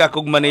 kay mulaga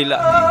akong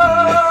Manila.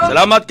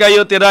 Salamat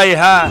kayo, Tiray,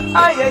 ha?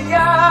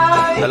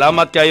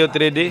 Salamat kayo,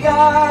 Tridi.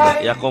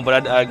 Iya kong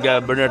padaag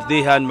Bernard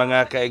Dihan,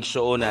 mga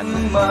kaigsuunan.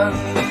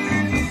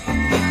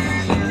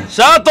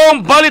 Sa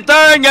atong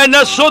balita nga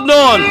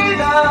nasudnon,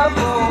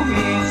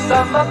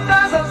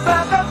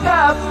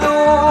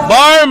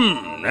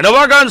 DYRM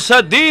nanawagan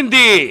sa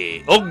Dindi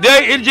og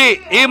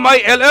DILG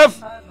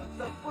MILF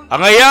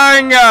ang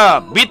ayang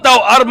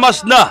bitaw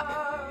armas na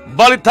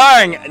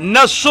balitang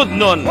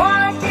nasudnon.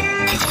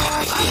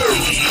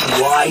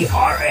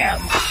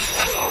 DYRM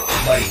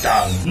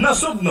balitang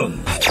nasudnon.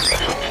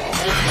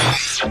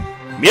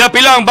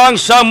 Miapilang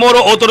bangsa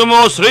Moro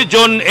Autonomous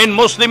Region in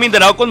Muslim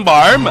Mindanao kon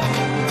DYRM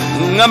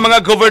nga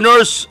mga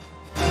governors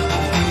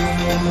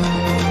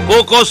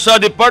Kokos sa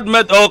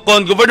Department o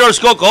kon Governors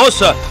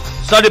Kokos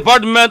sa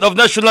Department of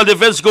National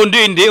Defense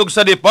kundi hindi ug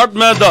sa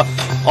Department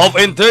of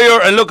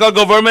Interior and Local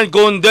Government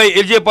kundi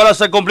LG para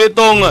sa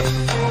kompletong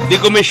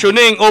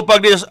decommissioning o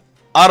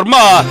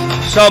pagdisarma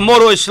sa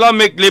Moro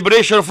Islamic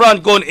Liberation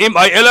Front kon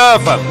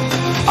MILF.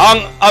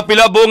 Ang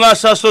apilabo nga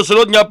sa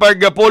susunod nga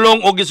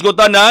pagpulong og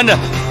isgutanan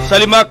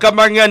sa 5 ka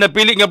mga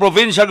napili nga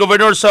provincial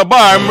governor sa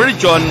DYRM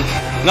region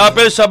nga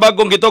apel sa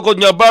bagong gitukod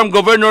nga DYRM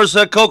governor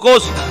sa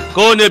Kokos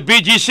kon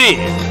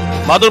BGC.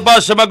 Matod pa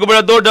sa mga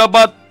gobernador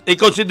dapat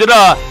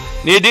ikonsidera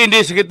ni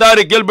DND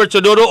Secretary Gilbert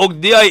Sodoro o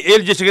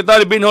DILG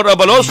Secretary Binhor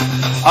Abalos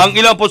ang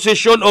ilang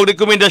posisyon o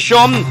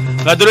rekomendasyon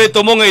na doon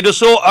tumong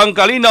iduso ang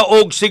kalina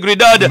o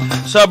seguridad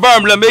sa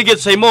DYRM lamigit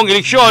sa imong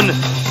eleksyon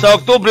sa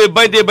Oktubre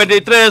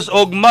 2023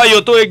 o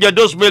Mayo tuig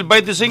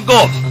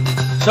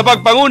 2025. Sa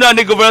pagpanguna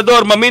ni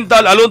Gobernador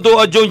Mamintal Alonto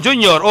Adjong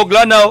Jr. o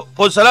Lanao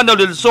Lanao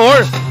del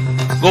Sur,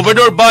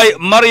 Gobernador by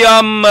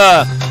Mariam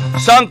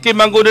Sangki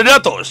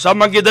Mangunato sa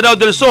Maguindanao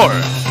del Sur,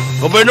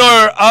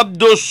 Gobernador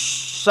Abdus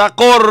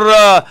Sakor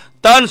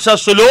Tan sa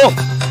Sulu,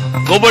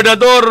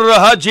 Gobernador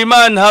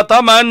Hajiman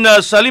Hataman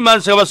sa Liman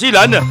sa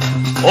Basilan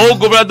o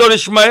Gobernador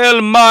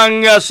Ismael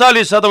Mang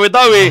Salis sa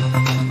Tawi-Tawi,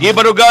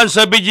 gibarugan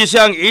sa BGC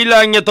ang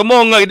ilang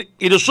tumong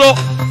iduso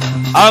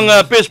ang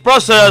peace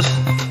process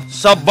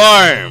sa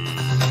DYRM.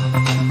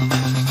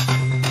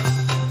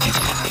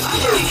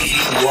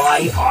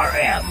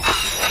 DYRM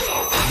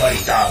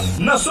balitang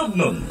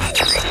nasudnon.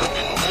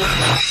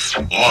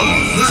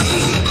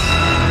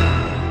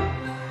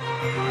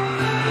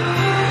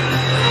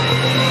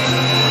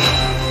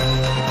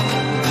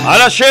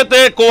 Alas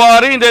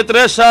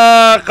 7:43 sa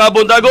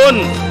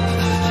Kabundagon.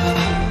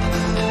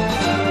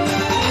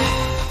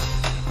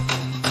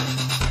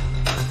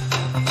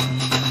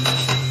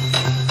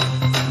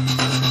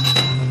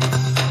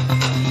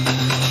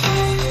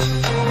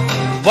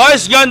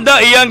 Vice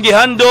ganda iyang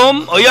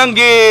gihandom o iyang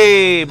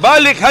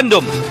gibalik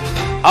handom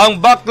ang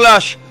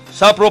backlash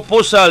sa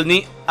proposal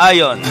ni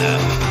Ayon.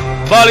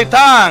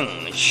 Balitang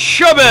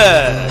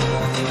Showbiz.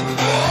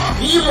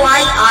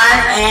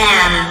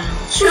 DYRM.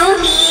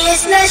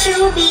 Showbiz na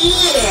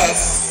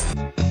showbiz.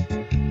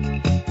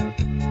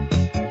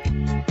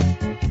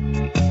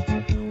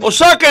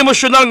 Usa ka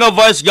emosyonal nga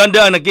voice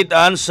ganda ang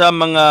nakitaan sa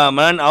mga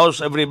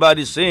man-house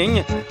Everybody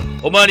Sing.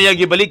 Umaniya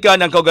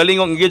gibalikan ang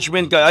kaugalingong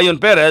engagement kay Ayon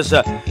Perez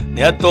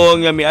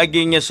niadtong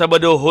miaging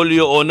Sabado,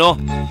 Hulyo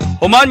 1.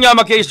 Human nga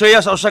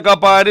makiistorya sa usa ka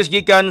pares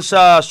gikan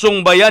sa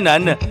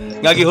Sungbayanan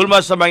nga gihulma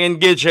sa mga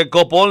engaged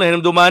couple na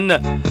hinumduman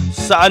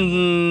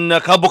saan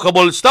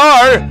kabukabol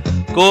star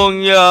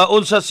kung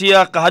unsa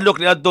siya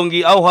kahadlok niadtong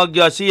giawhag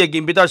siya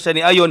giimbitar sa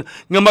ni Ayon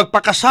nga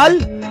magpakasal.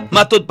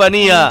 Matud pa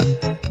niya,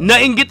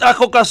 nainggit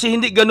ako kasi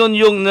hindi ganun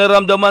yung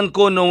naramdaman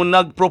ko nung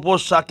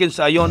nag-propose sa akin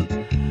sa Ayon.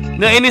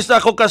 Nainis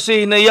ako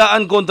kasi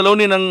hinayaan kong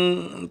talunin ng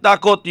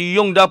takot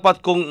yung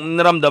dapat kong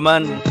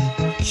naramdaman.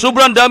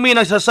 Sobrang dami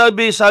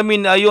nagsasabi sa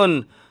amin na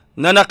Ayon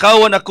na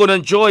nakawan ako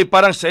ng joy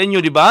parang sa inyo,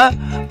 di ba?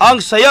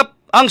 Ang sarap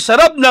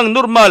ng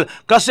normal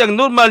kasi ang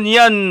normal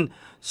niyan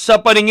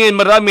sa paningin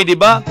marami, di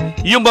ba?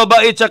 Yung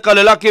babae at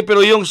lalaki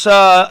pero yung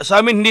sa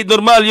amin hindi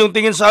normal yung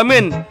tingin sa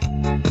amin.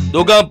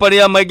 Dugang pa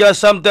niya may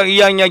samtang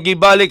iyang niya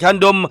gibalik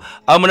handom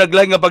ang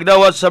managlahi nga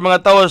pagdawat sa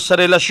mga tao sa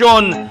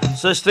relasyon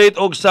sa straight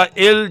o sa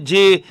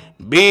LGBTQIA+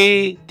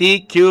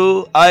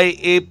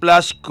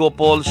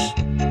 couples.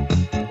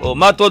 O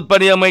matod pa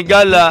niya may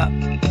gala,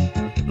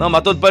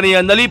 matod pa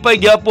niya nalipay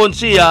gyapon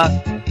siya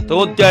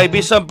tungod kay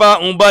bisan pa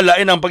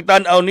umbalain ang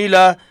pagtan-aw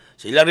nila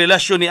silang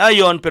relasyon ni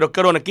Ayon, pero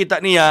karon nakita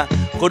niya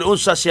kung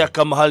unsa siya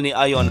kamahal ni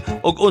Ayon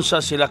ug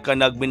unsa sila ka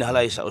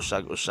nagminahalay sa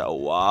usag-usa.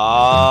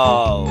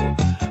 Wow!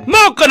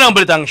 Mao ka ng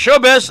balitang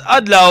showbiz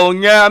adlaw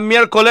nga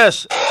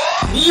Miyerkules.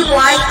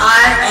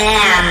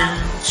 DYRM.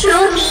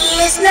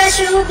 Showbiz na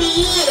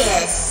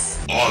showbiz.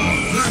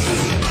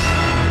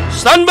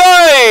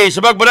 Standby! Sa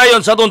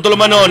pagbadayon sa atong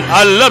tulumanon,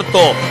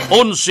 Alerto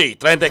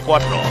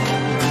 11:34.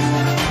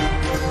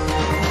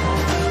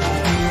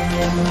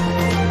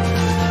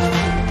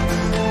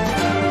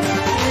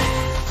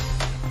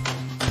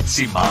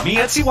 Si Mommy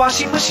at si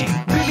Washing Machine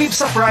believe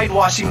sa Pride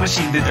Washing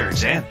Machine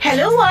Detergent.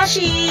 Hello,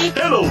 Washi!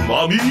 Hello,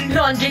 Mommy!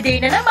 Laundry day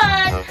na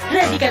naman!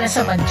 Ready ka na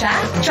sa mancha,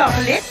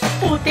 chocolate,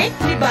 putik,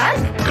 libag?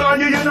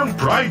 Kaya yan ang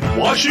Pride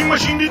Washing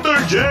Machine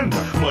Detergent.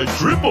 May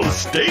triple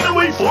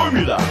stain-away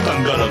formula.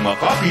 Tanggal ang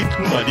makapit,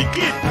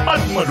 madikit, at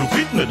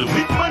malupit na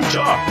dumit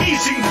mancha.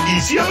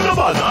 Easy-easy ang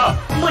labada.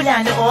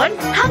 Mula noon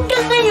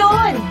hanggang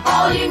ngayon.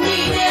 All you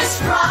need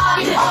is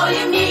pride. All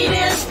you need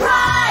is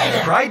pride.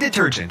 Pride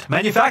Detergent,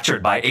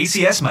 manufactured by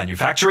ACS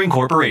Manufacturing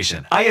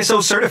Corporation. ISO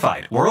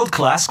certified,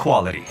 world-class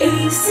quality.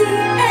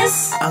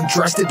 ACS. Ang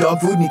trusted dog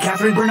food ni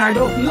Catherine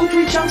Bernardo,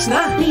 Nutri-Chunks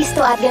na.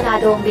 Listo at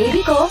ganado ang baby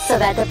ko sa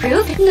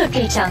vet-approved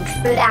Nutri-Chunks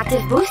with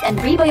active boost and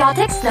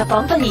prebiotics na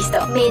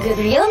pampalisto. Made with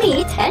real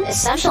meat and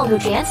essential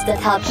nutrients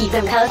that help keep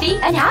them healthy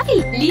and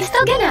happy.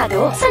 Listo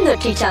ganado sa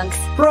Nutri-Chunks.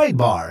 Pride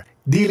Bar.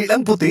 Dili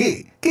lang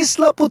puti,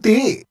 kisla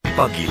puti.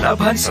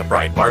 Pagilabhan sa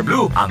Pride Bar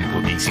Blue, ang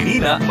puting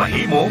sinina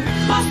mahimong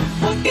mas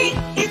puti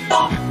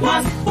ito,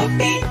 mas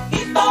puti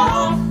ito,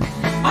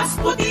 mas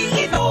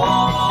puti ito.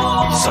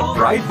 Sa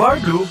Pride Bar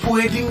Blue,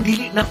 pwedeng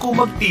dili na ko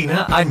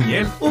magtina,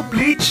 anyel o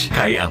bleach.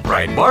 Kaya ang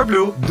Pride Bar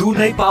Blue,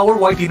 dunay power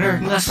whitener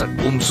nga sa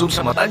kumsum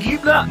sa matag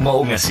hibla.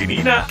 Mao nga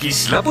sinina,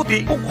 kisla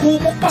puti, ug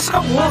humok pa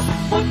sa kamwa. Mas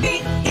puti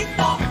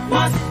ito,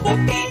 mas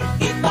puti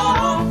ito,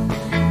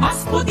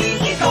 mas puti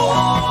ito.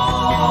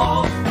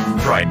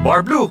 Pride Bar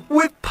Blue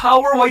with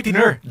power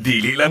whitener.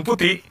 Dili lang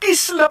puti,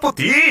 kisla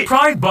puti.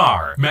 Pride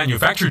Bar,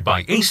 manufactured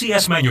by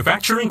ACS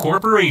Manufacturing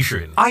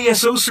Corporation.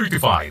 ISO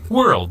certified,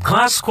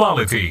 world-class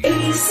quality.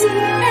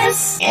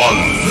 ACS.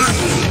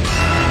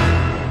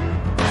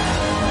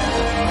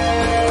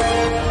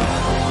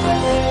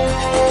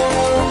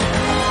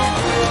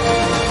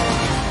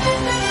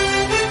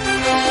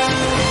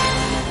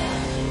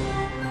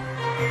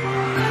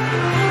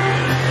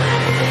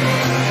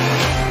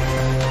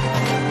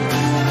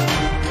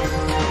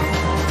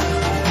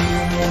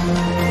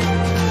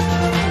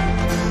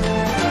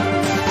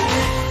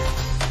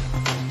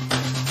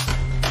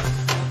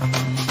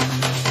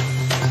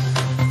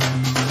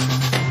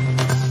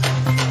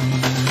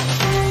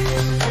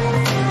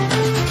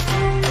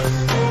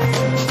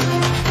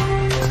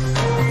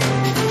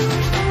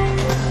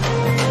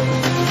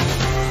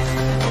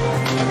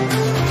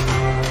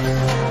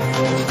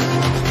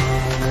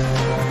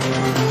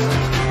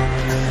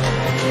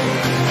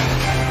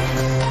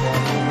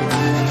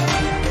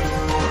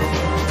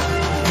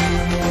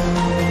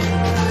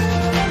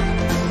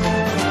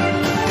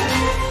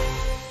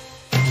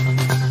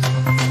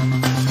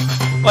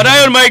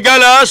 Padayon may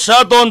gala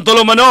sa aton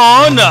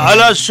tulumanon,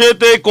 alas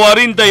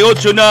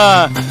 7:48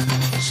 na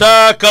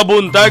sa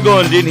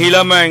Kabuntagon, din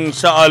hilamang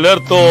sa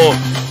Alerto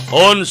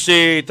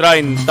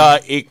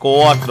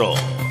 11:34.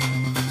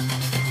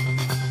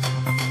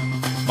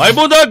 May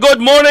buda,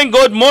 good morning,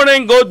 good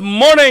morning, good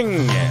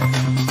morning.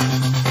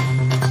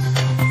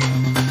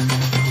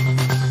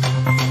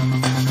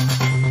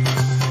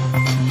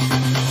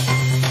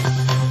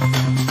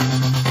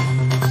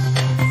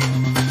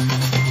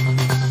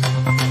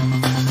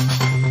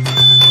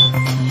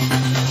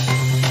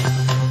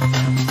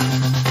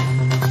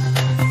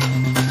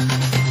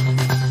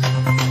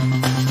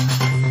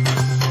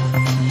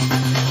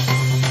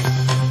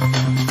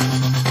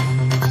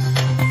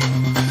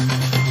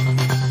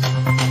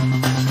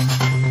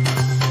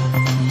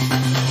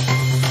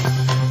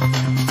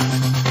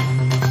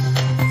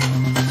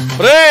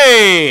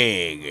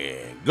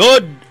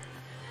 Good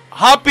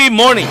happy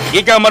morning.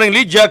 Ika maring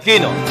Lydia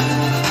Aquino.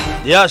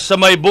 Diya sa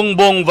may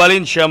Bungbong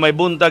Valencia, may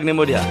buntag ni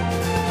mo diha.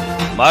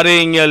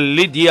 Maring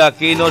Lydia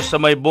Aquino sa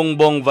may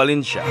Bungbong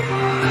Valencia.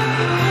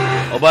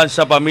 Uban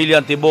sa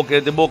pamilyang Tibok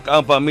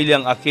ang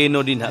pamilyang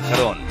Aquino din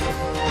karon.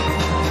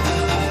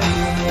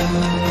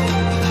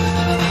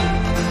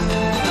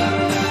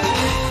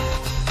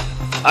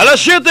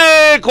 Alas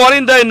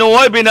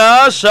 7:49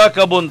 na sa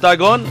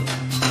kabuntagon.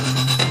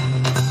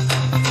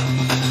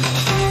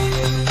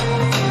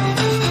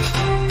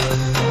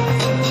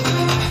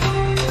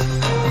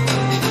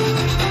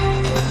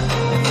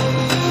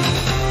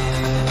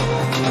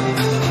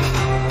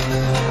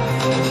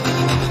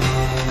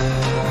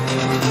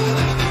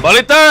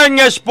 Balitang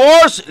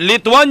sports,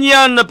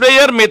 Lithuanian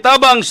player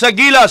mitabang sa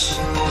gilas.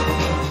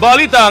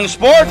 Balitang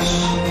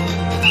sports.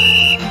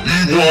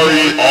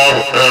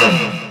 DYRM,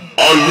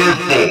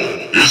 Alerto,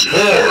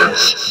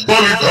 Sports,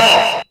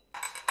 Balita.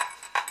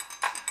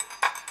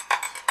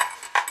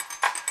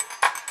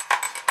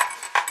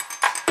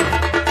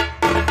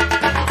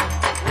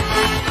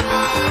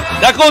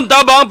 Dakong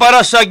tabang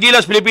para sa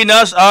gilas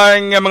Pilipinas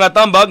ang mga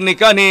tambag ni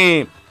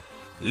kani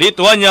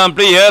Lithuanian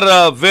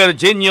player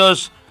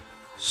Virginius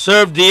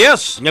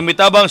Servdies nga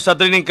mitabang sa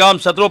training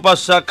camp sa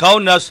tropas sa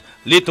Kaunas,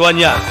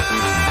 Lithuania.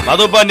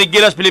 Matupan ni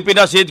Gilas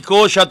Pilipinas head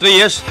coach sa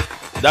Tries,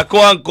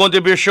 dako ang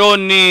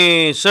kontribusyon ni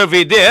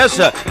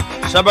Servdies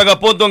sa mga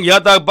puntong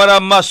gihatag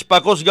para mas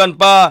pakusgan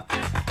pa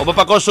o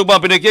mapakusog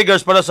mga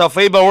Pinoy-Kigers para sa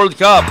FIBA World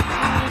Cup.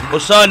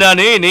 Usana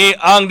niini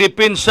ang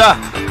depensa.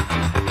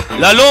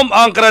 Lalom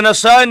ang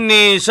karanasan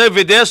ni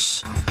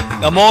Servdies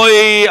nga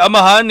mo'y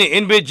amahan ni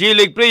NBG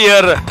League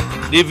player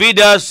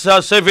Dividas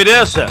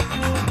Servdies.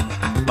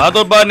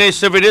 Matod ba ni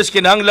Servdies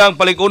kinahanglang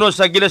palikunon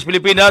sa Gilas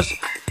Pilipinas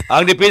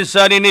ang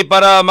depensa nini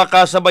para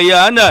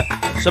makasabayan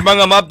sa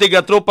mga maptig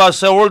at tropa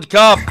sa World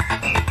Cup.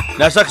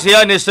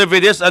 Nasaksihan ni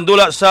Servdies ang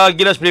dula sa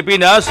Gilas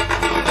Pilipinas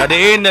na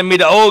diin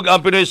midaog ang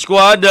Pinoy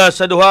squad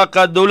sa duha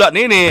ka dula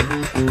nini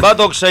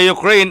batok sa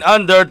Ukraine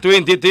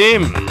Under-20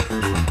 team.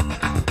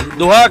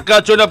 Duha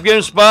ka tune-up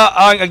games pa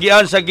ang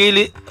agian sa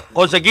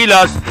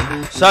Gilas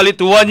sa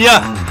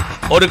Lithuania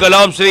o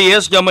nagkalawang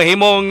series nga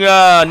mahimong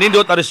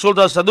nindot ang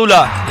resulta sa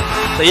dula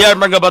sa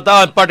iyang mga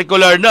bataan,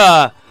 partikular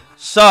na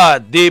sa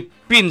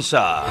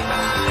depensa.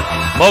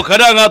 Mao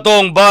kada nga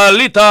atong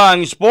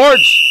balitang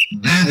sports.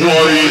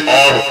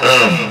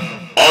 DYRM,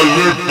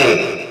 Alerto,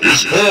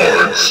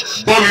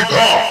 Sports,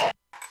 Balita.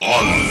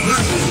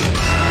 Alerto.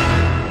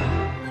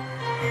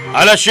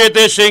 Alas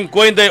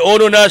 7:51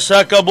 na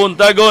sa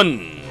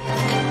kabuntagon.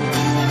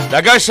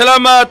 Daghang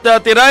salamat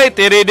Tiray,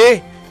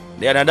 Tiride.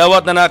 Diyan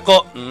nadawat na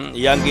nako.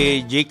 Iyang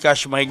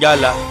Gcash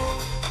mahigala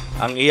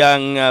ang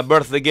iyang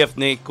birthday gift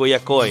ni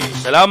Kuya Koy.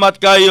 Salamat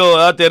kayo,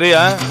 Ate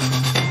Ria.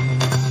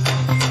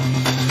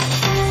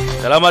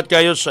 Salamat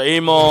kayo sa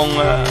imong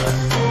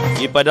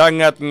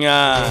ipadangat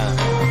nga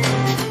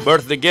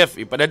birthday gift.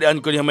 Ipadadaan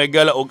ko niya may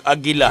gala og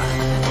agila.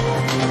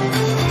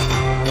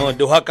 No,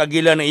 duha ka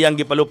agila na iyang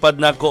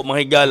gipalupad nako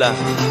mga higala.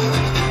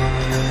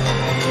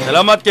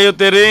 Salamat kayo,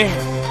 Tere.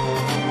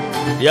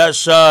 Ya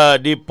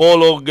sa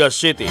Dipolog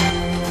City.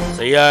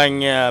 Sa iyang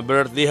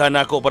birthdayhan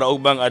nako para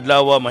ubang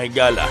adlaw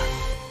mahigala.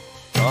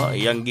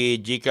 Iyang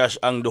Gcash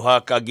ang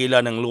duha ka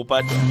gila ng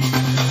lupad.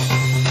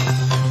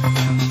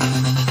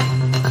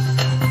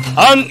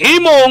 Ang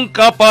imong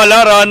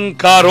kapalaran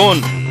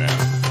karon.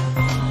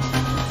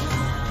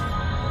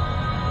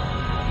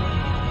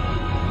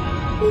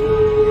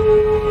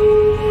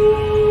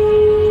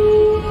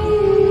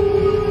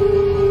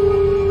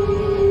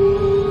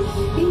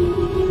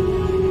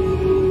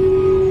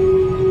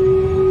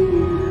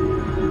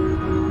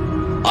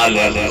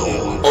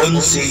 Alerto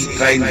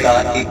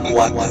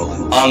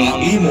 11:34 ang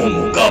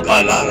imong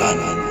kapalaran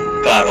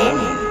karon.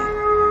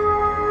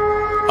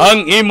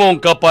 Ang imong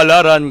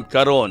kapalaran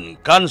karon,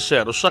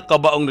 kanser usa ka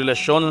baong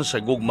relasyon sa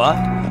gugma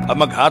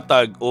ang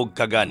maghatag og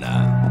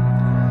kagana.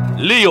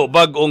 Leo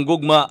bag-ong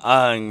gugma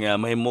ang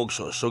mahimog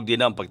sugdi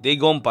ng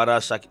pagtigom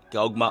para sa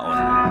kaugmaon.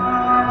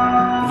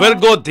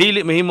 Virgo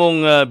dili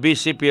mahimong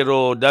busy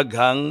pero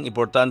daghang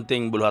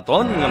importanteng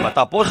buluhaton nga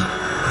matapos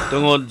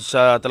tungod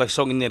sa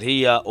talagsong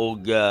enerhiya o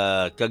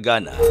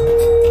kagana.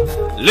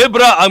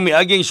 Libra ang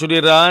miaging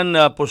suliran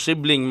na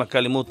posibleng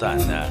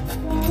makalimutan.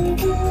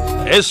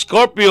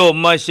 Scorpio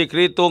may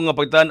sikreto nga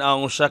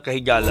pagtan-ang usa ka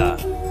higala.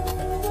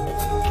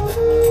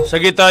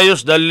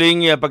 Sagittarius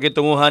daling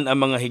pakitunguhan ang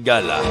mga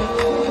higala.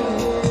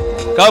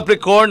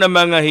 Capricorn ang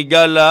mga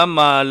higala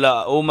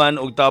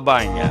malauman og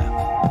tabang.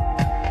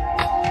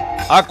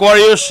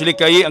 Aquarius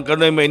likay ang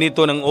kanay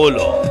mainito ng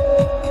ulo.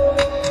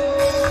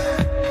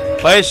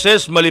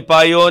 Pisces,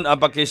 malipayon ang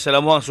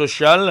pakisalamuhang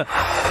sosyal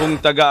kung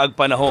tagaag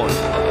panahon.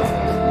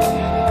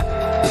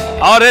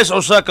 Aries,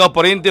 usa ka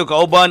parente o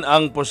kauban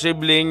ang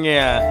posibleng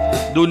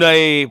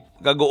dunay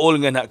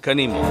kaguol nga na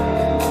kanimo.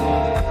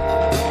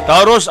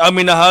 Taurus, ang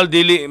minahal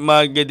dili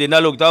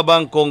magdinalog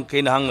tabang kung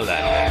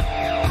kinahanglan.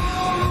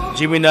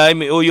 Gemini,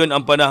 miuyon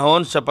ang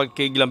panahon sa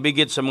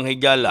pagkiglambigit sa mga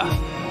higala.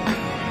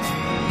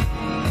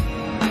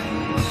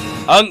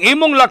 Ang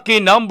imong lucky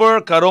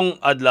number karong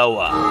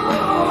adlaw.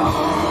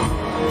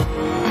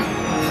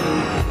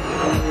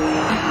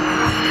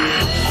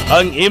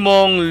 Ang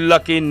imong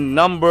lucky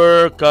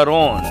number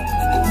karon.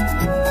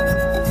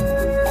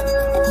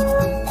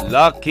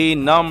 Lucky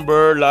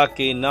number.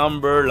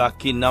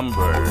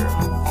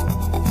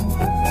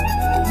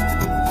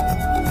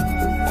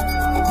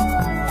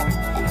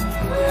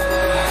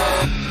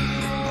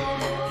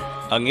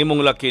 Ang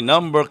imong lucky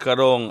number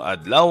karong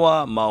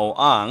adlaw mao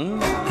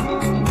ang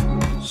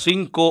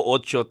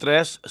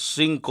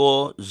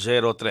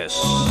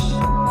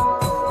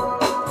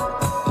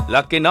 583-503.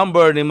 Lucky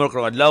number ni mo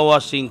karong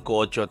adlaw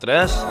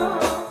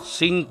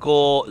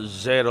 583-503.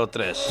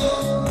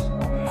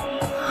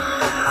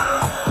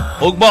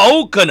 Ug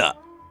mao kana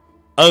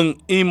ang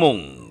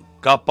imong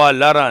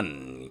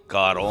kapalaran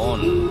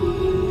karon.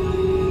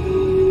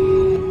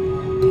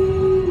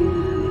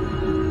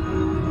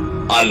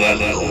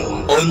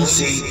 Alerto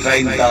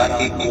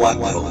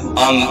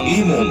 11:34 ang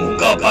imong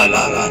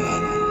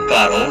kapalaran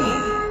karon.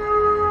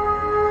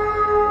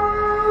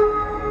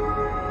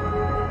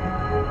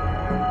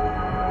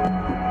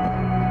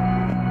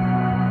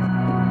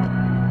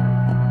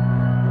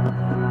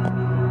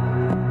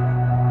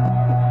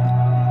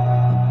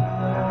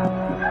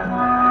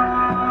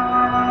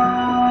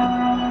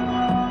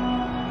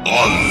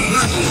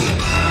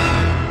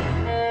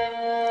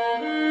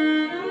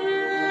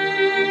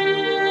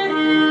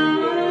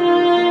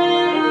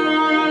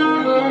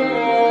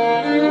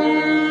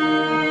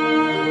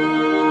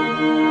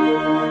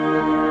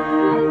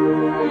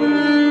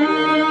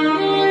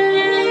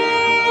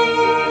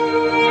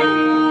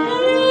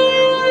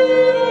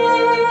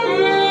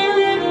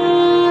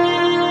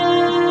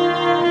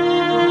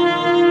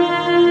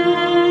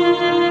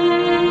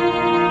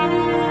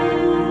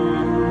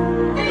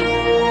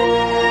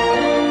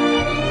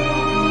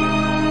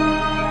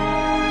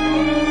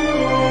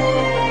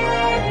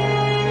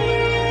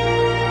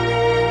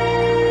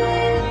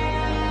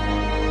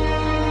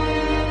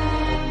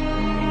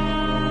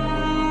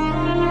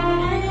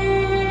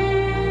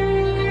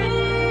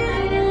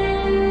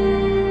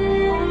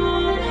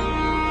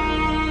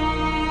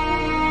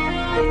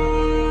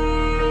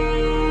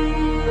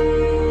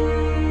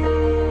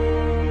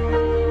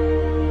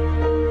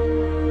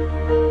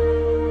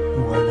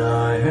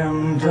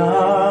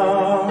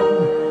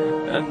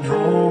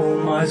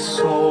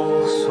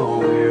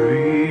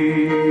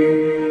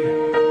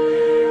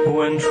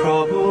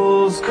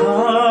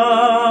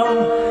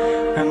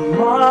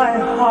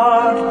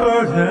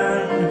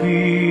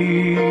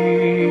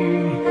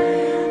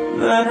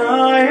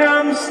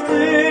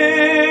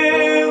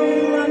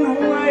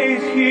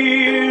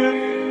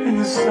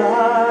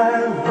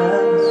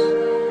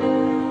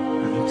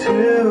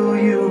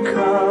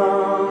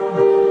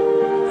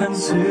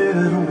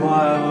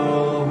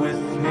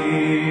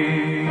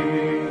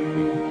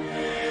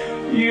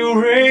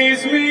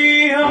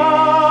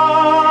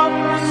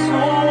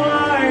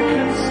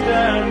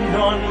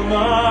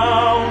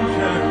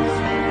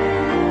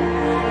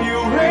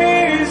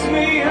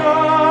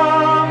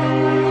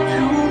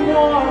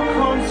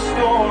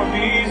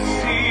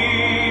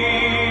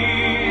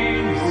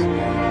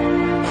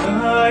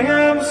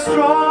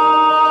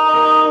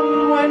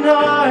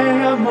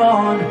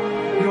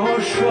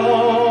 Your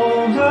shoulder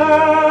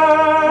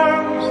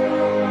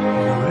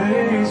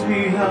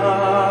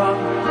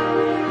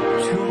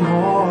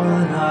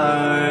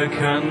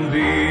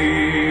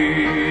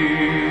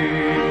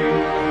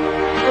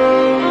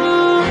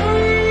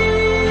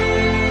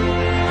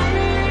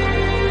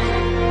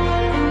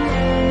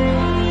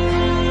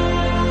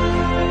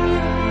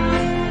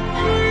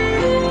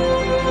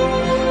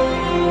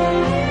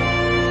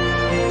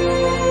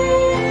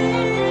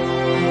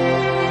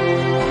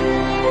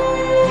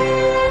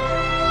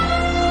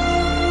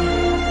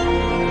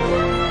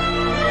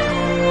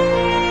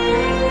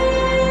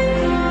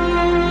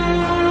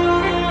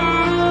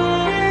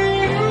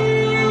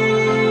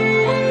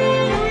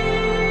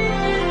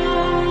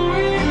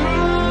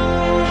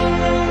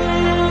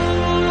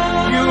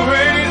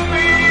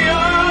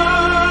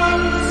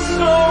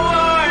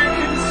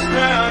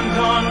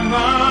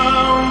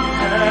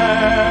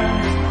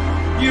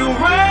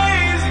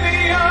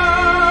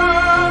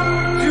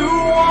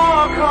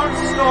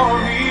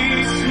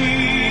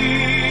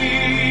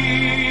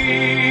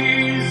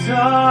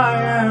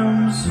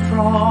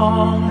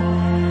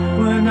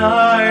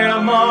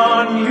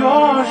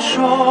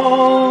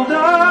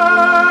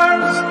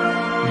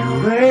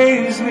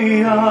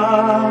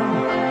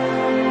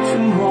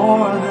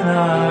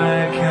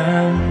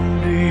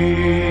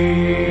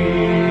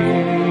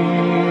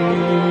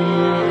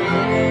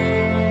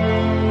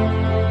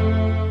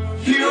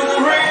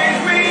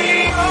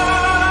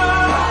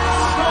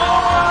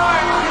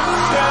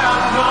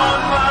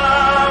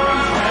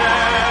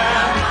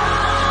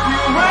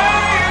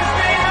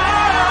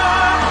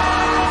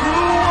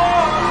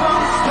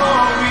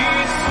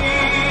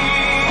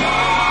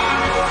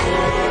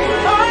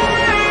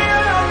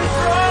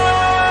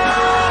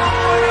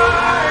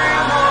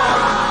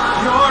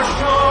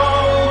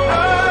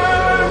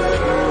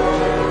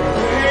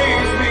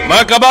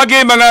Mga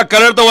kabagi, mga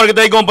kalerto, wala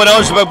kitay kong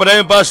panahon sa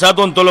pagpadayon pa sa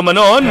atong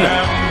tulumanon.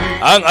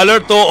 Ang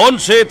Alerto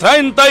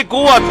 1134.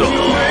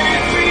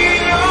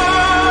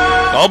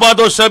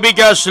 Kaubato sa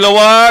Bigas,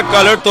 Lawak,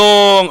 Alerto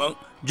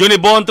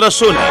Junibon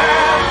Trasuna.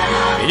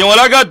 Inyong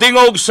alaga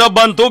tingog sa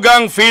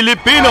Bantugang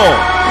Pilipino.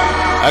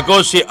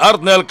 Ako si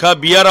Arnel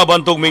Cabiara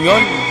Bantog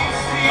Mingon.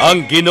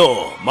 Ang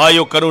Ginoo,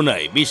 mayo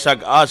kanunay,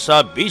 bisag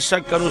asa,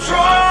 bisag kanusa.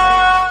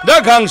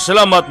 Daghang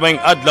salamat mayong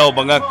adlaw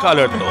mga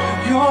kalerto.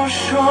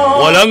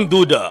 Walang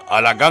duda,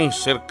 alagang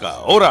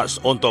sirka. Oras,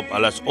 ontop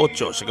alas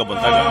 8 sa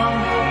kabuntagan.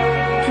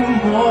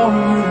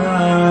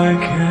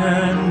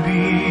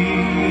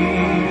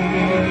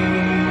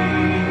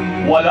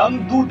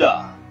 Walang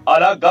duda,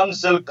 alagang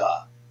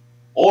sirka.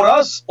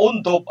 Oras,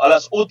 ontop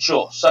alas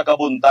 8 sa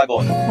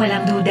kabuntagon.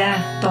 Walang duda,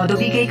 todo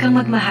bigay kang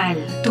magmahal,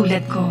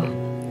 tulad ko.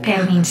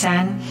 Pero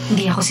minsan,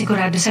 hindi ako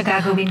sigurado sa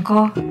gagawin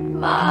ko.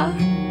 Ma,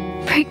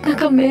 break na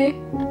kami.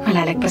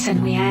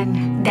 Malalagpasan mo yan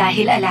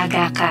dahil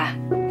alaga ka.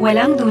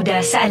 Walang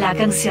duda sa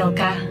alagang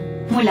Silka.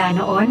 Mula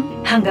noon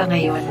hanggang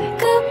ngayon.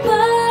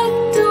 Kapag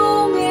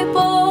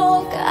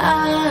tumibok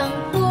ang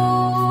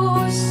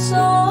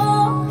puso.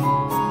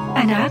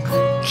 Anak,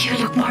 you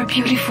look more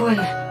beautiful.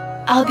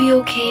 I'll be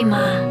okay,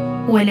 Ma.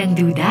 Walang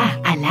duda,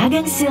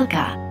 alagang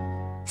Silka.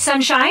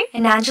 Sunshine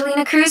and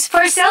Angelina Cruz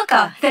for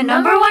Silka, the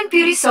 #1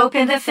 beauty soap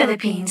in the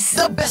Philippines.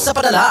 The best sa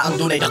padala ang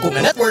dunay na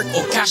kunga network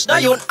o cash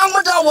dayon ang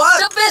madawat.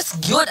 The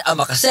best gyud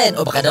ang makasen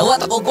o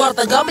makadawat ako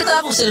kwarta gamit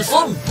ang akong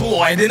cellphone.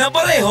 Pwede na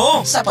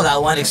pareho. Sa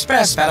Palawan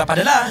Express para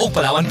padala o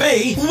Palawan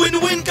Pay,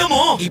 win-win ka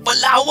mo.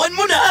 Ipalawan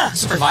mo na.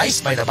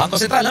 Supervised by the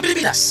Bangko Sentral ng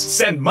Pilipinas.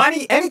 Send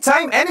money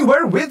anytime,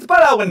 anywhere with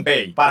Palawan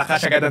Pay. Para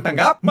kasyagad ang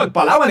tanggap,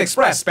 mag-Palawan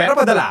Express pera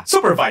padala.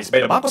 Supervised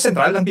by the Bangko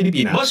Sentral ng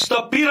Pilipinas.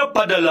 Basta pira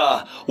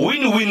padala,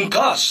 win-win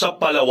ka sa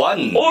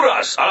Palawan.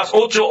 Oras, alas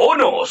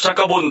 8:01 sa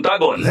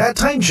kabuntagon. That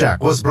time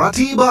check was brought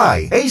to you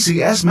by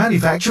ACS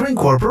Manufacturing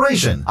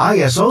Corporation.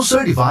 ISO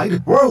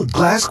certified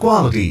world-class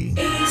quality.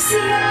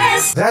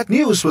 ACS. That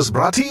news was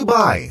brought to you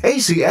by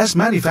ACS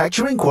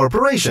Manufacturing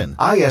Corporation.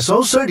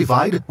 ISO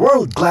certified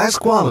world-class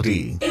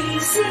quality.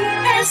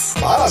 ACS.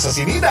 Para sa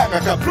sinina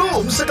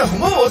kaka-bloom sa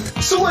kahumot,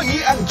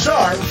 suwayi ang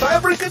Charm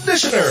Fabric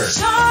Conditioner.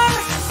 Charm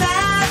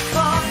Fat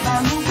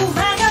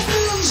Pamumuhaga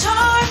Bloom.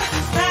 Charm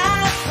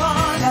Fat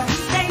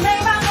Lamigay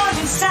may bangon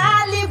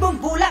sa libong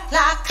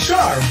bulaklak.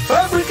 Charm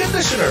Fabric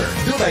Conditioner.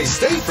 Dunay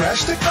Stay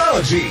Fresh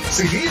Technology.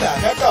 Sinina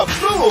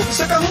kaka-bloom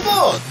sa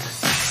kahumot.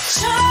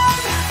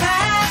 Charm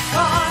Fat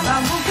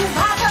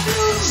Pamumuhaga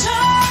Bloom.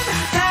 Charm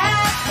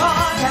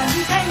Fat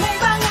Lamigay may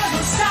bangon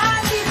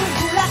sa libong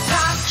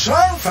bulaklak.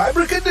 Charm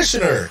Fabric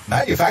Conditioner.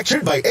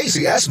 Manufactured by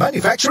ACS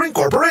Manufacturing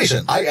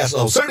Corporation.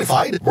 ISO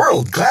certified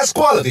world-class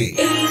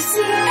quality.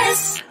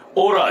 ACS.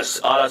 Oras,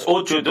 alas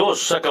 8:02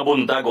 sa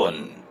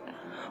kabuntagon.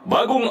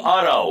 Bagong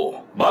araw,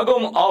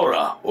 bagong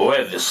aura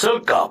with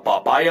Silka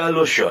Papaya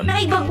Lotion.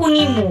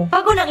 Naibag-unin mo,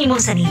 bago ng imong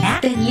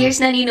sanina. 10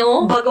 years na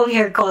nino. Bagong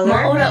hair color.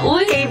 Maura,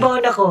 uy. Kay Bon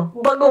ako,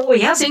 bagong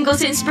uyab. Single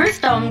since birth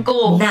time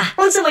ko. Na,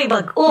 unsa may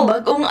bag-o.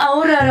 Bagong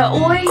aura ra,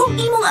 uy. Kung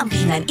imong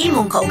ampinan,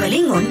 imong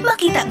kaugalingon,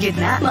 makita gyud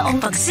na. Maong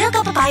pag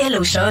Silka Papaya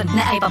Lotion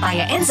na ay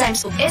papaya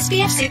enzymes ug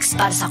SPF 6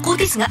 para sa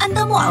kutis nga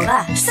andam mo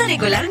aura. Sa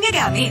regular nga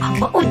gamit. Ang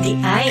baon di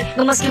ay,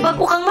 nga maski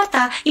bag-o kang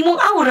mata,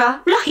 imong aura,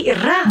 lahi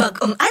ra.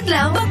 Bagong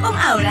adlaw, bagong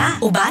aura.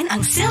 Uban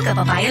ang Silka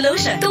Papaya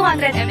Lotion.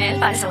 200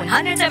 ml para sa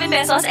 107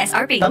 pesos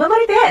SRP. Mama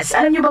Marites,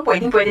 alam niyo bang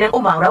pwede ng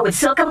umaura with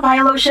Silka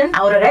Papaya Lotion?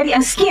 Aura ready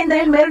ang skin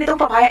dahil meron itong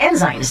papaya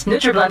enzymes,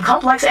 Nutriblend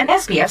Complex, and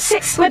SPF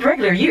 6. With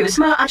regular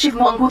use, ma-achieve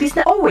mo ang kutis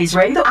na always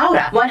ready to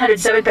aura.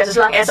 107 pesos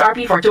lang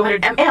SRP for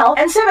 200 ml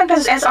and 7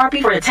 pesos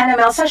SRP for the 10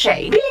 ml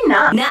sachet. Bilhin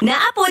na!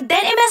 Naapod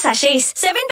 10 ml sachets, 7